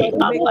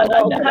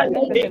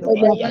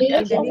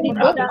 in the name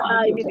of Jesus.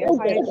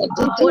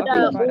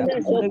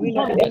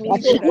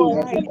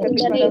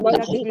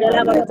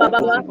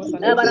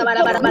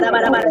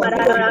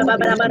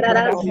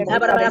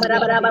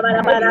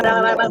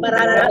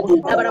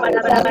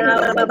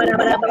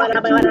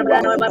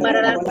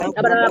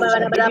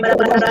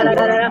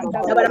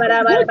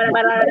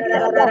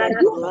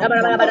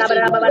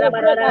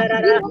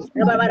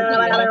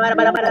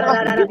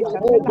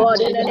 Oh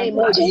God, in the name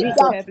of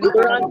Jesus,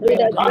 grant me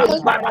the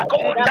grace, Father,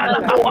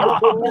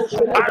 that my name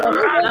will be mentioned, oh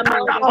God,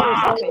 among kings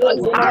and queens,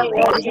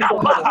 in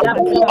the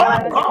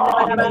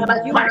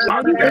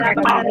name of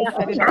Jesus.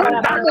 Oh God, my Lord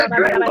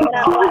Creator,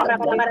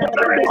 grant us the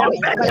grace of God,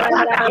 the recognition of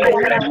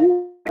the highest.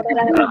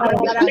 The name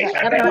of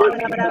Jesus,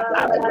 grant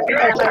us the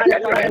grace of God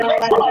to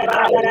be recommended as a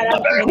wonderful and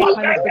the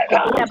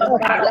superior God,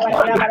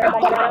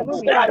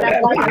 and the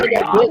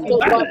that I will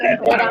be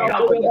superior.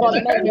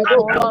 recommended,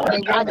 oh God,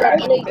 at the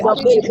place of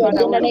influence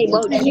in the name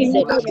of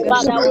Jesus.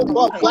 Father, oh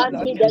God,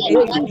 grant me the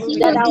grace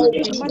that I will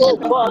be, oh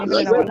God,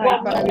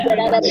 recommended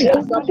at the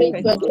place of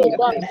influence,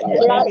 oh God.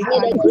 Grant me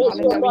the grace,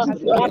 oh God,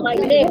 that my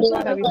name will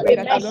be mentioned, oh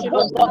God,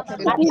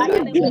 at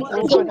higher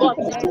places, oh God.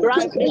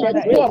 Grant me the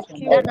grace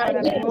that my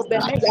name will be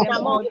mentioned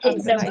among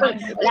kings and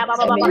queens.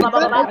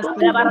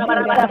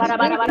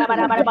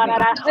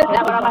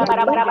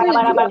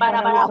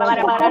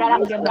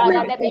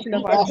 Father, let the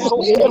people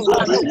associate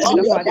me, oh God,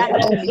 that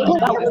the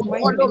favor will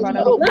follow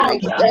me, oh God,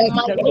 and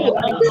my name,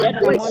 my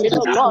generation,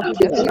 oh God,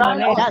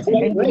 grant us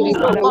the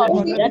grace, oh God,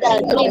 that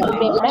our name will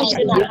be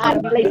mentioned at high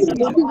places.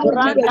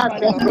 Grant us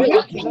the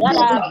grace that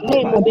our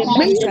name will be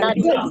mentioned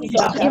at places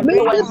of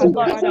influence, oh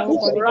God.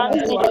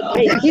 Grant me the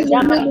grace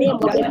that my name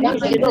will be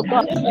mentioned, oh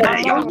God, May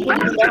among your kings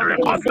grace be and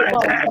queens, oh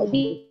God.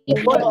 recommended.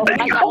 People of May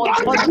higher your grace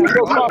authority, be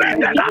oh God,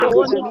 recommended. people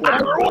owning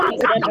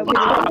entities and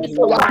businesses,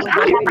 oh God.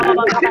 Father, in the name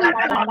of Jesus,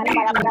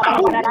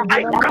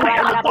 I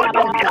pray upon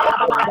your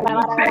behalf.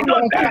 May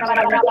your name be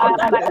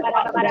recommended.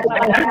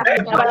 May your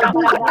name be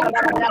recommended on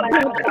their behalf.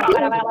 In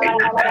the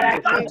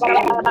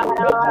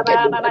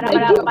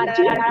name of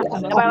Jesus.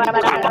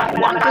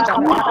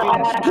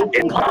 Kabaruakapaha,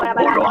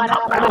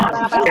 Ikamburuakapaha,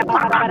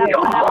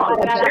 Iparadio,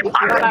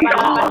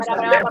 Iparadio,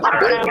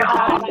 Iparadio,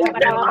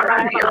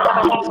 Iparadio,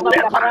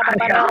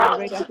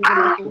 Iparadio.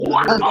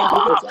 Waka,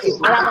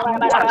 waka, waka, waka.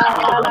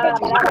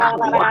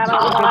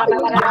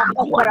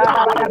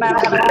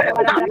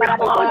 Lift up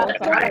your voice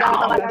and cry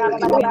out.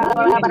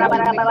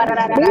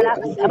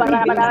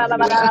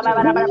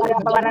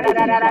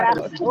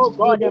 Oh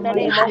God, in the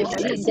name of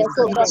Jesus,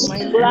 oh God,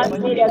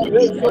 grant me the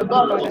grace, oh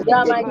God,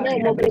 that my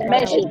name will be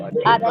mentioned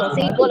at the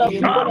table of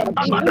people of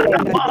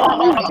influence.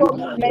 Father, show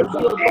me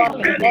mercy, oh God,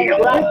 and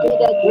grant me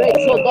the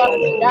grace, oh God,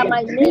 that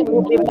my name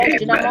will be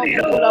mentioned among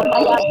people of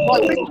higher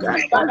quality.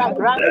 Father,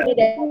 grant me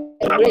the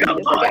Up grace your that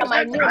voice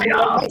my and name cry will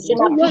be out.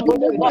 mentioned at people,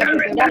 oh God, There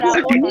is a that are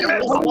owning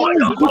sickness upon businesses,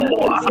 your soul.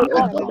 companies, oh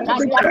God,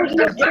 that they are There is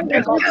a people sickness in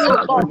famous, you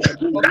oh God, that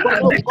people, has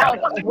oh God,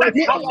 with decapitated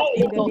your higher soul.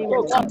 status, oh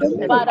God.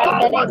 Father, in Oh,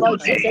 the one name of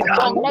to Jesus, thee.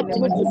 connect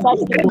me to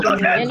such people. The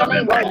In name the of the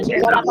name of Lord Jesus.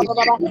 Jesus.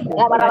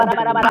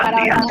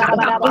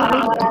 Aliatakapa.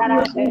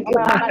 Manifest your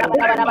spirit.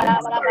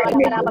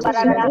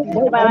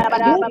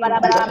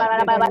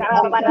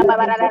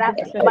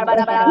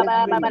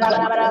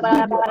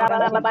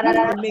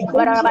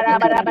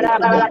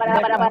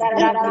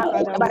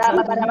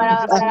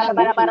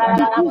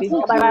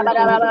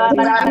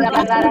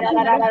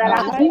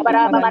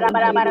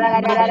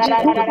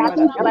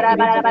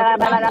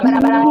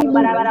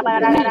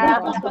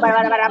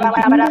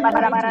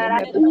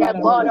 The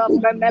God of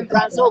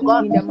remembrance, oh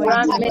God,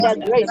 grant me the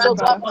grace, oh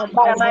God,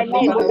 that my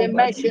name will be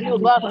mentioned, oh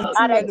God,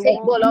 at the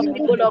table of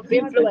people of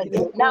influence.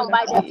 Now,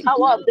 by the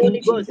power of the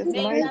Holy Ghost.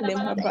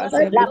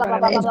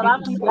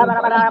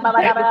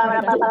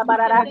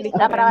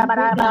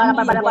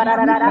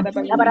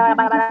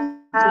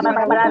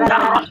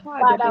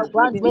 Father,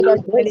 grant me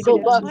the grace, oh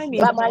God,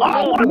 that my Oh,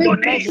 name one will be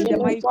to mentioned, thee.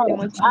 oh God,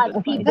 as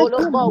people,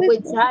 oh God,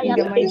 with higher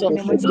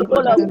status,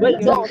 people of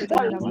greater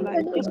authority,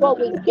 people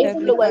with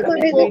influence,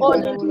 people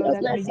owning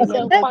businesses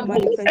and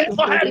companies,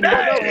 For her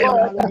people, oh name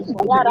God,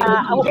 that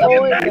are to be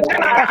mentioned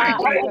at are high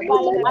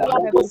occupying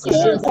higher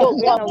positions, oh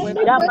God,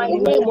 that my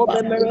name will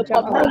be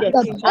recommended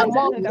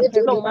among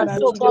diplomats,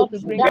 oh God,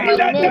 that in my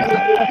the name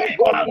will be name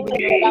of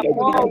recommended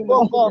among,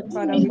 oh Jesus. God,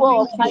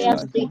 people of higher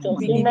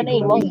status, in the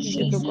name of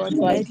Jesus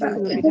Christ.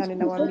 Amen.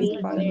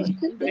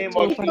 The name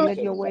of Jesus.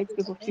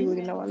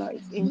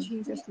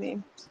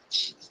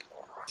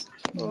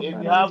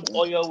 If you have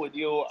oil with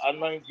you,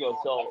 anoint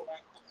yourself.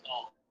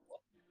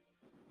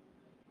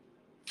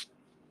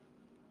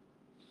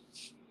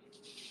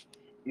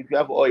 If you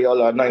have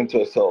oil, anoint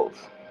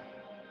yourself.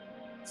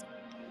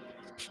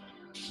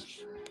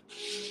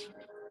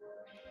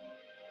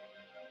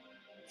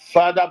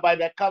 Father, by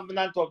the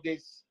covenant of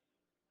this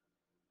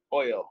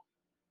oil.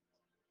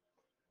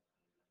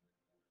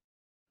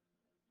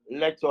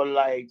 Let your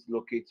light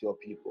locate your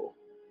people.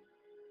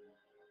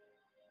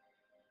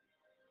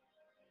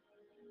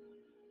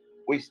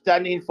 We're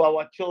standing for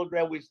our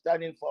children. We're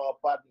standing for our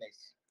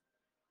partners.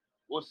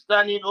 We're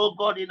standing, oh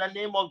God, in the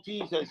name of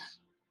Jesus,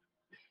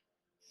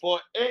 for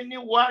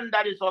anyone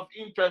that is of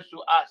interest to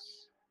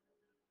us.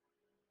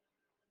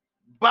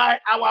 By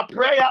our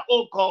prayer,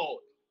 oh God.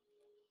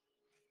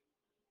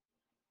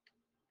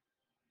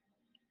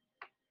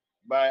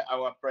 By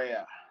our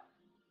prayer.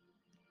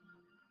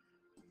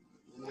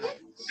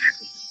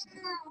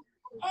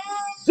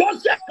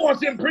 Joseph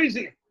was in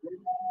prison.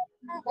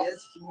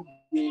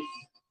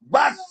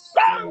 But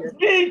thanks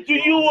be to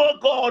you, oh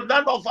God,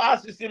 none of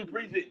us is in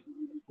prison.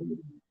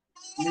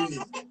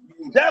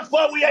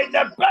 Therefore, we are in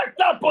a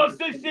better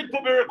position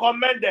to be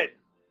recommended.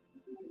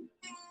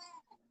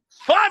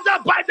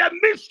 Father, by the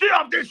mystery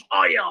of this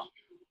oil,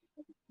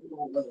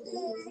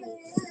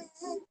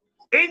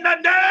 in the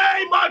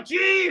name of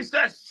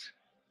Jesus,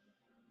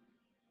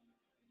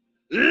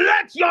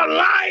 let your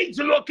light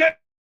locate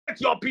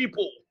your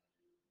people.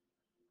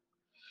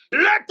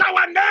 Let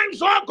our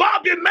names, oh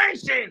God, be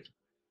mentioned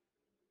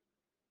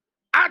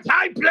at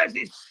high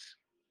places.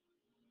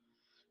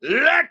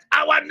 Let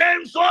our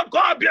names, oh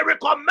God, be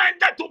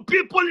recommended to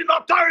people in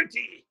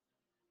authority.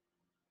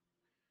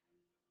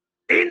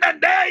 In the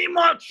name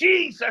of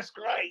Jesus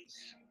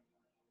Christ.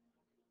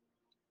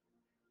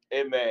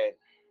 Amen.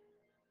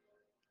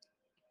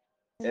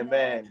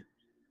 Amen.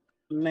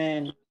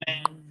 Amen.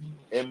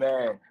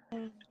 Amen.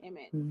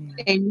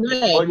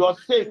 Amen. For your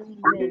sake,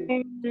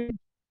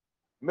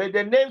 may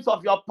the names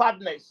of your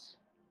partners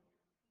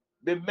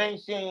be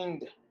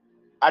mentioned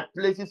at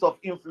places of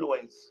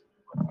influence.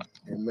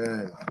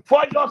 Amen.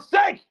 For your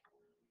sake,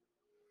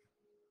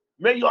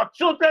 may your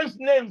children's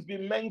names be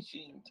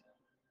mentioned.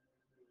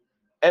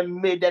 And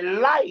may the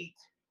light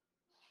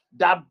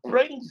that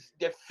brings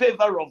the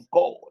favor of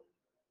God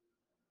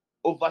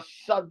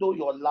overshadow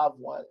your loved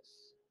ones.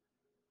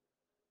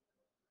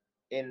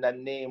 In the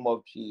name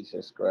of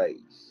Jesus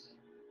Christ.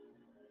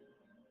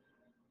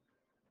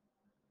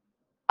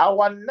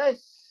 Our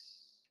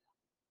next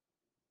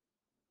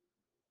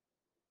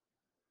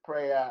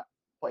prayer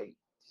point.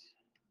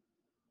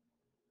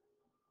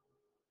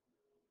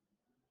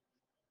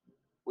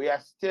 We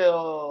are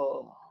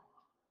still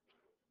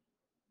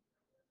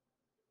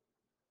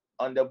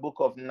on the book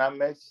of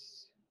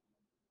Numbers.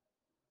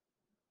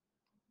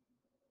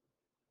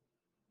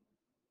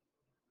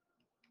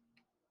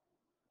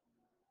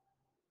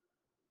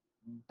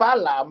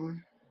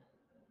 Balaam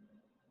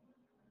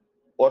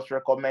was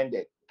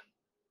recommended.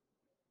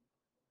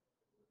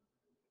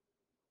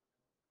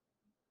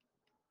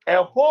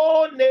 A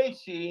whole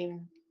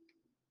nation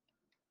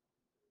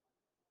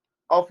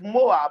of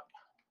Moab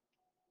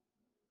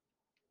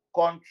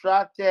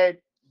contracted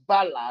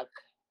Balak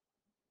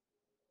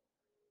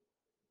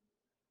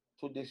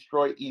to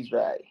destroy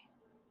Israel.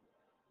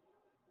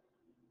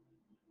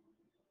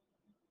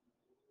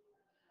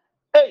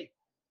 Hey,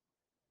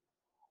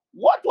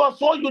 what was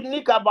so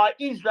unique about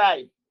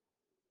Israel?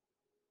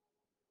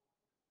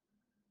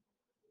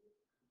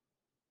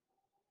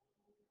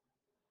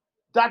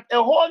 That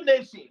a whole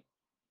nation,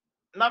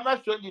 Numbers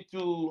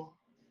 22,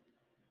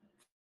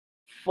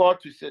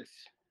 4-6.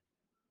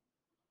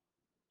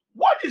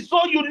 What is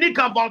so unique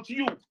about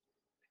you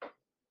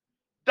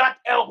that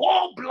a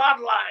whole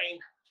bloodline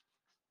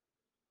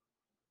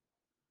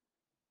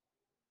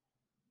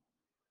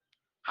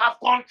have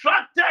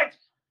contracted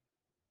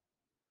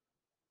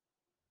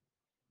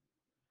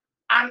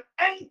an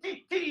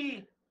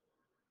entity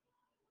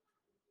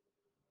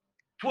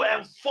to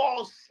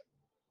enforce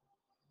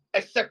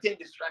a certain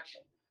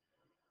distraction?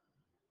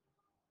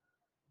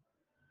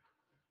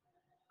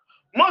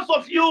 Most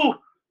of you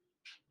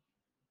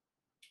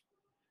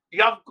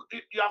have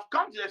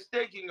come to the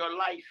stage in your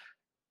life,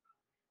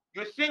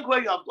 you think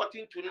where you have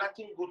gotten to,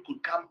 nothing good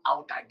could come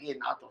out again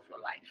out of your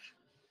life.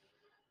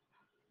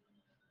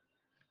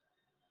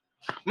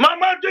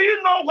 Mama, do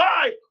you know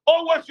why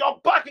always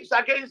your back is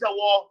against the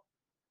wall?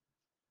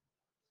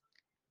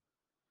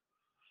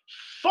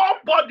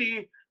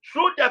 Somebody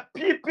through the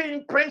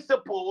peeping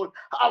principle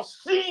have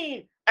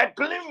seen a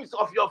glimpse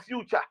of your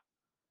future.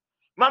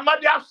 Mama,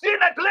 they have seen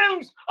a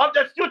glimpse of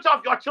the future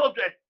of your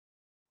children.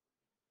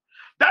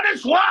 That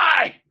is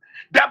why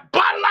the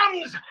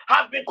Balaams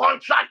have been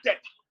contracted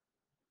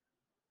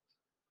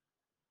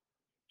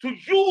to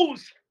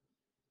use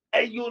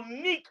a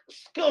unique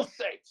skill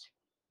set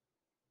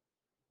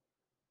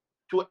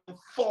to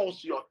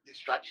enforce your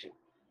distraction.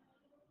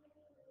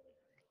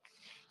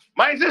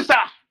 My sister,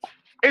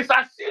 it's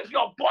as if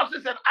your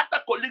bosses and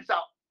other colleagues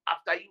are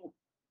after you.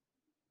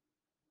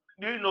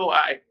 Do you know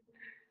why?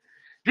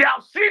 They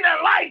have seen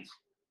a light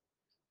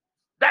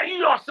that you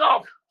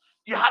yourself,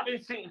 you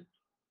haven't seen.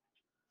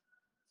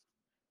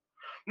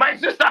 My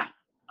sister,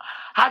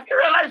 have you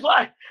realized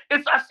why?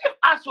 It's as if,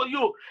 as for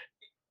you,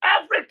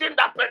 everything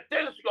that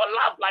pertains to your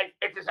love life,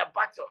 it is a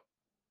battle.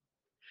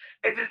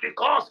 It is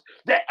because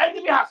the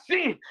enemy has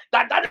seen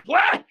that that is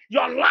where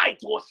your light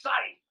will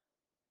shine.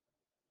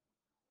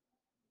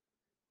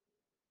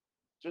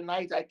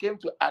 Tonight I came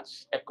to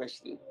ask a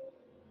question.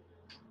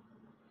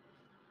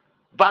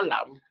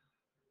 Balaam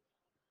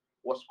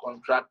was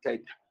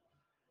contracted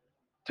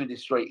to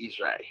destroy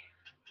Israel.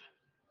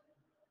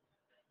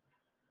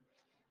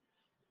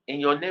 In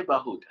your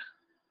neighborhood,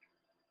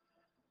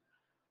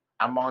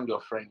 among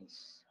your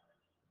friends,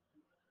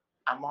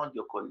 among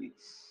your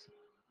colleagues,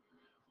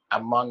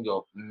 among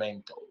your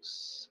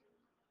mentors,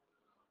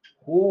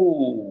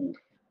 who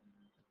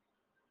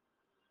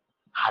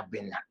have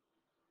been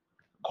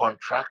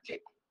contracted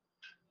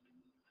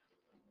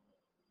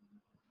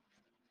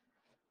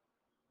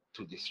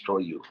to destroy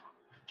you.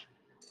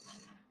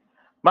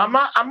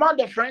 Mama, among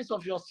the friends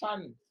of your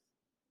son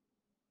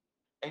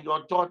and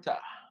your daughter,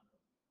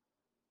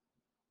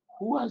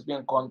 who has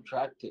been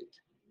contracted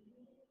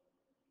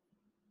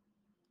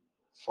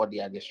for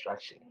their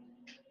destruction?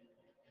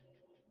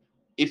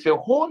 If a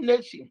whole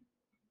nation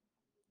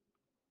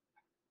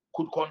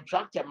could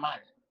contract a man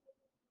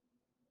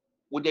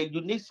with a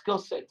unique skill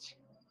set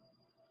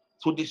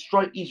to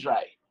destroy Israel,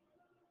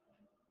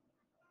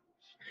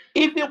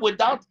 even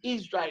without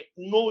Israel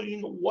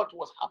knowing what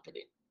was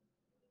happening,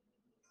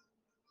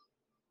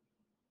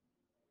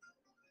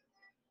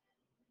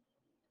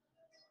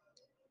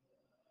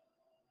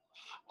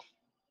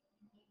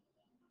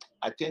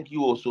 I think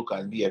you also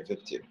can be a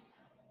victim.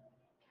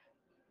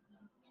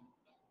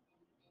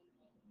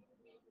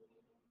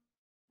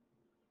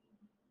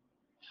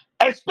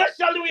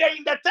 Especially we are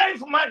in the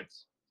 10th month,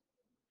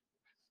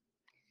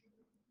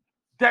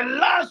 the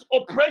last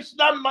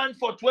operational month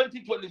for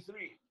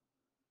 2023.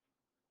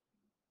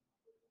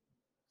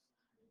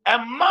 A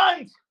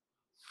month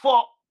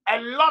for a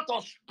lot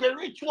of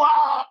spiritual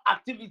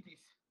activities.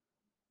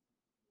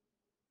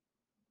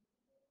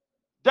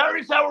 There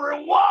is a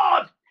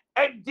reward,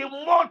 a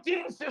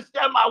demoting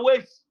system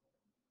awaits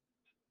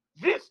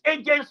these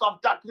agents of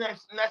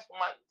darkness next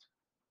month.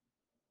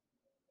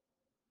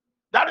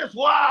 That is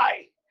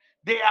why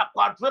they are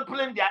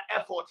quadrupling their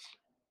efforts.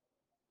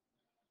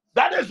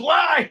 That is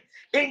why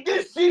in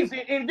this season,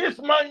 in this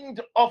month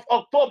of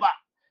October,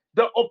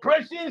 the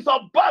operations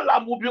of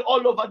Balaam will be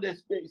all over the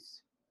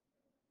space.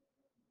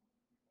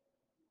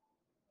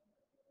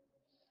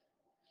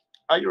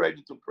 Are you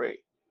ready to pray?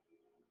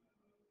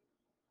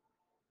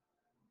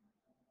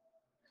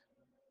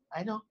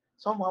 I know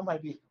someone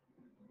might be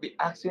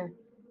asking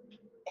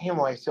him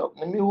or herself,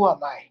 maybe who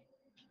am I?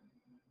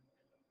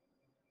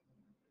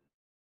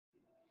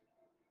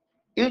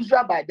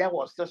 Israel by then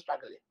was still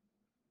struggling.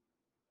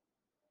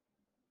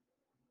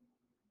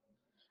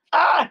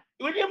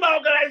 Within my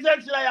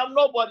organization, I am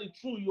nobody.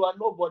 True, you are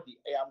nobody.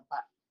 I am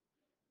part.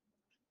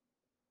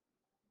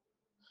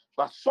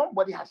 But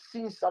somebody has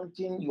seen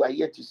something you are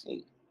yet to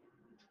see.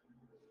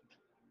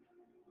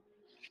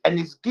 And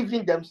it's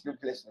giving them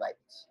sleepless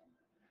nights.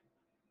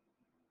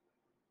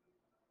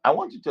 I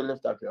want you to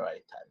lift up your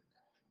right hand.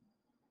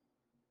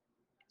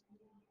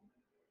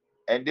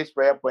 And this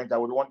prayer point, I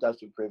would want us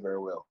to pray very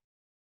well.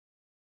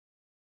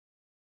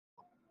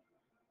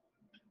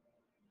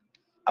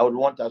 I would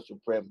want us to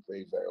pray and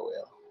pray very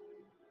well.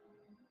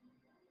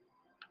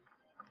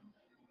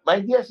 My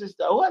dear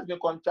sister, who has been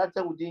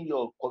contracted within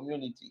your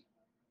community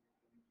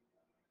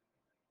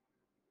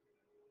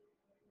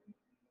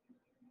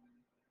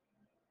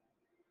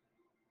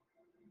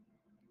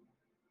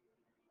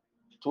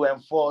to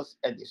enforce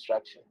a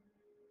distraction?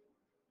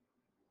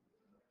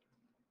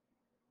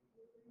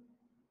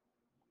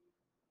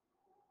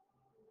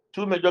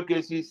 Two major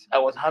cases I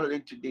was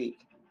handling today.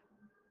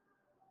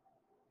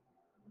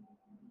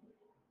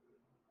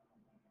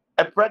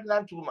 A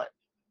pregnant woman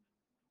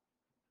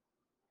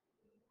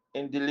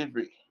in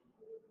delivery,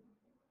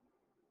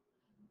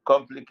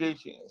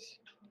 complications,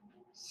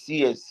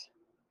 CS.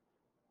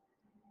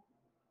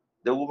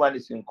 The woman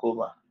is in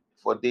coma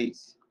for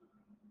days.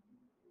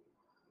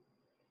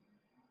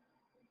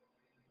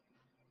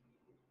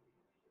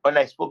 When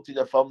I spoke to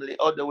the family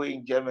all the way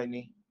in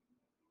Germany,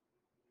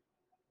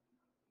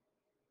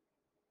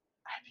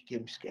 I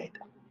became scared.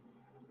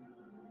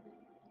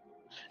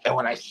 And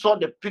when I saw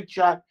the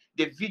picture,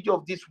 the video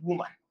of this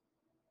woman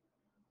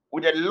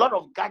with a lot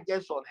of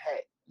gadgets on her,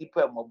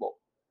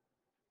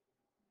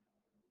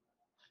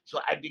 so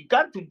I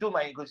began to do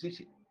my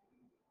negotiation.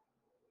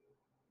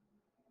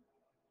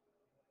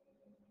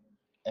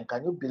 And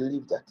can you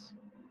believe that?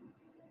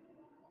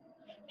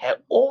 Her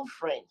own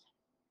friend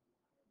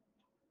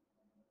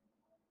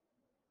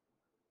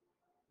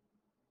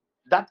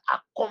that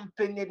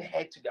accompanied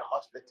her to the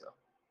hospital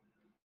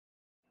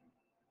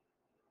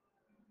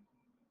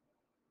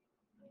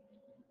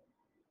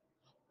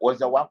was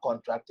the one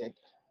contracted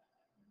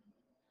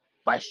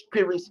by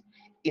spirits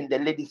in the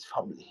lady's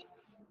family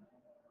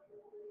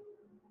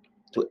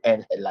to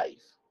end her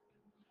life.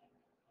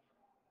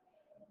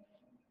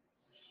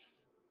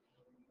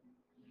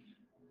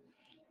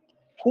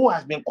 Who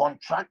has been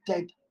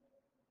contracted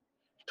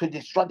to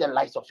destroy the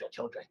lives of your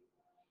children?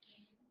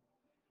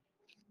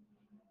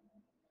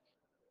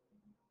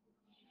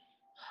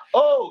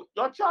 Oh,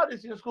 your child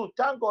is in school.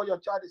 Thank God your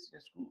child is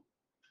in school.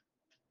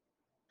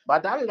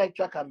 But that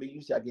lecture can be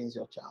used against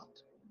your child.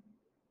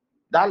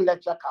 that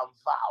lecturer can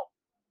vow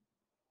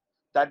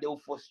that they will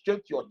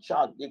frustrate your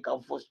child. They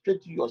can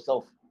frustrate you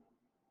yourself.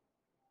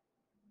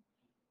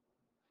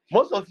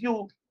 Most of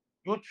you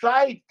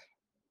tried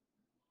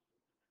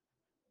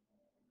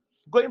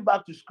going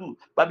back to school,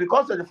 but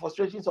because of the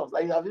frustrations of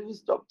life, you have even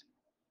stopped.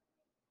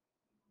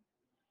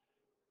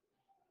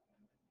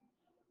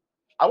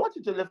 I want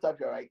you to lift up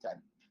your right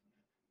hand.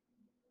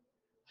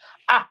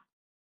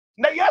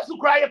 Now yes, to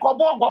cry a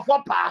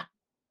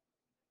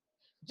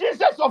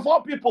Jesus of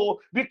all people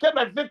became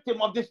a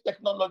victim of this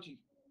technology.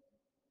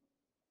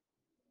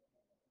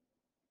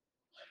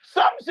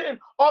 Samson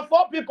of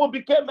all people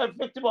became a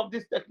victim of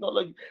this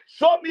technology.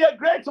 Show me a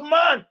great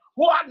man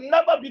who had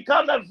never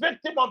become a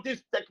victim of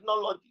this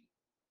technology.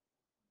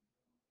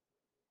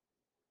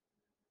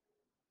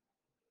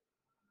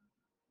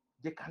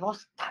 They cannot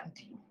stand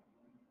you.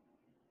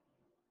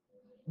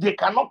 They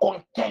cannot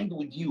contend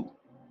with you.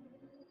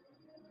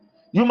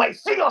 You might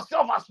see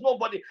yourself as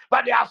nobody,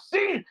 but they have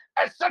seen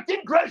a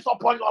certain grace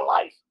upon your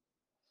life.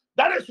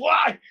 That is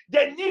why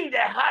they need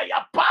a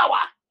higher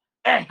power,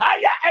 a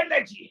higher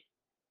energy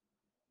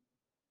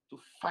to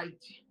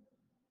fight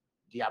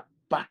their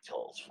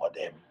battles for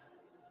them.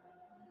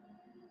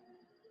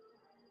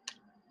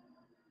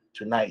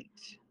 Tonight,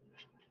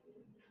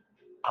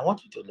 I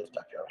want you to lift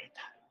up your right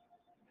hand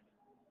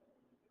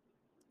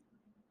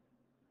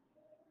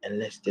and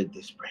let's take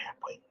this prayer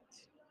point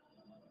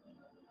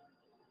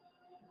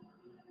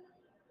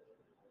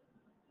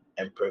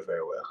and pray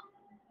very well.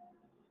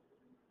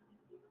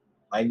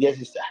 My dear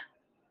sister,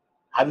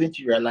 haven't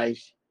you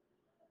realized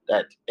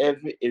that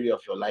every area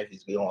of your life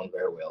is going on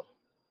very well,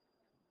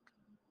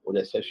 with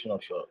the exception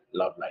of your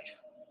love life?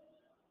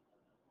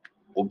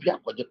 Obia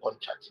the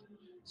contract.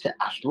 Say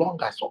as long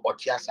as your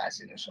Otia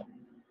assassination,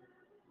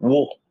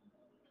 whoa,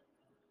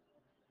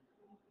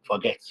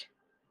 forget.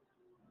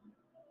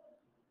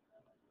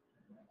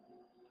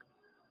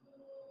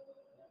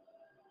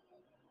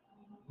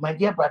 My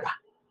dear brother,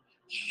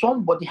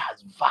 somebody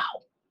has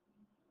vowed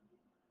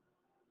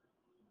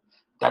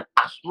that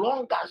as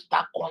long as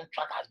that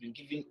contract has been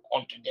given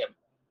unto them,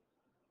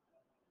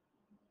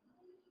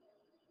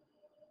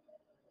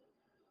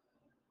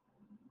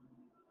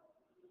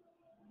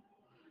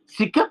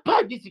 Sika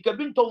Padi, Sika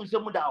Binto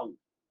Semudao,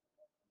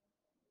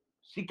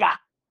 Sika,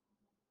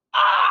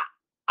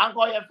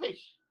 Uncle your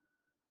fish.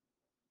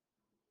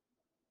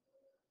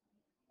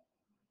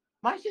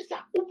 My sister,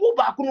 Ubu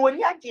Bakun when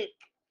Yaji.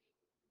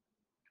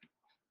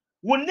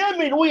 When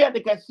naming we had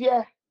the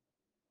cashier,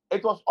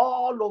 it was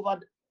all over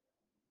the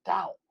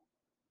town.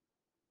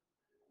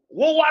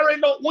 Wo worry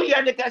no, we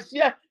had the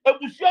cashier, and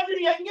we showed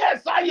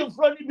yes, I am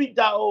from the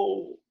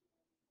Bidao.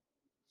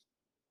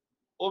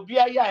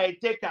 Obia ya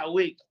take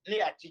away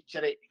near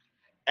Chichere,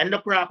 and the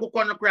cry, who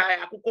can cry,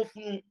 I could go.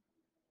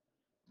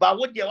 But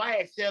what do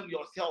you sell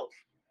yourself?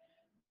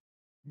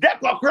 That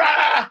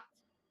cry,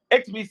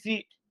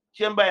 HBC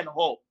Chamber and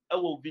Hall,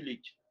 our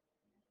village.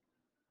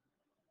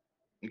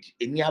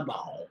 In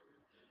Yaba.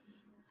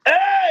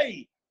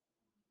 Hey!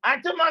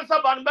 Until Mansa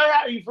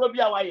Banbaya, if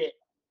Robia Waye.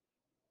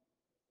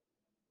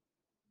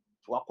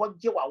 To a court,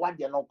 you are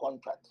no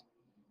contract.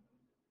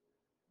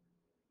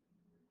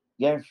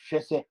 Yes, she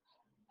said,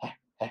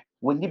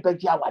 when you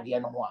bet you are the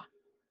no more.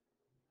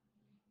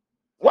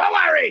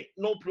 Worry,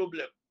 no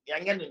problem.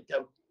 Young and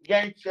tell,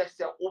 young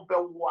Chester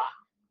over war.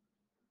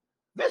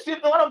 This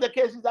is one of the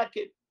cases that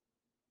came.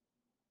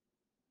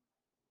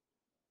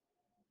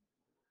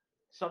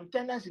 Some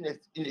tenants in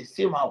the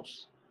same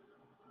house,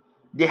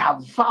 they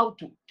have vowed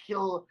to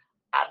kill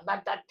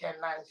another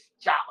tenant's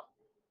child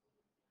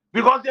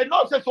because they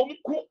know say some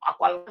cool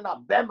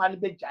aqualana bear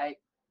be jai.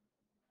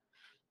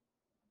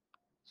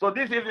 So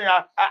this evening,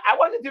 I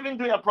wasn't even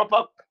doing a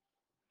proper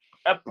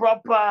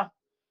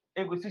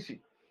inquisition.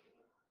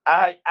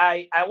 I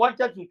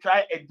wanted to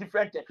try a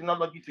different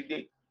technology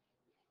today.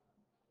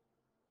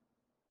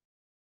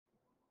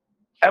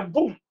 And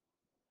boom.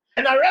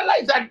 And I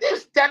realized that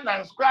these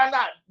tenants,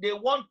 they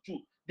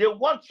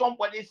want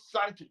somebody's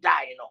son to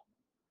die, you know.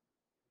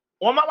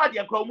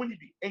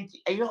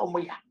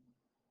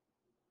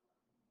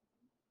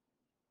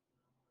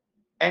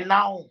 And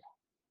now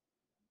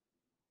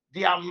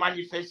their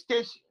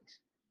manifestations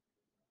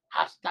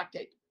have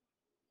started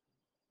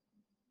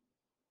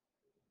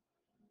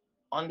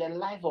on the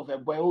life of a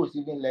boy who is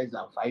even less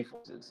than 5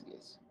 or 6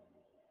 years.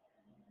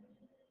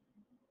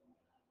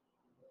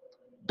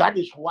 That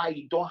is why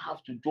you don't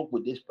have to joke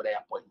with this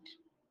prayer point.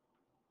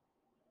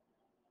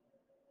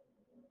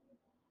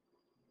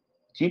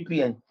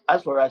 TPN,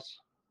 as for us,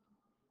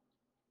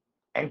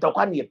 and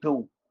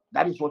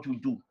that is what we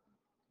do.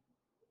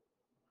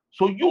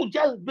 So you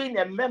just being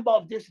a member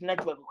of this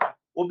network,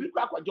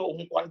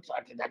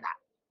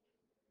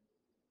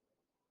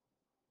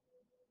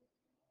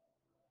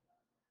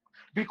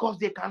 because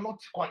they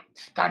cannot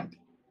stand.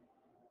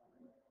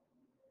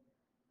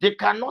 They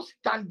cannot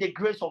stand the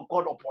grace of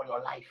God upon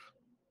your life.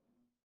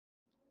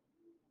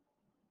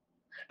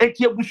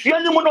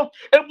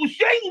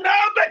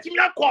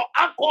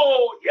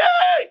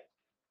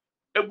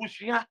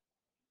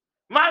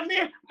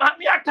 Mommy,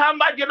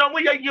 Atamba,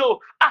 you.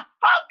 How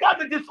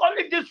come it is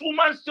only this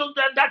woman's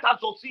children that are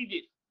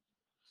succeeded?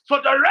 So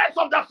the rest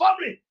of the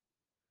family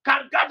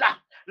can gather.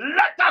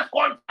 Let us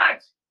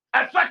contact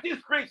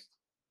effective priests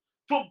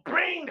to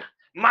bring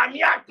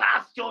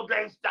Maniata's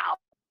children down.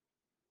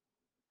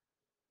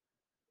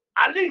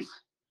 At least,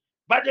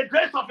 by the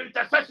grace of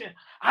intercession,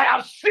 I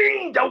have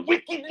seen the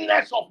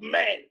wickedness of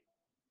men.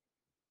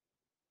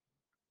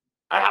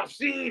 I have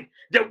seen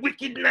the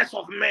wickedness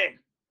of men.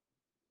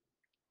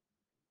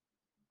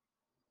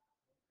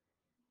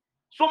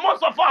 So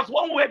most of us,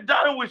 when we're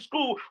done with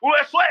school, we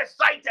were so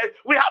excited.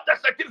 We have the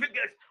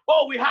certificates.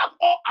 Oh, we have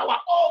all our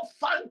own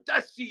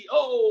fantasy.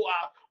 Oh,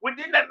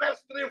 within the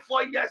next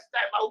 3-4 years'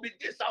 time, I'll be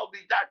this, I'll be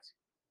that.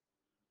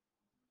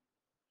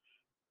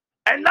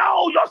 And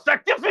now your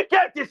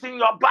certificate is in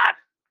your bag.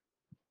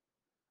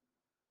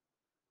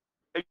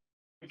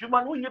 If you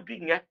man, when you're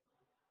being here,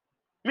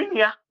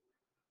 Minia.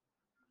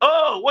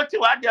 Oh, what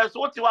you are there?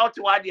 So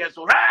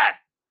right?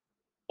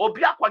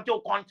 Obia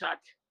kwajo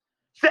contract.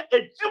 Say a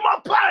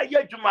juma pa ye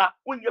juma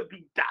when you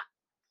be that.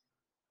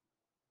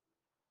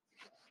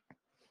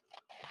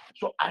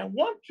 So I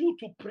want you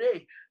to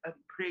pray and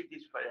pray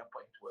this prayer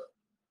point well.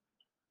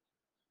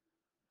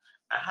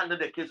 I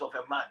handled the case of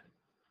a man.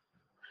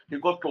 He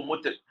got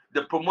promoted.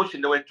 The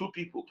promotion, there were 2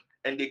 people,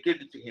 and they gave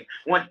it to him.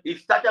 When he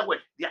started with,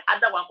 the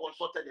other one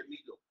consulted the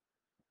medium.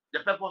 The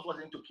purpose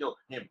wasn't to kill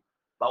him,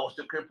 but was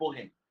to cripple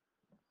him.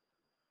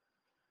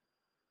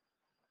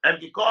 And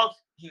because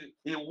he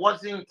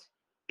wasn't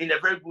in a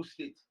very good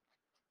state,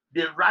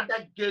 they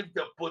rather gave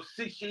the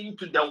position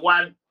to the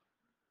one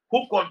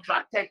who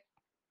contracted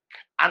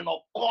an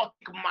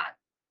occultic man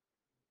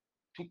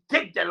to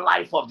take the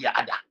life of the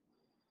other.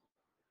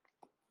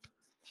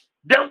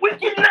 The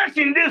wickedness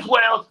in this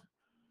world,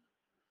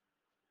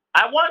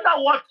 I wonder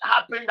what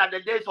happened at the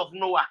days of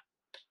Noah.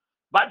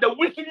 But the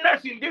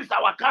wickedness in this,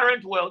 our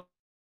current world,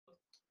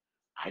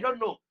 I don't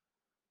know.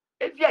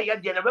 If you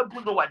are there, never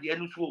put Noah the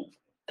end.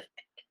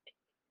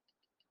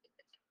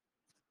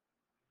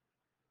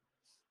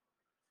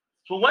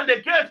 So when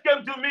the case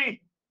came to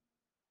me,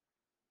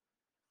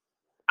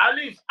 at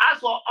least as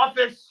for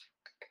office,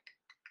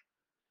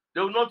 they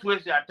will not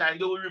waste their time.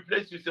 They will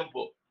replace you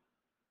simple.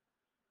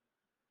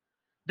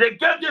 They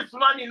gave this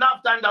man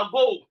enough time to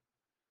go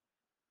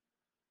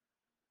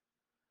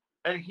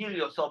and heal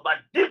yourself. But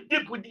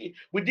deep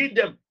within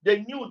them,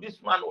 they knew this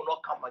man will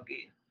not come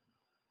again.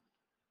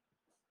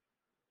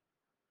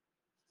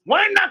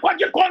 Why not get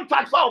your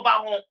contract for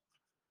Obama?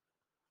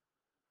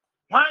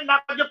 Why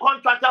not get your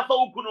contract for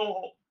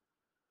Ukuno?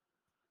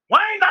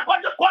 Why not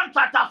get your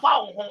contract for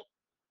Home?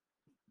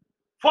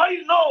 For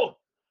you know,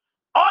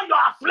 all your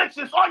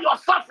afflictions, all your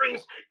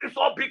sufferings is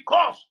all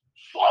because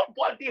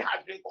somebody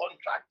has been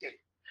contracted.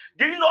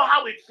 Do you know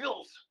how it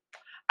feels?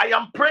 I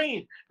am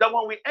praying that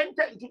when we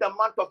enter into the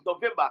month of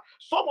November,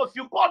 some of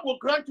you, God will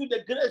grant you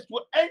the grace to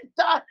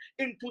enter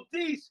into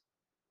these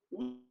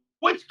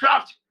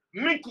witchcraft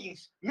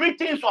meetings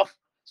of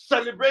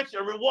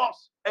celebration,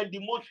 rewards, and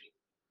demotion.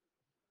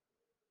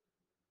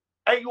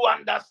 And you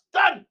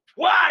understand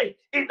why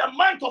in the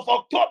month of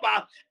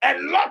October, a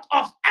lot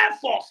of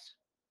efforts.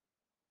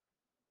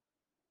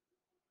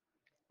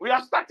 We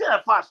are starting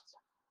a fast.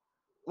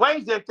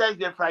 Wednesday,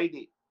 Thursday,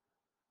 Friday.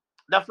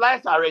 The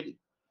flights are ready.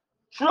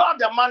 Throughout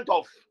the month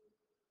of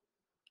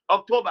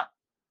October,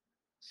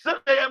 6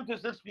 a.m. to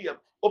 6 p.m.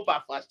 Open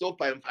fast,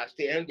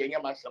 and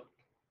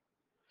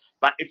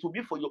but it will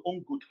be for your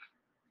own good.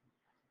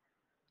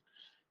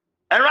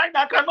 And right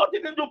now, I cannot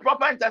even do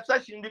proper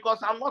intercession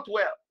because I'm not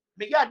well.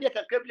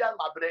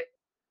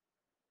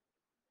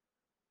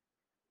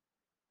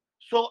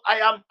 So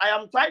I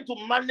am trying to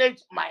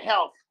manage my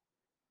health.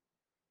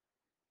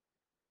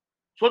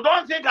 So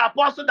don't think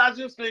Apostle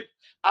doesn't sleep.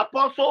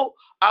 Apostle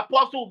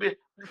will be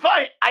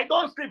fine. I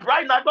don't sleep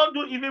right now. I don't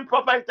do even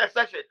proper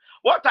intercession.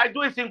 What I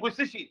do is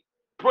inquisition,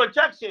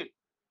 projection.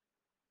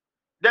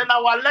 Then I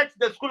will let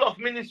the school of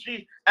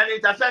ministry and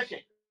intercession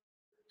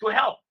to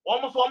help.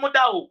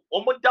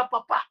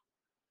 Papa.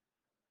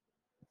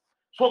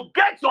 So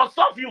get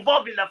yourself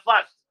involved in the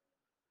fast.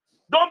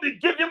 Don't be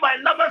giving my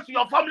numbers to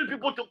your family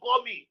people to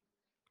call me.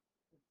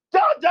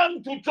 Tell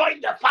them to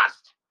join the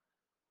fast.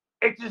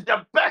 It is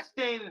the best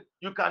thing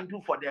you can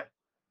do for them.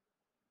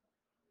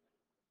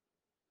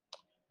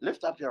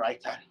 Lift up your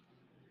right hand.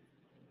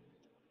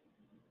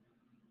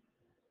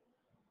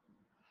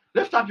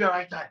 Lift up your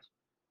right hand.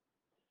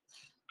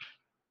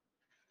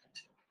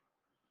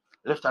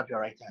 Lift up your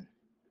right hand.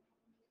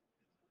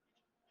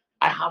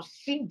 I have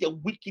seen the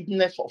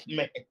wickedness of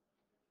men.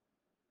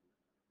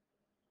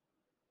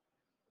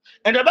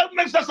 And the Bible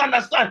makes us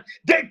understand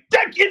they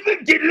take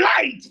even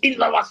delight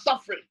in our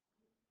suffering.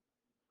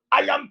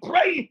 I am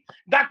praying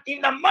that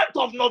in the month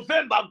of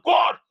November,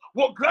 God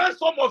will grant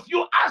some of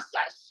you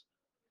access.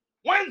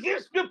 When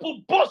these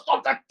people boast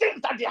of the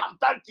things that they have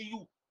done to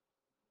you,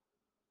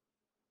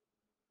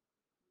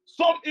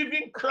 some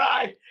even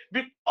cry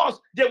because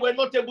they were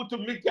not able to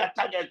meet their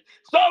target.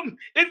 Some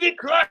even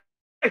cry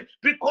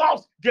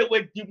because they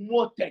were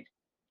demoted.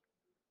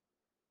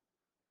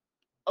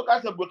 Okay,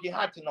 so broken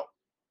heart, no.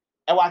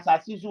 I was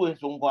assisting you in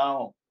some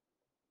one.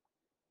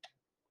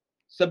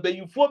 So, be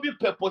you for me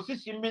per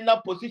position, me na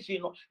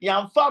position,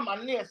 young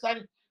farmer near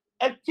son,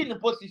 acting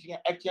position,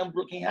 acting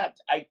broken heart.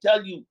 I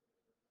tell you,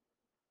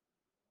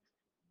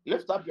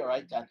 lift up your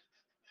right hand.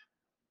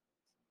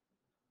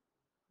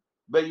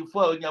 But you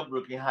fall in your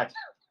broken heart.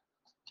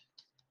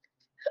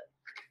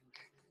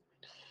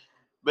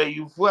 But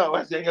you fall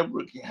was in your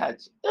broken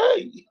heart.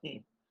 Hey,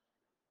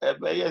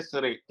 but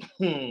yesterday.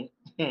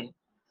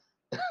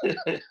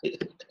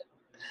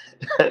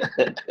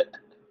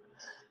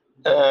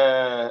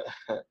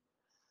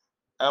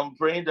 I'm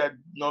praying that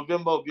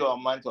November will be our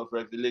month of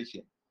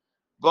revelation.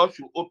 God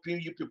should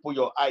open you people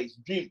your eyes.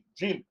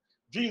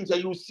 Dreams,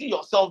 and you see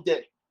yourself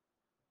there.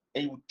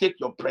 And you take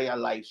your prayer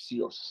life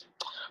serious.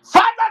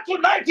 Father,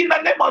 tonight in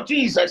the name of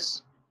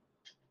Jesus.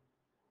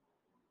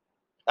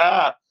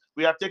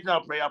 We are taking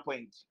our prayer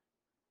point.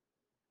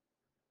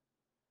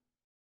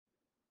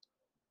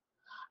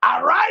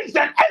 Arise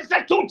and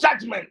execute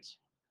judgment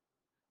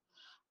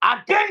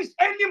against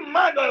any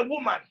man or a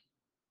woman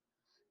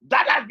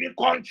that has been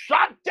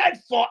contracted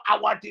for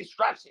our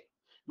destruction.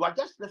 You are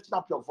just lifting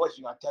up your voice.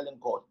 You are telling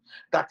God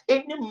that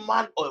any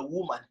man or a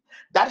woman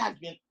that has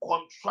been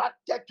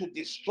contracted to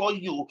destroy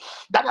you,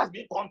 that has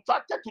been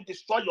contracted to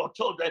destroy your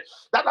children,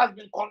 that has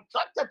been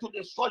contracted to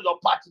destroy your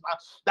partner,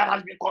 that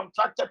has been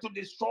contracted to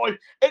destroy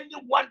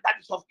anyone that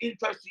is of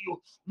interest to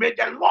you, may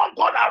the Lord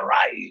God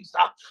arise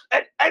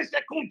and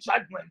execute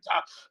judgment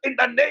in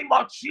the name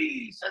of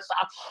Jesus.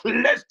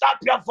 Lift up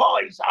your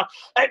voice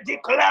and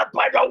declare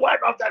by the word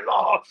of the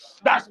Lord,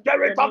 the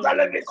Spirit of the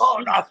living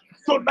God,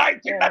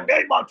 tonight in the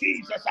name of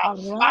Jesus,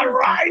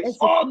 arise,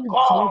 oh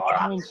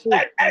God,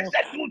 and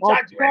execute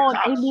judgment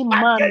any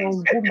man or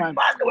against any woman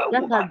man or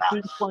that woman has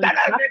been that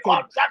has been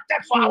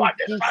contracted for to our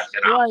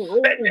destruction.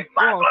 destroy, Any oh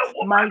man God,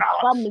 or my woman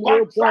family,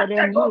 oh God, contracted,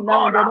 and me oh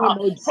now in God, the name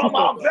of from Jesus.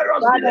 our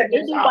various Father, villages,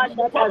 anyone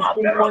that from has our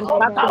been various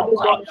contracted, oh hometowns,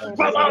 God,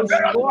 from to our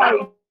various destroy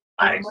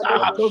my bloodlines,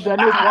 mother's children,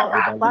 oh God, to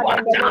Father,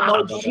 in the name attack,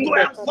 of to Jesus,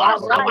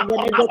 enforce arise and our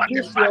execute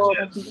your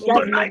destruction. judgment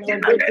Tonight, in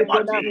on the those name people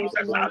of now.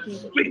 Jesus,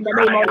 we In the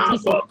name cry of out,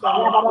 Jesus. oh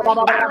God,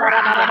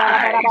 arise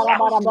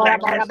and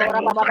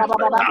execute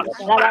judgment.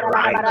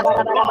 Arise,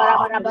 oh God,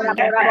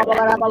 and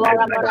execute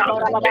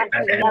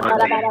judgment in the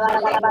name of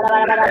Jesus.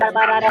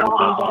 Lift up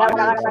your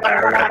voice.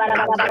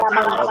 Rakatata,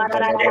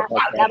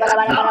 Ipaliata,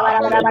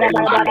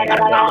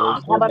 Ipaliata,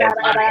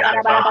 Ipaliata,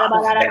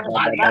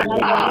 Father, in the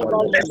Ipaliata, name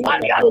of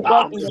Jesus, oh Ipaliata,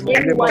 God,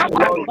 anyone in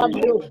my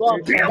family, oh God,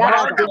 Hear that what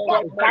has the been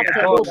Lord contracted,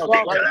 says. oh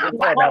God, Declare to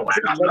by the cause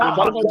word of the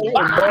destruction Lord.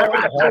 against my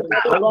mother's children,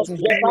 oh God,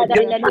 Father,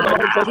 in the name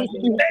of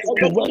Jesus, Any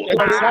execute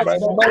your woman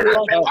judgment, oh that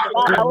has God, been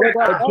Father, oh contracted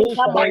God,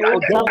 enter for my, your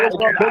oh God,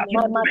 oh God, destruction,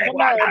 my may maternal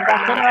God and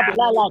paternal arise.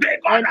 bloodline, May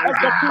God and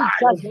execute arise.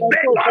 judgment,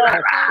 May oh God God,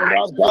 arise.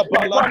 to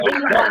May destroy God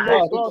anyone,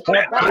 oh arise. God,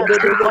 May that God has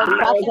been arise.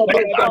 contracted,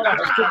 May oh God God,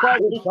 to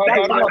cause arise. May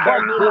destruction God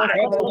upon me, my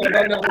arise. family, me,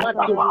 Let my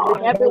the family, Lord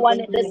with everyone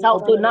in this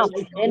house, oh now,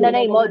 in the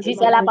name of Jesus.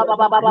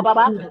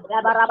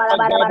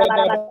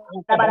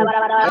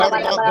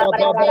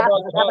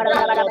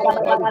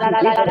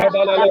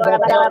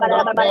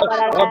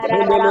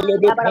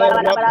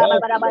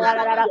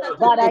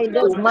 Father, in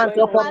this month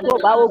of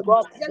October, oh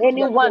God,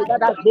 anyone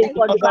that has been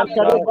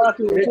contracted, oh God,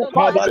 to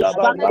cause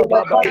destruction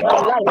upon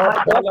my life, my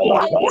destiny,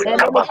 and anything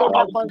that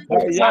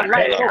concerns my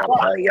life, oh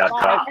God,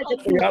 Father,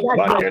 execute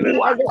judgment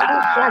on them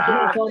now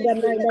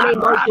in the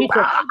name of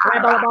Jesus.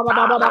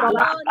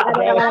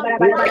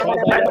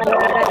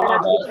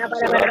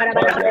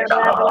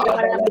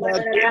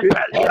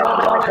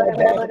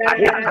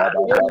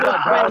 Any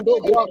friend,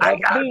 oh God,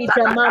 be it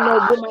a man or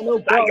woman, oh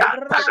God,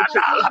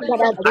 that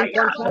has been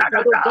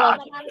contracted, oh God,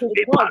 to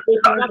cause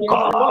destruction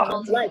upon my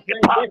life,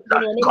 my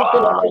destiny, and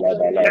anything that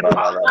concerns me.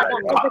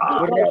 Father,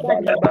 execute your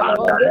judgment on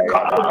those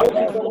people in the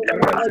name of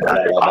Jesus.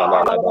 Oh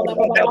God, in the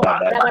name of Jesus, anyone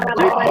in my maternal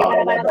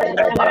paternal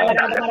bloodline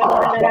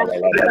that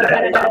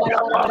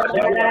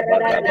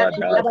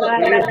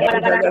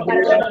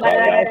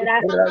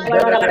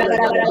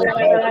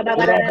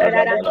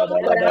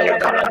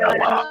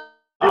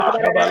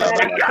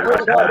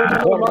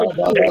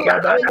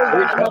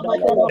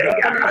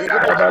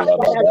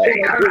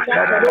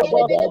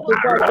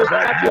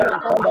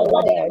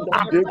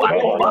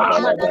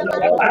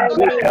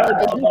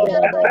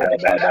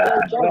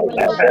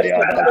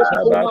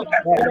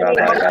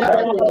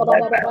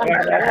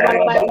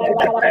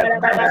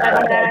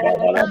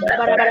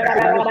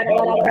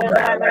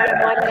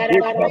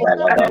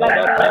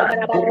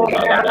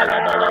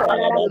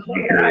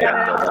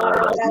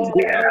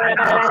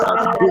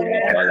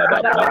has been contracted,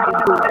 oh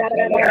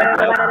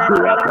God,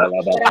 to cause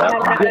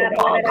destruction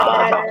upon my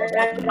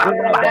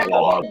life,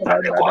 my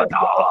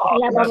children, and my mother,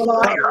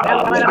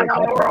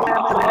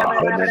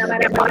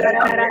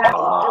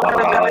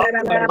 Father, in the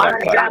name of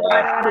Jesus,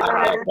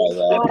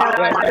 execute your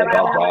judgment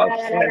on those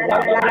people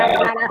now, in the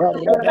name of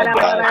Jesus.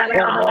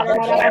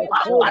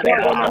 Oh God,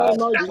 in the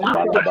name of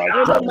Jesus,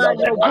 any man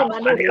or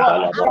woman, oh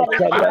God,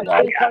 that has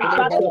been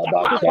contracted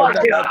to cause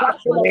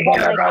destruction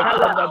upon my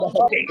career,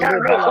 upon,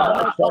 oh God,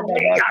 my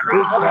finances,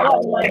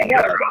 upon my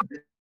health,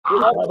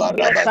 Lord,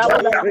 we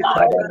empower them to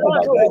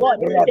respond, oh God,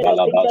 to the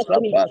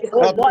destiny.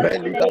 Oh God,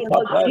 in the name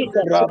of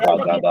Jesus,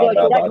 execute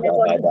your judgment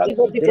on these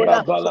evil people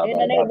now. In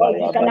the name of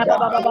Jesus,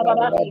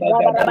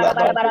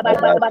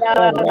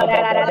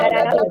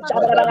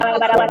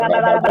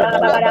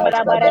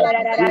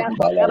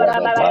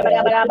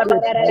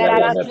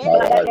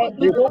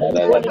 evil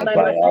people in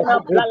my maternal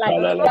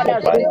bloodline that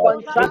has been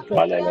constructed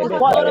to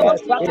cause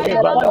destruction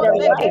upon the life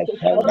of my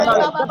siblings, my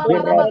mom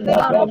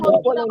and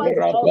people in this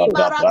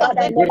household.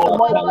 Father, in the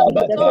name of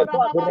Jesus, oh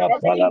God,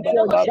 execute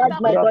your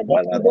judgment on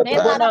these evil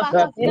people now.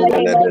 In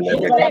the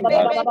name of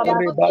Jesus.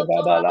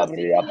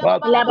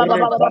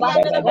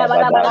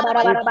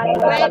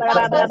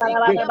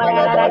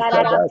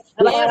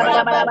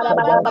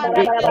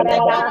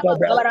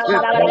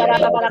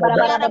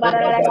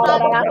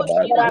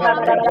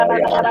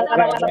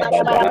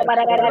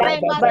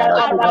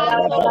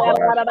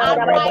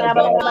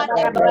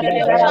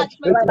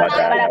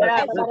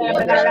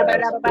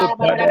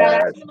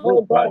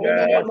 Oh God, in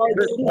the name of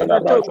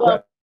Jesus, oh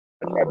God.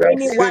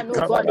 Anyone,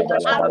 oh God, in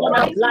my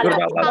maternal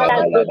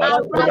bloodline that has been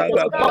constructed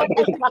to cause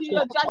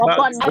destruction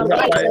upon my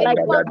life, the life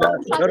of my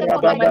children,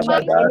 my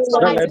mom,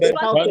 anyone in this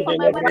household.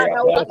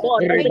 Father, oh God,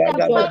 execute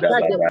your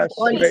judgment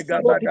on these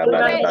evil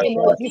people now in the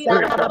name of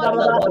Jesus.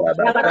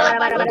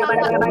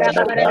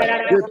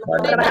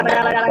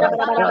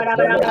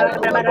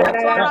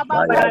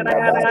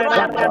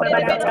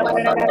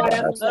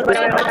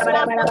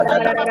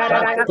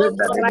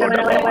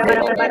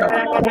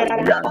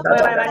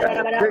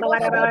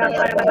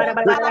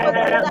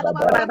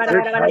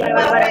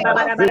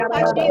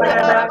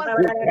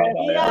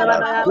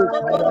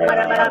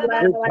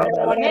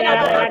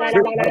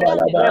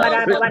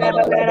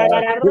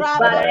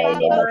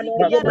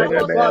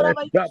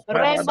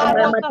 Any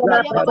man who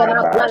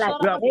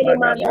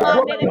broke my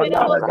law in a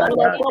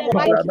form of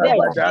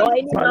infidelity, or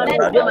any man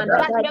or woman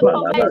that has been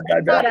used,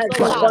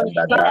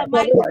 that has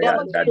been constructed, oh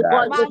God, to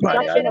cause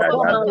destruction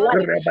upon my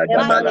life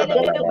and my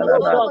destiny, oh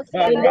God,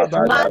 in this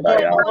month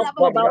of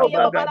October, oh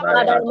God,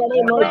 Father, in the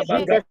name of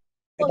Jesus.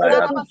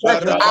 Execute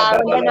judgment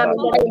on them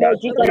in the name of Jesus.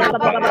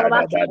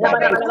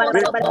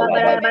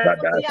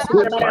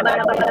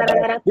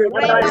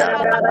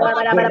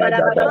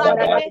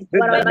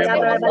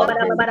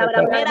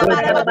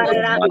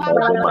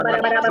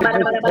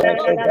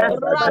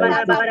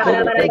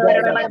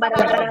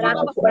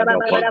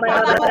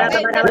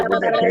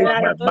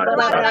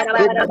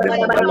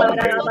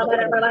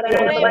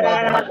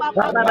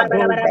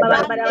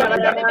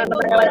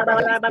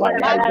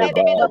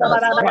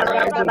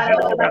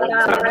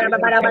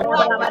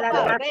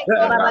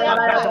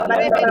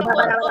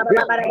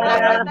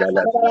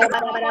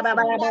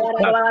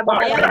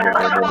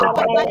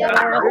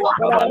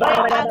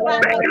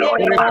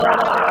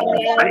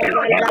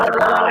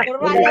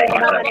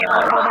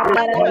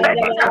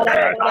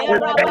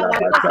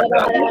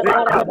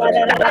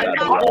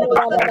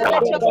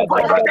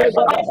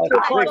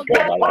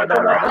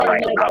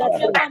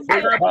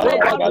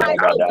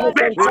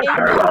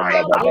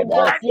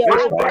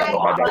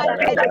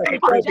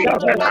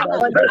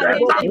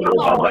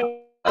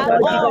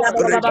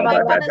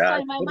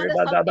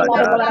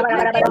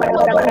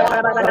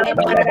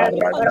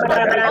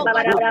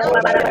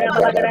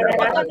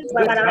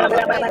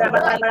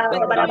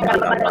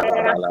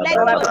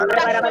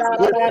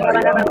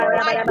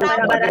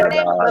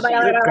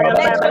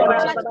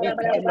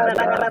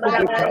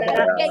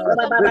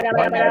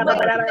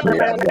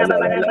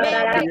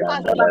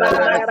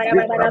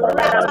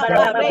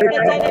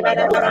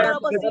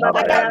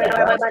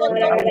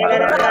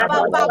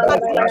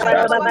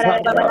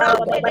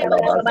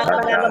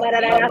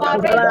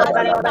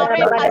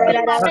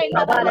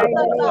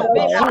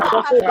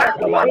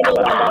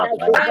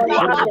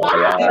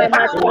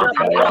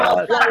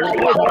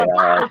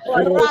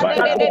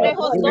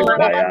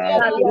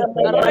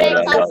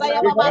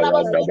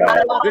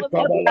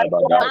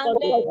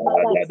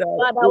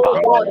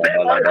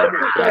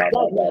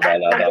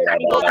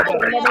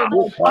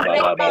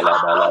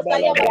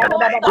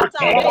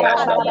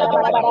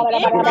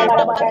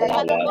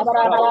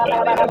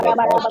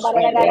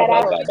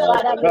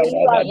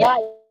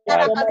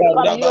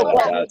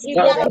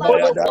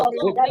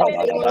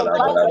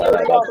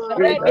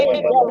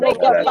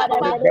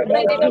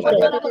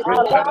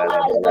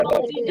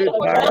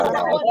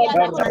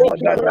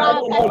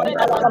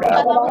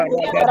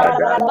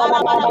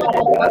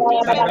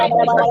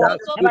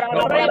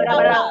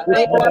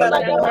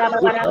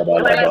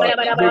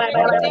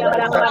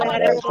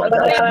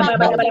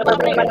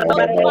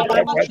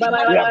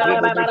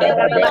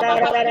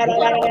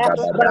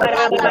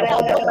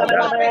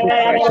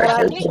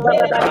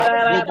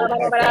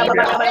 evil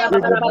medication,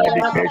 evil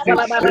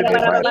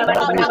my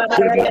family,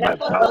 evil my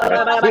father,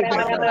 evil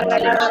my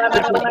marriage,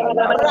 evil my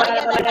life. In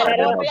the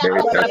name of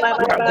Jesus,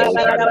 Father,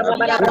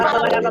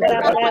 in the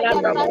name of Jesus,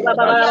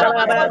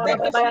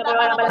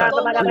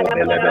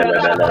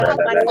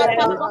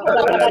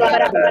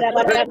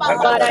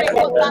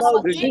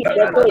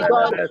 oh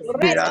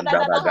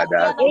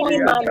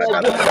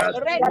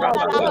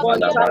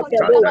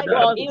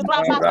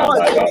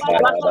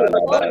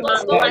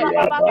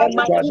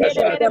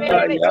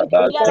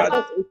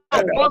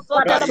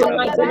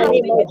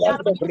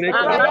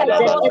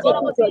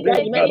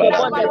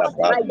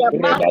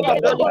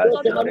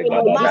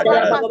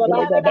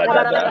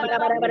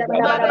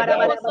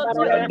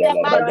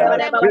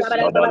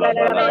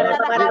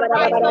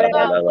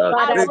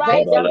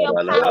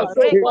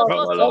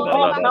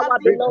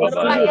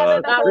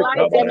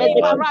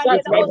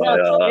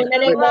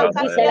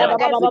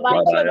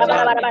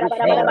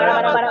any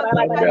man or woman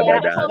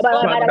that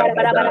has been contracted,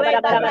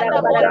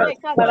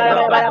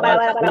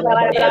 oh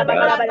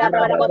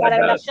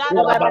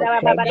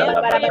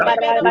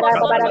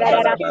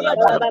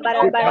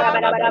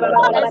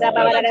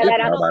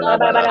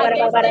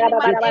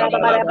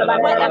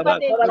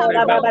God,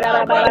 to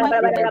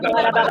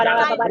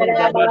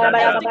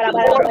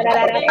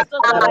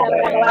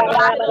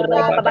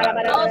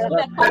cause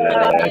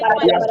destruction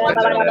upon my life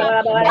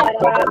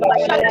and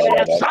my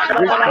interest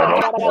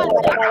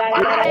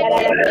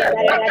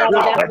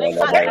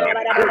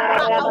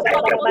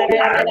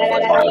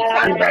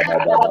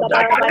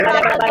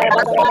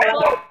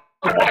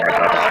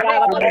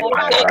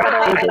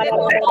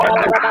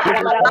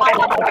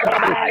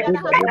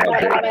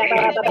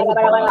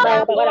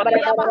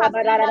and my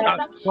purpose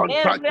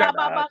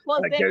and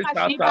position.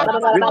 Father,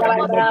 tonight in the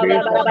name of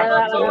Jesus,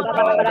 arise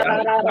and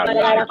execute your judgment upon them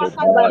by the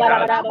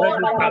power of the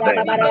Holy Ghost in the name of Jesus. Father,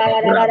 let them be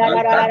yours,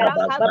 oh God,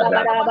 and all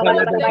power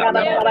belongs to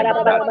you.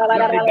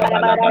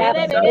 Arise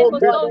and execute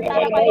judgment in the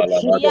name of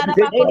Jesus.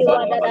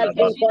 Anyone that has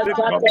been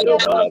contracted, oh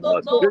God,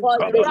 to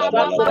cause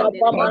destruction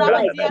upon my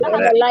life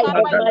and the life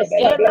of my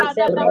siblings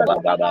and mother.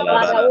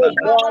 Father, oh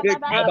God,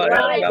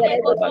 arise and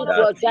execute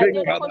your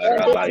judgment.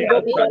 And the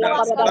evil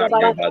upon my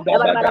life.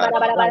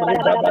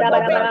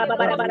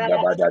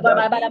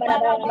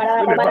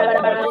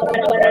 Arise, oh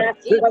God, and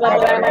execute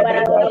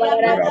judgment, oh God,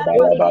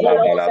 execute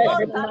your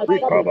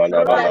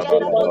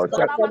judgment of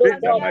destruction on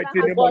the evil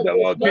people.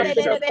 In the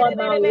name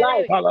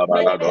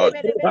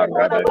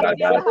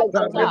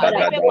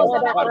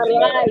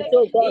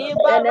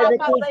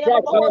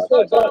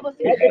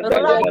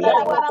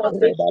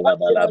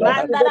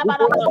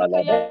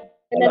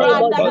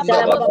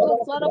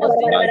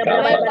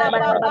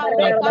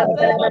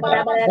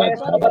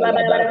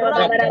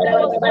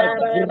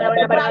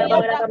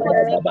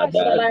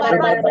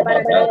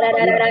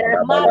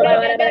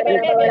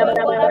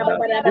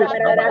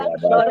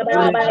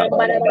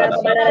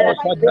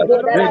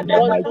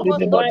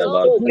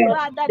of Jesus.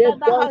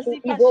 They've gone to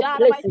evil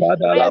places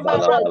and to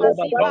cause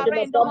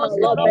destruction upon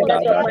my life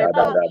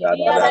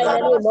and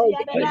that of my family. Father, in the name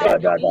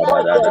of Jesus, cause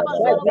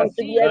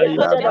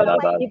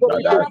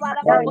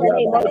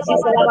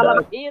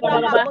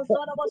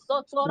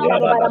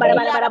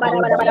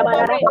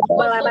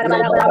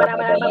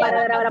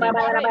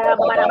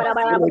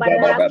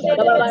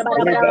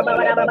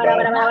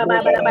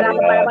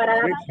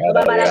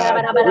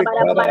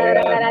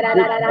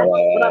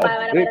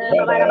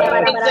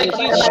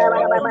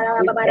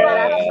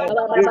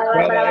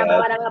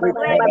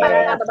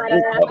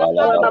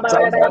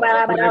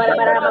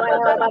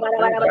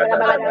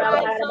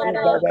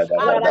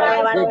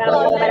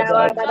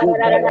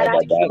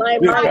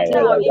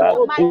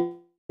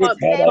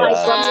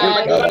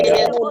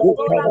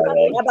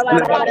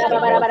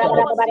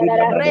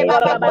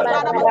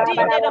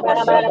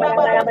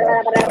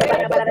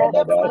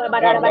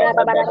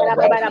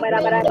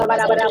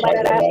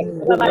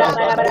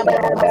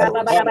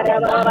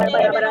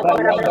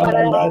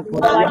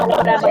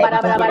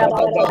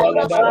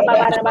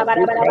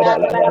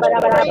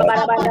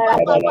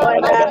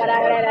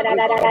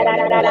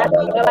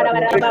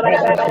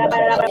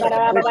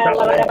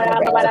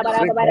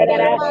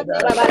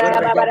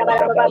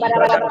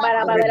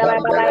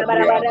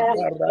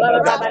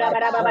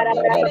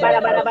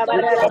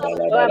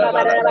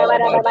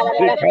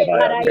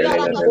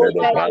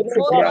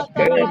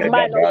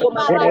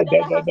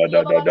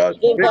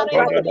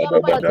your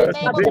judgment to be executed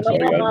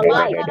on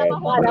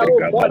those evil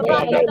people. Now, in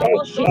the name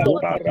of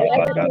Jesus.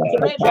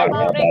 My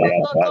mighty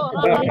one, fight for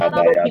me and my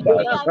family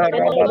in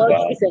the name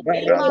of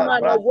any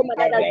man or woman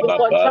that has been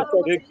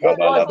contracted to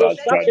cause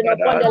destruction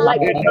upon the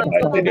life of my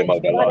family.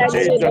 Father,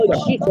 in the name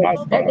of Jesus,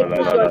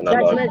 execute your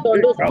judgment on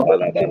those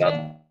people.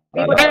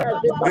 People that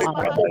have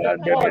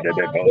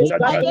been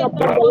distracting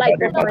upon the life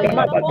of my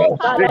husband.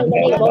 Father, in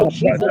the name of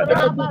Jesus, let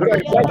there be the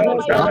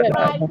judgment from heaven.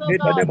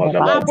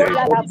 Arrow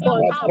that have been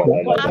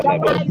contracted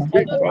against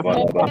him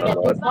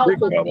and his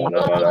household.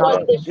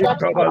 Cause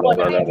destruction upon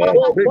him.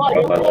 Oh God,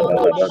 in the name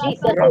of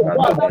Jesus, oh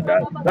God, let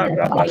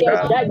there be a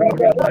judgment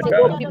for this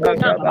evil people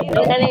now. In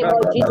the name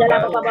of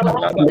Jesus.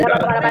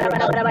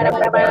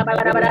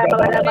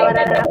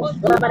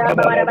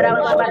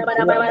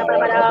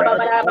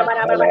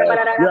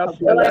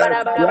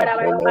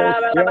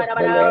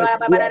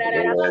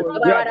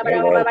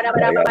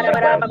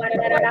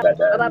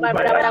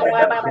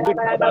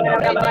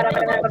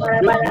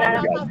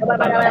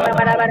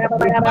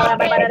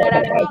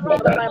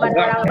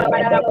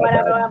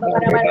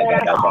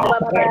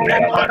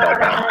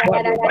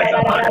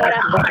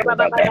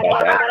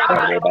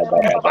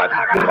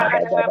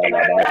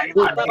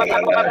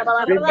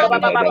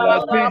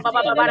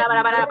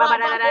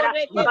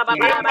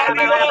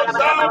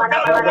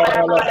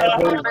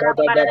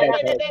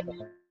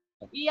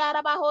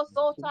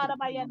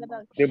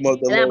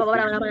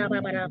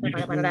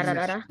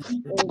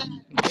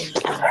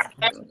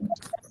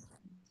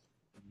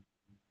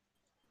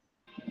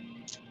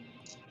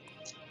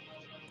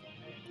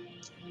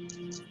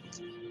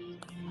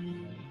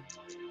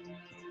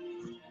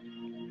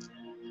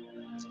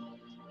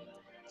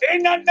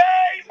 In the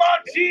name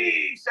of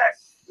Jesus.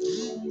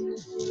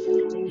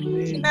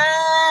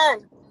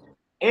 Amen.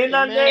 In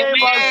the name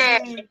of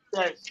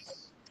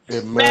Jesus.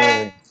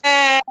 Amen.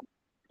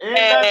 In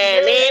the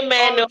name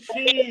Amen. of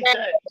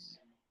Jesus.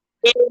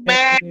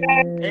 Amen.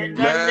 In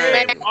the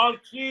name of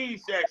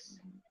Jesus.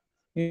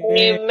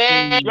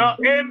 Amen. Your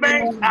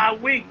amens are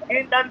weak.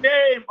 In the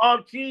name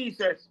of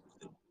Jesus.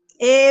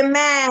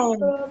 Amen.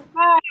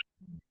 Amen.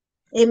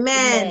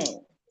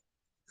 Amen.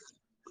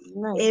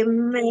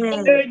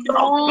 Amen. May your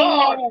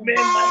God, may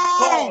my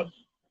God,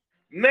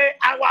 may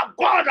our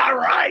God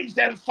arise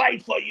and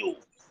fight for you.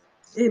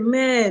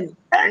 Amen.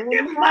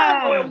 Any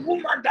man or a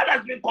woman that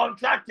has been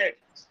contracted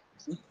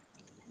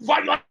for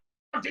your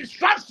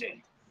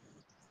destruction,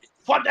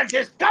 for the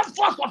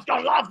discomfort of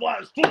your loved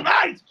ones,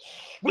 tonight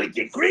we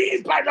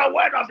decree by the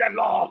word of the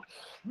Lord,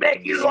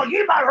 may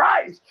Elohim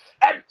arise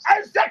and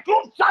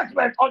execute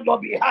judgment on your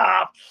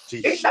behalf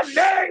in the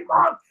name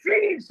of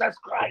Jesus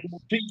Christ.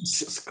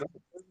 Jesus Christ.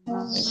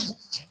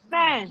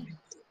 Amen.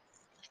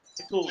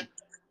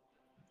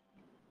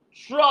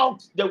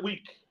 Throughout the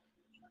week,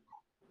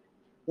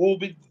 we'll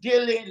be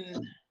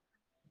dealing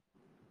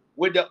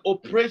with the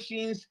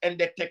operations and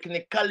the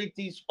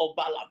technicalities of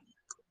Balaam,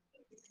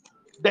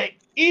 the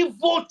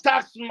evil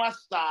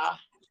taskmaster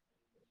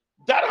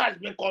that has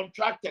been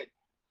contracted.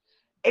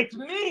 It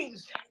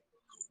means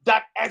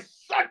that a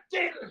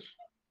certain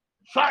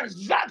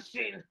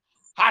transaction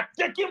had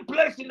taken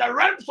place in the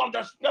realms of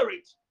the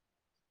spirit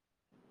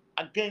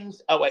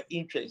against our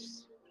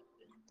interests.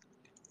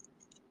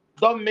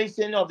 Don't miss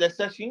any of the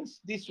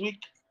sessions this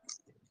week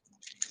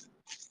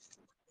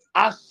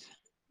as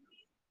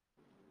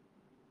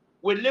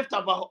we lift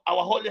up our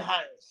holy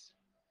hands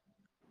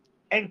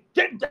and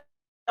take the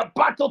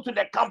battle to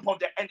the camp of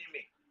the enemy.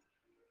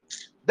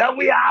 That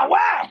we are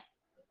aware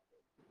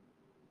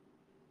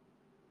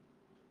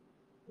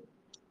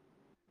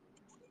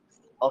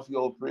of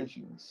your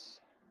operations.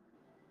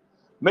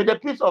 May the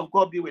peace of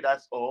God be with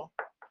us all.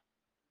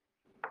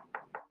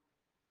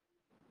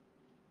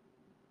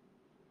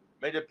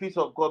 May the peace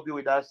of God be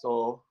with us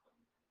all.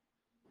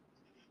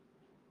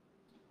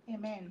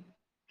 Amen.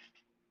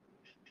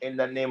 In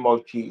the name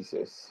of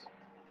Jesus.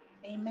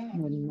 Amen.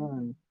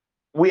 Amen.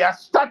 We are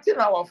starting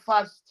our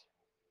fast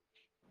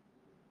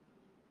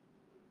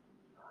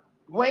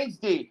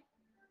Wednesday.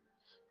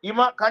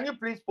 Ima, can you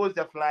please post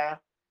the flyer?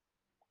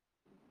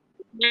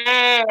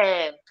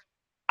 Amen.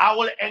 I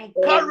will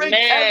encourage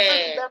every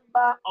Amen.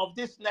 member of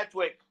this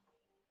network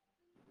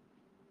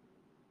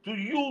to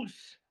use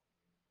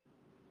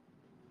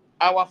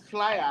our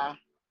flyer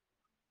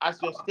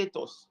as your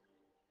status.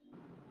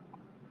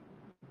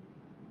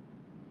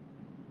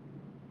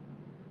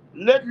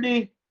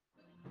 Lately,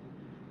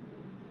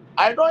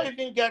 I don't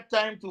even get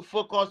time to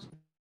focus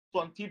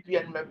on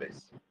TPN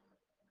members.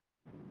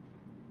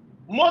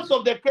 Most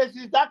of the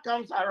cases that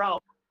comes around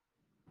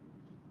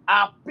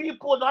are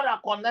people that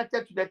are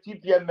connected to the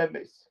TPN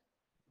members.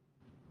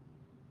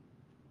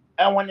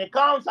 And when it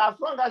comes, as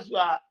long as you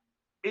are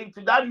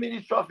into that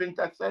ministry of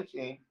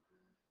intercession,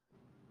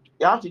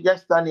 you have to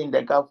just stand in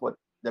the gap for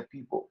the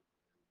people.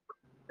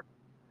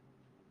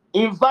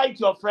 Invite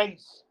your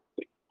friends.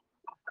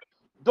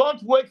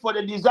 Don't wait for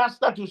the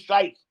disaster to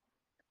strike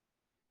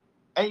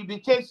and you be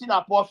chasing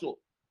apostle.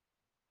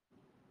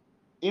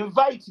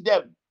 Invite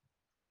them.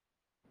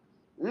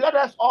 Let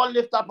us all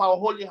lift up our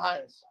holy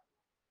hands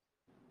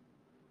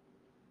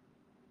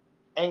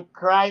and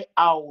cry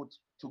out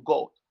to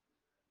God.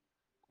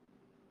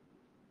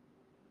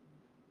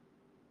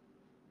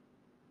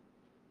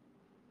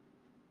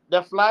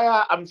 The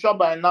flyer, I'm sure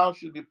by now,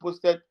 should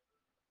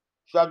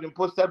have been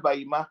posted by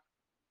Ima.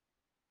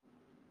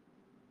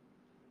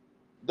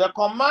 The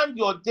command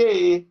your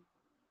day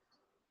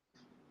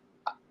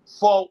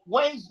for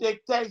Wednesday,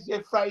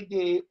 Thursday,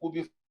 Friday will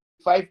be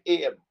 5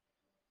 a.m.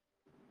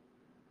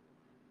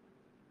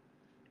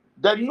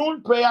 The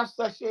noon prayer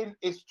session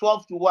is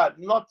 12 to 1,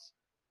 not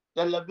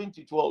 11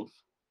 to 12.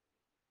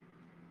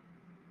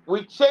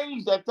 We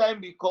changed the time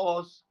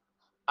because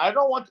I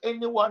don't want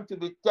anyone to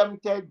be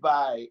tempted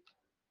by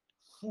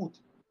food.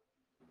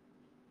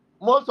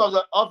 Most of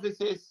the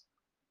offices,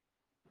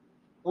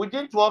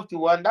 within 12 to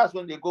 1, that's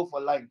when they go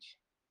for lunch.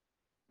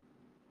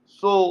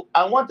 So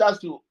I want us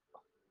to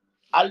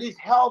at least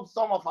help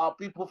some of our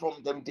people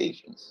from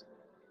temptations.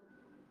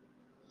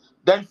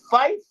 Then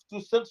 5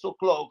 to 6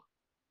 o'clock,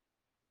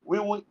 we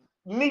will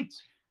meet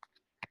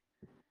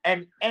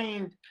and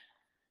end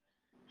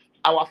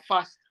our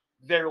fast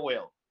very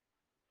well.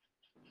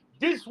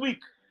 This week,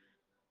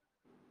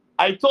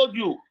 I told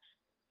you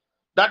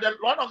that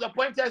one of the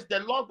pointers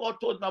the Lord God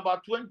told me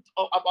about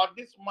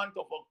this month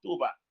of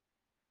October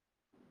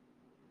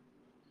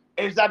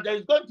is that there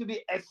is going to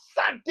be a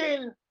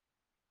certain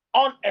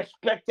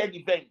unexpected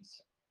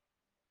events.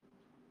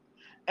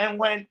 And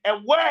when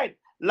a word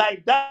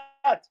like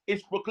that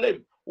is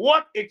proclaimed,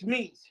 what it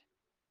means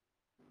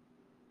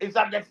is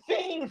that the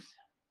things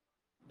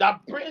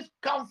that brings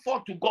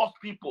comfort to God's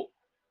people,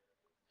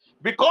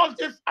 because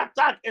this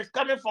attack is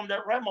coming from the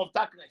realm of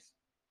darkness,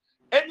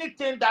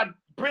 anything that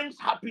brings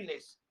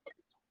happiness,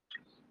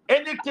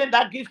 anything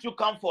that gives you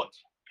comfort,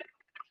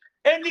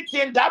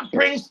 anything that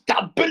brings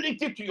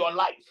stability to your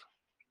life,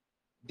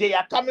 they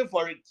are coming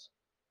for it.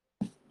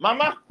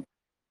 Mama,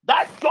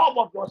 that job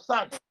of your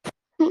son,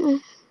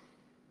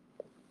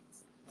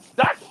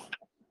 that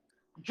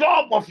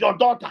job of your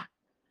daughter,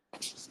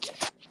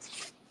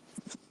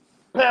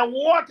 per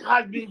what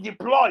has been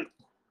deployed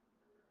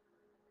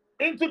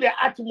into the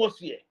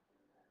atmosphere,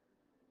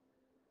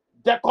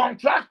 the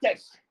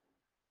contractors,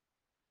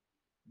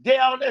 they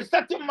are on a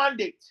certain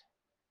mandate.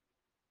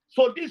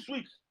 So this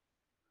week,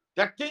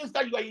 the things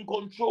that you are in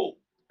control,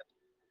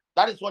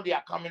 that is what they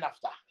are coming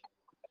after.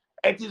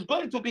 It is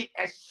going to be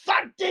a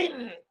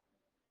certain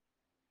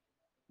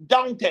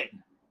downturn.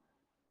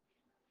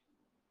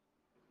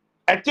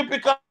 A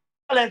typical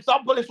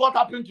example is what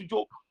happened to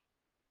Job.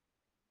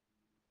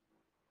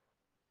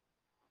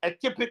 A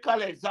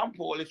typical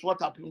example is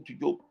what happened to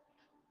Job.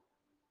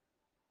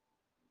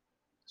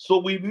 So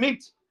we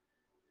meet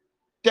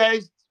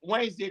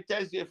Wednesday,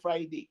 Thursday,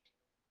 Friday.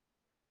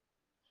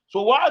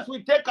 So whilst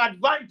we take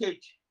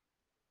advantage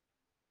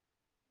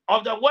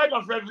of the word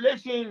of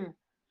revelation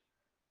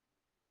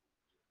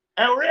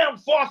and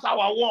reinforce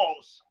our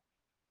walls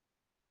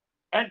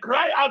and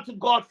cry out to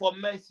God for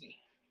mercy,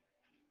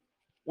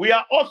 we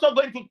are also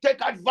going to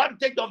take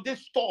advantage of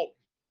this storm.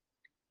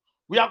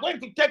 We are going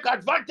to take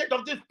advantage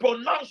of these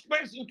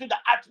pronouncements into the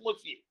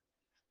atmosphere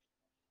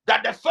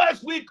that the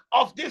first week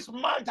of this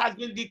month has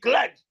been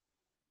declared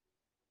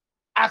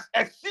as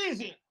a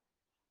season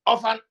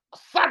of an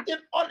sudden,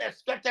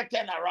 unexpected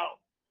turnaround.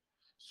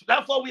 So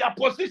therefore, we are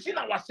positioning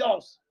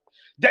ourselves.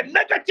 The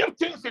negative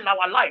things in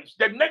our lives,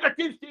 the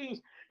negative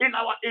things in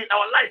our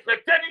life,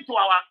 pertaining to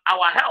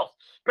our health,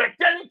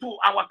 pertaining to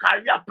our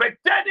career,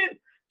 pertaining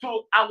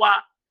to our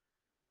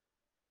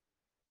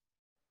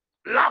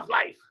love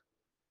life,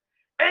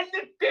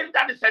 anything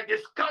that is a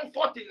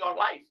discomfort in your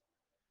life,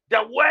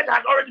 the word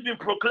has already been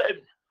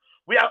proclaimed.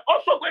 We are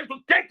also going to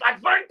take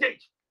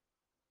advantage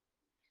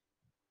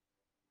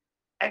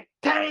and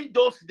turn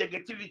those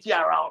negativity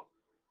around.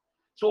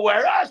 So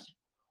whereas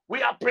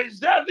we are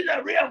preserving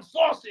and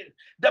reinforcing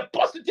the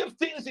positive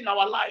things in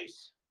our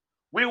lives,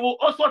 we will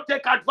also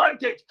take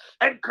advantage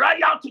and cry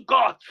out to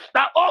God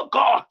that, oh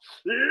God,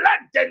 let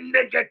the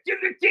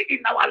negativity in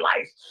our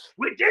lives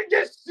within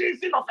this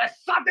season of a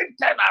sudden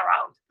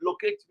turnaround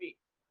locate me.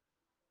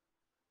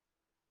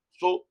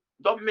 So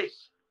don't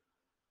miss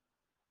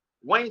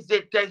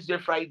Wednesday, Thursday,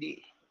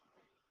 Friday,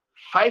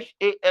 5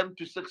 a.m.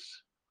 to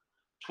 6,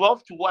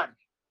 12 to 1,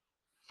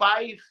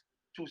 5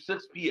 to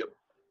 6 p.m.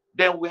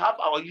 Then we have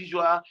our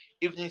usual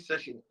evening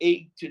session,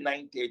 8 to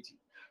 9:30.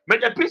 May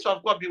the peace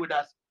of God be with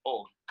us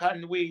all.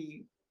 Can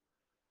we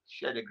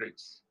share the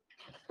grace?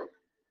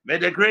 May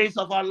the grace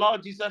of our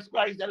Lord Jesus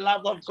Christ, the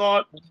love of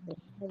God,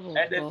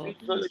 and the sweet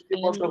fellowship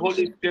of the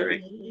Holy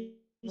Spirit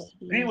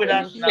be with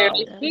us now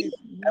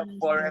and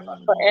forever.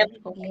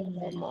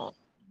 forevermore.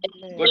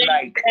 Good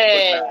night.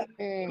 Good night.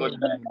 Good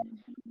night.